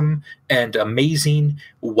awesome and amazing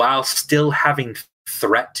while still having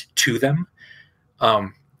threat to them.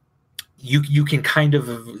 You can kind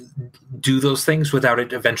of do those things without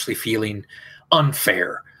it eventually feeling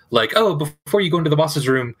unfair. Like, oh, before you go into the boss's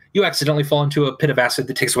room, you accidentally fall into a pit of acid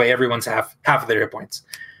that takes away everyone's half of their hit points.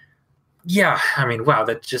 Yeah, I mean, wow,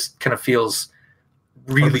 that just kind of feels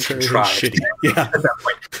really contrived. Shitty. Yeah. At that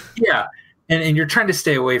point. Yeah, and you're trying to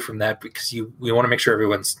stay away from that because we want to make sure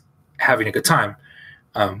everyone's having a good time,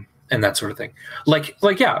 and that sort of thing. But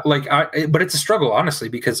it's a struggle, honestly,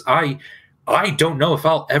 because I don't know if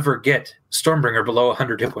I'll ever get Stormbringer below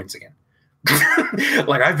 100 hit points again.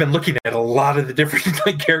 Like I've been looking at a lot of the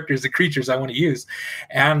different characters and creatures I want to use,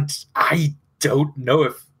 and I don't know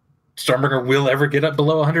if Stormbringer will ever get up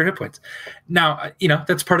below 100 hit points. Now,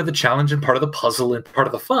 that's part of the challenge and part of the puzzle and part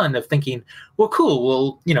of the fun of thinking, well, cool.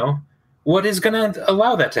 Well, what is going to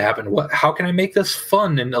allow that to happen? How can I make this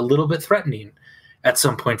fun and a little bit threatening at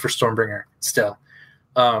some point for Stormbringer still?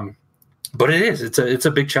 But it's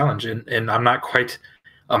a big challenge, and I'm not quite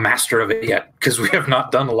a master of it yet because we have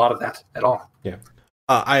not done a lot of that at all. Yeah.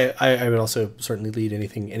 I would also certainly lead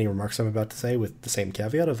any remarks I'm about to say with the same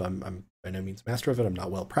caveat of I'm by no means master of it. I'm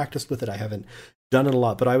not well practiced with it. I haven't done it a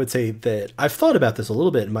lot, but I would say that I've thought about this a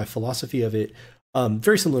little bit, and my philosophy of it,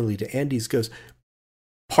 very similarly to Andy's, goes,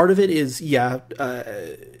 part of it is,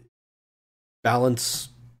 balance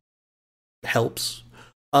helps.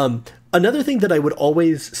 Another thing that I would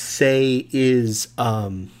always say is,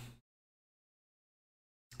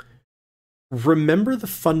 remember the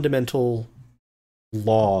fundamental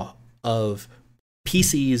law of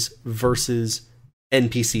PCs versus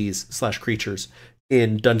NPCs / creatures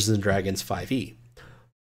in Dungeons and Dragons 5e.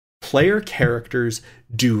 Player characters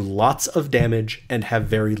do lots of damage and have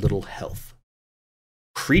very little health.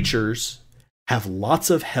 Creatures have lots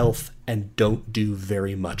of health and don't do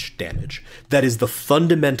very much damage. That is the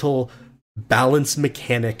fundamental balance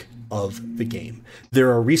mechanic of the game. There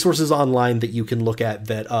are resources online that you can look at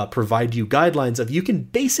that provide you guidelines of, you can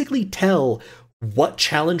basically tell what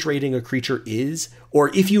challenge rating a creature is, or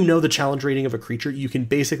if you know the challenge rating of a creature, you can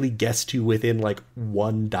basically guess to within like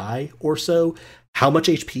one die or so how much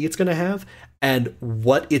HP it's going to have and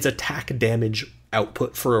what its attack damage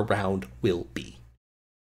output for a round will be.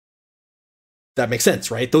 That makes sense,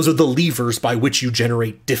 right? Those are the levers by which you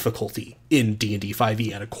generate difficulty in D&D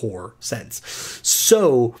 5e at a core sense.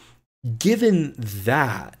 So, given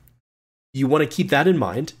that, you want to keep that in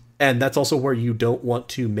mind, and that's also where you don't want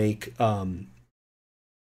to make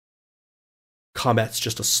combat's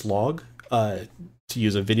just a slog, to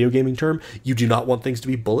use a video gaming term. You do not want things to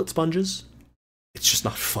be bullet sponges. It's just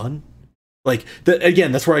not fun. Like,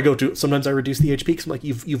 again, that's where I go to. Sometimes I reduce the HP because I'm like,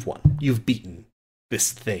 you've won. You've beaten.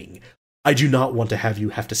 this thing. I do not want to have you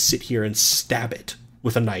have to sit here and stab it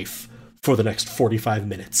with a knife for the next 45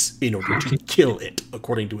 minutes in order to kill it,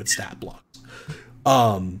 according to its stat blocks.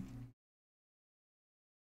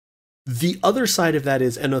 The other side of that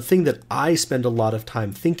is, and a thing that I spend a lot of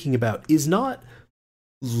time thinking about, is not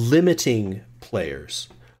limiting players,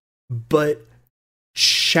 but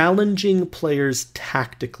challenging players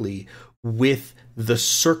tactically with the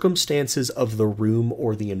circumstances of the room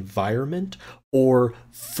or the environment, or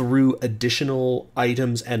through additional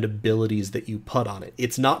items and abilities that you put on it.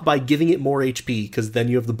 It's not by giving it more HP, because then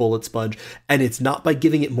you have the bullet sponge, and it's not by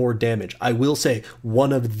giving it more damage. I will say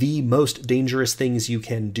one of the most dangerous things you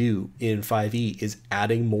can do in 5e is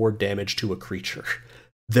adding more damage to a creature.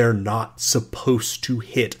 They're not supposed to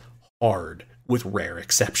hit hard, with rare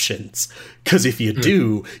exceptions. Because if you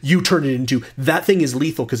do, you turn it into, that thing is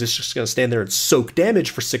lethal because it's just going to stand there and soak damage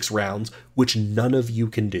for 6 rounds, which none of you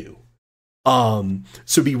can do.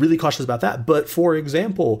 So be really cautious about that. But for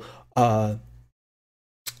example,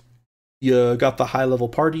 you got the high level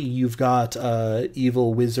party, you've got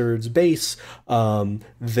evil wizard's base.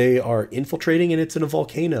 They are infiltrating and it's in a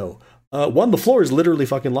volcano. The floor is literally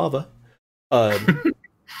fucking lava.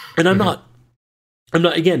 And I'm not,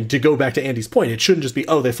 again, to go back to Andy's point, it shouldn't just be,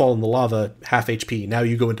 oh, they fall in the lava, half HP, now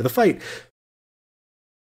you go into the fight.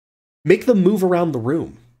 Make them move around the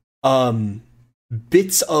room.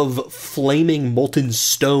 Bits of flaming molten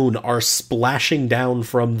stone are splashing down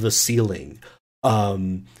from the ceiling.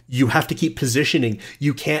 You have to keep positioning.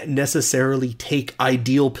 You can't necessarily take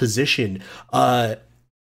ideal position.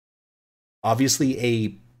 Obviously,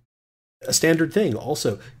 a standard thing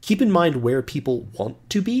also, keep in mind where people want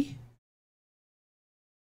to be.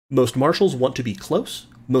 Most marshals want to be close.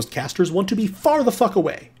 Most casters want to be far the fuck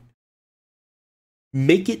away.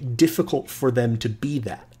 Make it difficult for them to be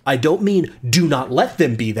that. I don't mean do not let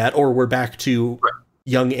them be that, or we're back to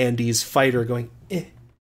young Andy's fighter going,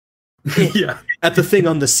 yeah, at the thing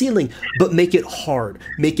on the ceiling, but make it hard,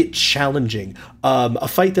 make it challenging. A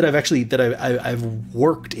fight that I've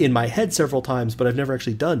worked in my head several times, but I've never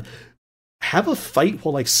actually done. Have a fight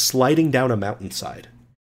while like sliding down a mountainside.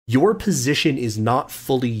 Your position is not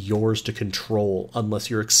fully yours to control unless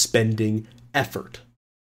you're expending effort.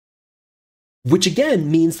 Which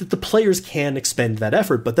again means that the players can expend that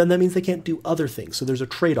effort, but then that means they can't do other things. So there's a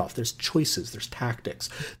trade-off, there's choices, there's tactics.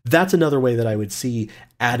 That's another way that I would see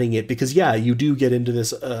adding it, because yeah, you do get into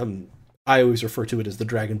this, I always refer to it as the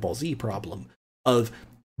Dragon Ball Z problem, of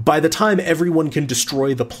by the time everyone can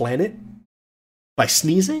destroy the planet by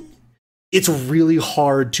sneezing, it's really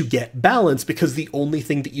hard to get balance, because the only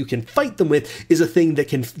thing that you can fight them with is a thing that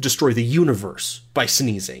can destroy the universe by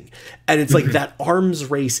sneezing. And it's like that arms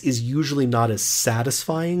race is usually not as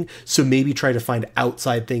satisfying. So maybe try to find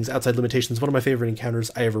outside things, outside limitations. One of my favorite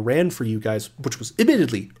encounters I ever ran for you guys, which was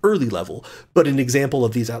admittedly early level, but an example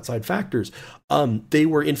of these outside factors. They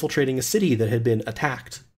were infiltrating a city that had been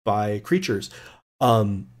attacked by creatures.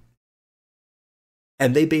 And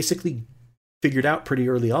they basically figured out pretty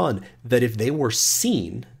early on that if they were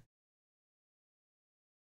seen,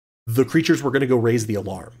 the creatures were going to go raise the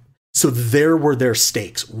alarm. So there were their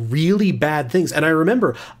stakes, really bad things. And I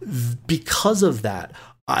remember because of that,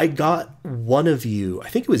 I got one of you, I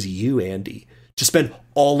think it was you, Andy, to spend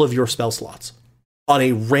all of your spell slots on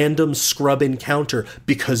a random scrub encounter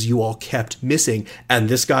because you all kept missing, and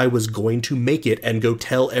this guy was going to make it and go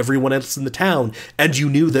tell everyone else in the town, and you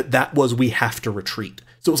knew that was, we have to retreat.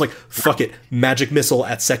 So it was like, fuck it, magic missile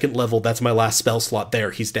at 2nd level, that's my last spell slot,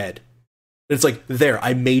 there, he's dead. And it's like, there,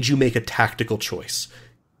 I made you make a tactical choice.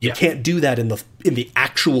 You can't do that in the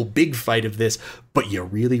actual big fight of this, but you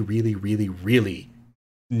really, really, really, really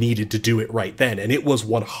needed to do it right then, and it was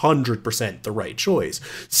 100% the right choice.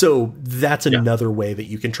 So that's another way that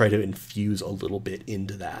you can try to infuse a little bit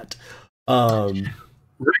into that.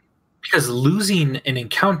 Because losing an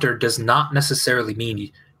encounter does not necessarily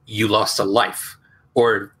mean you lost a life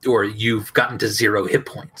or you've gotten to 0 hit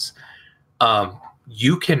points.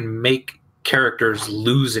 You can make characters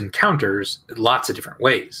lose encounters lots of different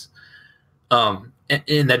ways. And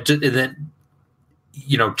that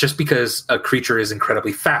you know, just because a creature is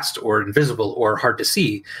incredibly fast or invisible or hard to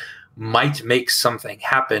see might make something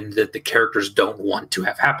happen that the characters don't want to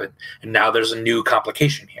have happen. And now there's a new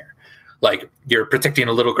complication here. Like, you're protecting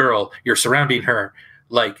a little girl, you're surrounding her.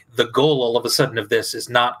 Like, the goal all of a sudden of this is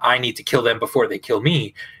not, I need to kill them before they kill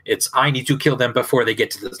me. It's, I need to kill them before they get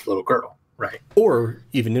to this little girl. Right. Or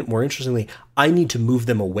even more interestingly, I need to move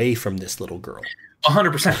them away from this little girl.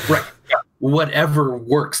 100%. Right. Yeah. Whatever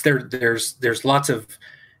works. There's lots of,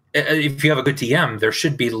 if you have a good DM, there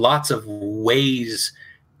should be lots of ways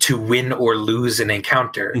to win or lose an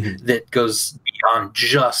encounter that goes beyond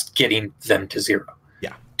just getting them to 0.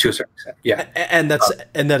 Yeah. To a certain extent. Yeah. And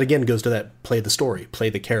that again goes to that play the story, play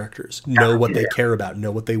the characters, know what they care about,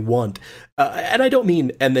 know what they want. And I don't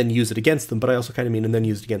mean and then use it against them, but I also kind of mean and then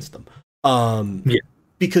use it against them.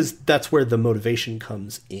 Because that's where the motivation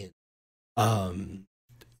comes in.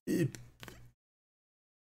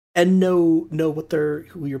 And know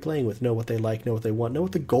who you're playing with, know what they like, know what they want, know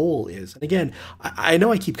what the goal is. And again, I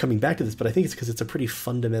know I keep coming back to this, but I think it's because it's a pretty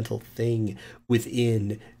fundamental thing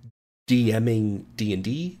within DMing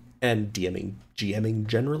D&D and DMing GMing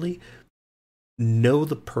generally. Know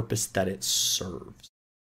the purpose that it serves.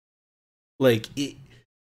 Like,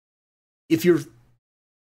 if you're...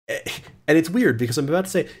 And it's weird because I'm about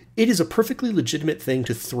to say it is a perfectly legitimate thing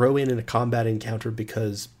to throw in a combat encounter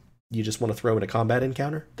because you just want to throw in a combat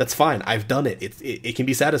encounter. That's fine. I've done it. It can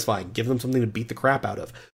be satisfying. Give them something to beat the crap out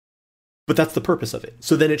of. But that's the purpose of it.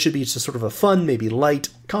 So then it should be just sort of a fun, maybe light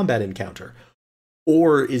combat encounter.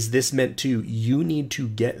 Or is this meant to, you need to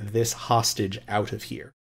get this hostage out of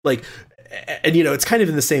here? Like, and it's kind of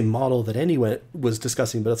in the same model that anyone was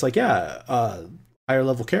discussing, but it's like, higher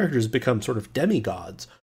level characters become sort of demigods.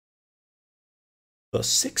 The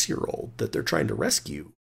 6-year-old that they're trying to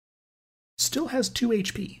rescue still has 2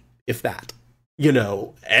 HP, if that,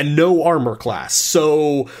 and no armor class.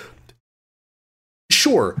 So,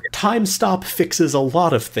 sure, time stop fixes a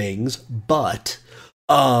lot of things, but,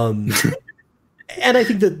 and I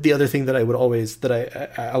think that the other thing that I would always,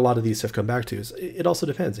 a lot of these have come back to is, it also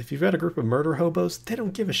depends. If you've got a group of murder hobos, they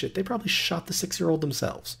don't give a shit. They probably shot the 6-year-old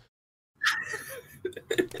themselves.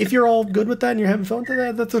 If you're all good with that and you're having fun with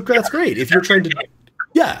that, that's great. If you're trying to,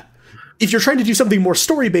 if you're trying to do something more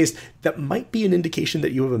story-based, that might be an indication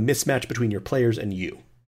that you have a mismatch between your players and you.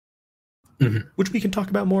 Which we can talk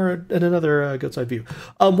about more in another Goat Side View.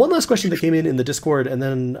 One last question that came in the Discord, and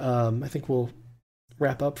then I think we'll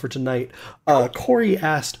wrap up for tonight. Corey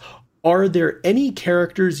asked, are there any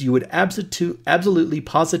characters you would absolutely,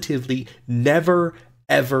 positively never,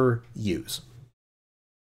 ever use?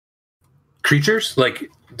 Creatures?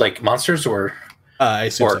 Like monsters or... I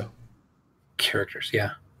assume so. Characters,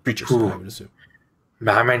 yeah. Creatures, I would assume.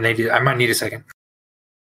 I might need a second.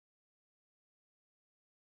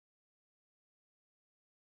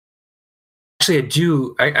 Actually,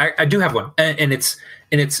 I do have one, and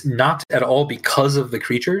it's not at all because of the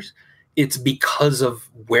creatures. It's because of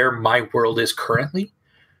where my world is currently.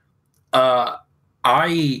 While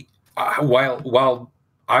I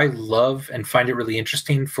love and find it really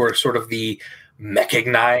interesting for sort of the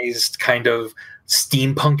mechanized kind of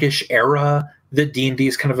steampunkish era that D&D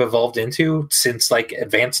has kind of evolved into since like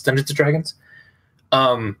Advanced Dungeons & Dragons.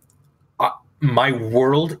 My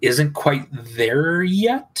world isn't quite there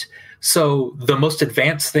yet. So the most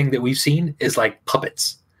advanced thing that we've seen is like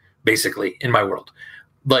puppets, basically, in my world.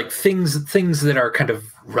 Like things that are kind of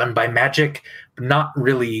run by magic, but not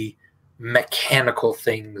really mechanical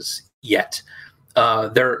things yet.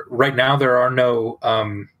 Right now there are no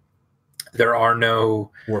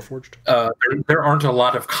Warforged. There aren't a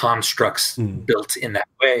lot of constructs built in that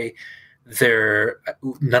way.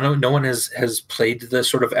 No one has played the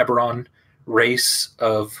sort of Eberron race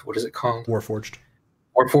of, what is it called? Warforged.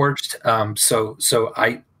 So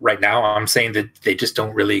right now I'm saying that they just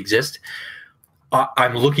don't really exist.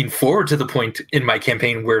 I'm looking forward to the point in my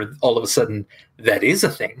campaign where all of a sudden that is a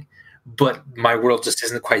thing, but my world just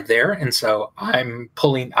isn't quite there. And so I'm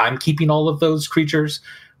keeping all of those creatures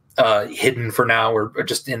hidden for now, or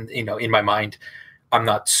just in my mind. I'm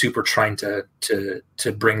not super trying to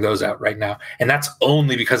bring those out right now. And that's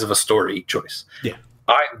only because of a story choice. Yeah.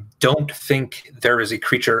 I don't think there is a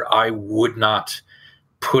creature I would not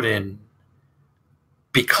put in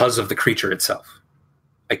because of the creature itself.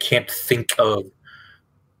 I can't think of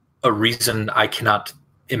a reason I cannot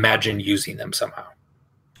imagine using them somehow.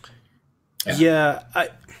 Yeah,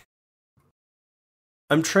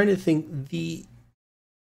 I'm trying to think.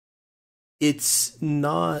 It's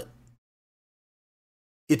not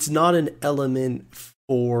an element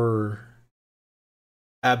for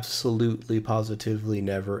absolutely, positively,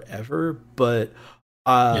 never, ever, but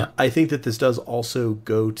I think that this does also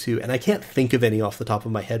go to, and I can't think of any off the top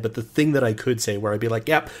of my head, but the thing that I could say where I'd be like,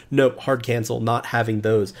 yep, nope, hard cancel, not having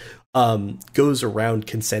those, goes around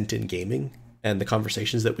consent in gaming and the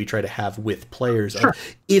conversations that we try to have with players. Sure.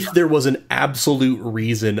 If there was an absolute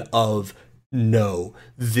reason of, no,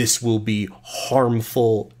 this will be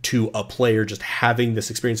harmful to a player just having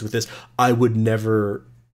this experience with this, I would never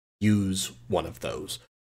use one of those.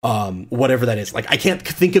 Whatever that is. Like, I can't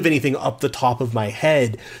think of anything up the top of my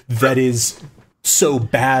head that is so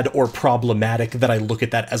bad or problematic that I look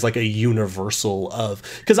at that as like a universal of,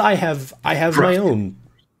 because I have my own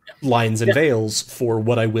lines and veils for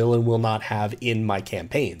what I will and will not have in my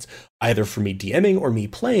campaigns, either for me DMing or me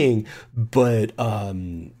playing. But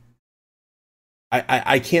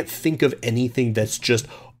I can't think of anything that's just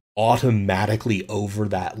automatically over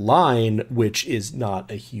that line, which is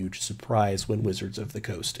not a huge surprise when Wizards of the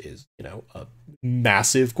Coast is, a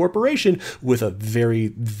massive corporation with a very,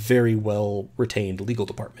 very well retained legal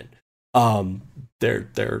department. They're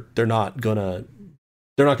not gonna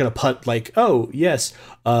put like, oh yes,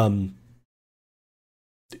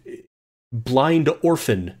 blind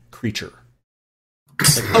orphan creature.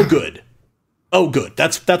 Like, oh good.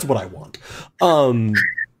 That's what I want.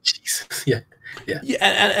 Jesus, yeah.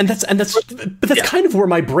 And that's kind of where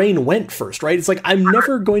my brain went first, right? It's like, I'm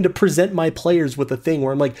never going to present my players with a thing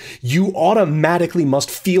where I'm like, you automatically must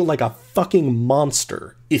feel like a fucking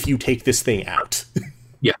monster if you take this thing out.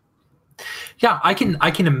 Yeah, I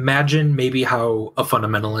can imagine maybe how a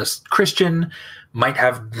fundamentalist Christian might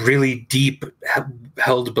have really deep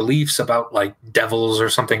held beliefs about like devils or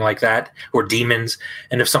something like that, or demons.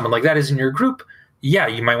 And if someone like that is in your group, yeah,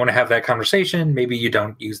 you might want to have that conversation. Maybe you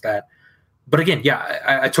don't use that. But again, yeah,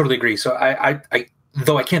 I totally agree. So I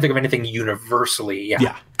though I can't think of anything universally,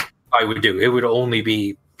 yeah, I would do. It would only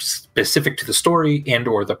be specific to the story and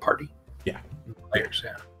or the party. Yeah. Players,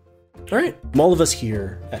 yeah. All right. From all of us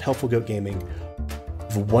here at Helpful Goat Gaming,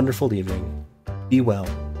 have a wonderful evening. Be well,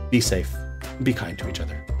 be safe, and be kind to each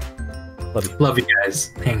other. Love you. Love you guys.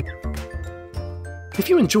 Hang in. If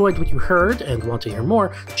you enjoyed what you heard and want to hear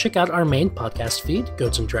more, check out our main podcast feed,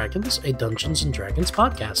 Goats and Dragons, a Dungeons & Dragons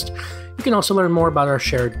podcast. You can also learn more about our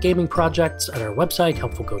shared gaming projects at our website,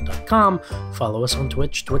 helpfulgoat.com. Follow us on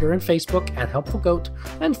Twitch, Twitter, and Facebook at Helpful Goat,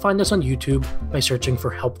 and find us on YouTube by searching for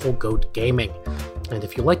Helpful Goat Gaming. And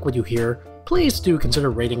if you like what you hear, please do consider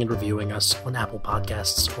rating and reviewing us on Apple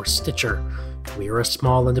Podcasts or Stitcher. We are a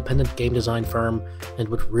small independent game design firm and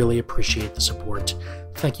would really appreciate the support.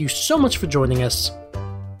 Thank you so much for joining us,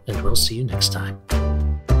 and we'll see you next time.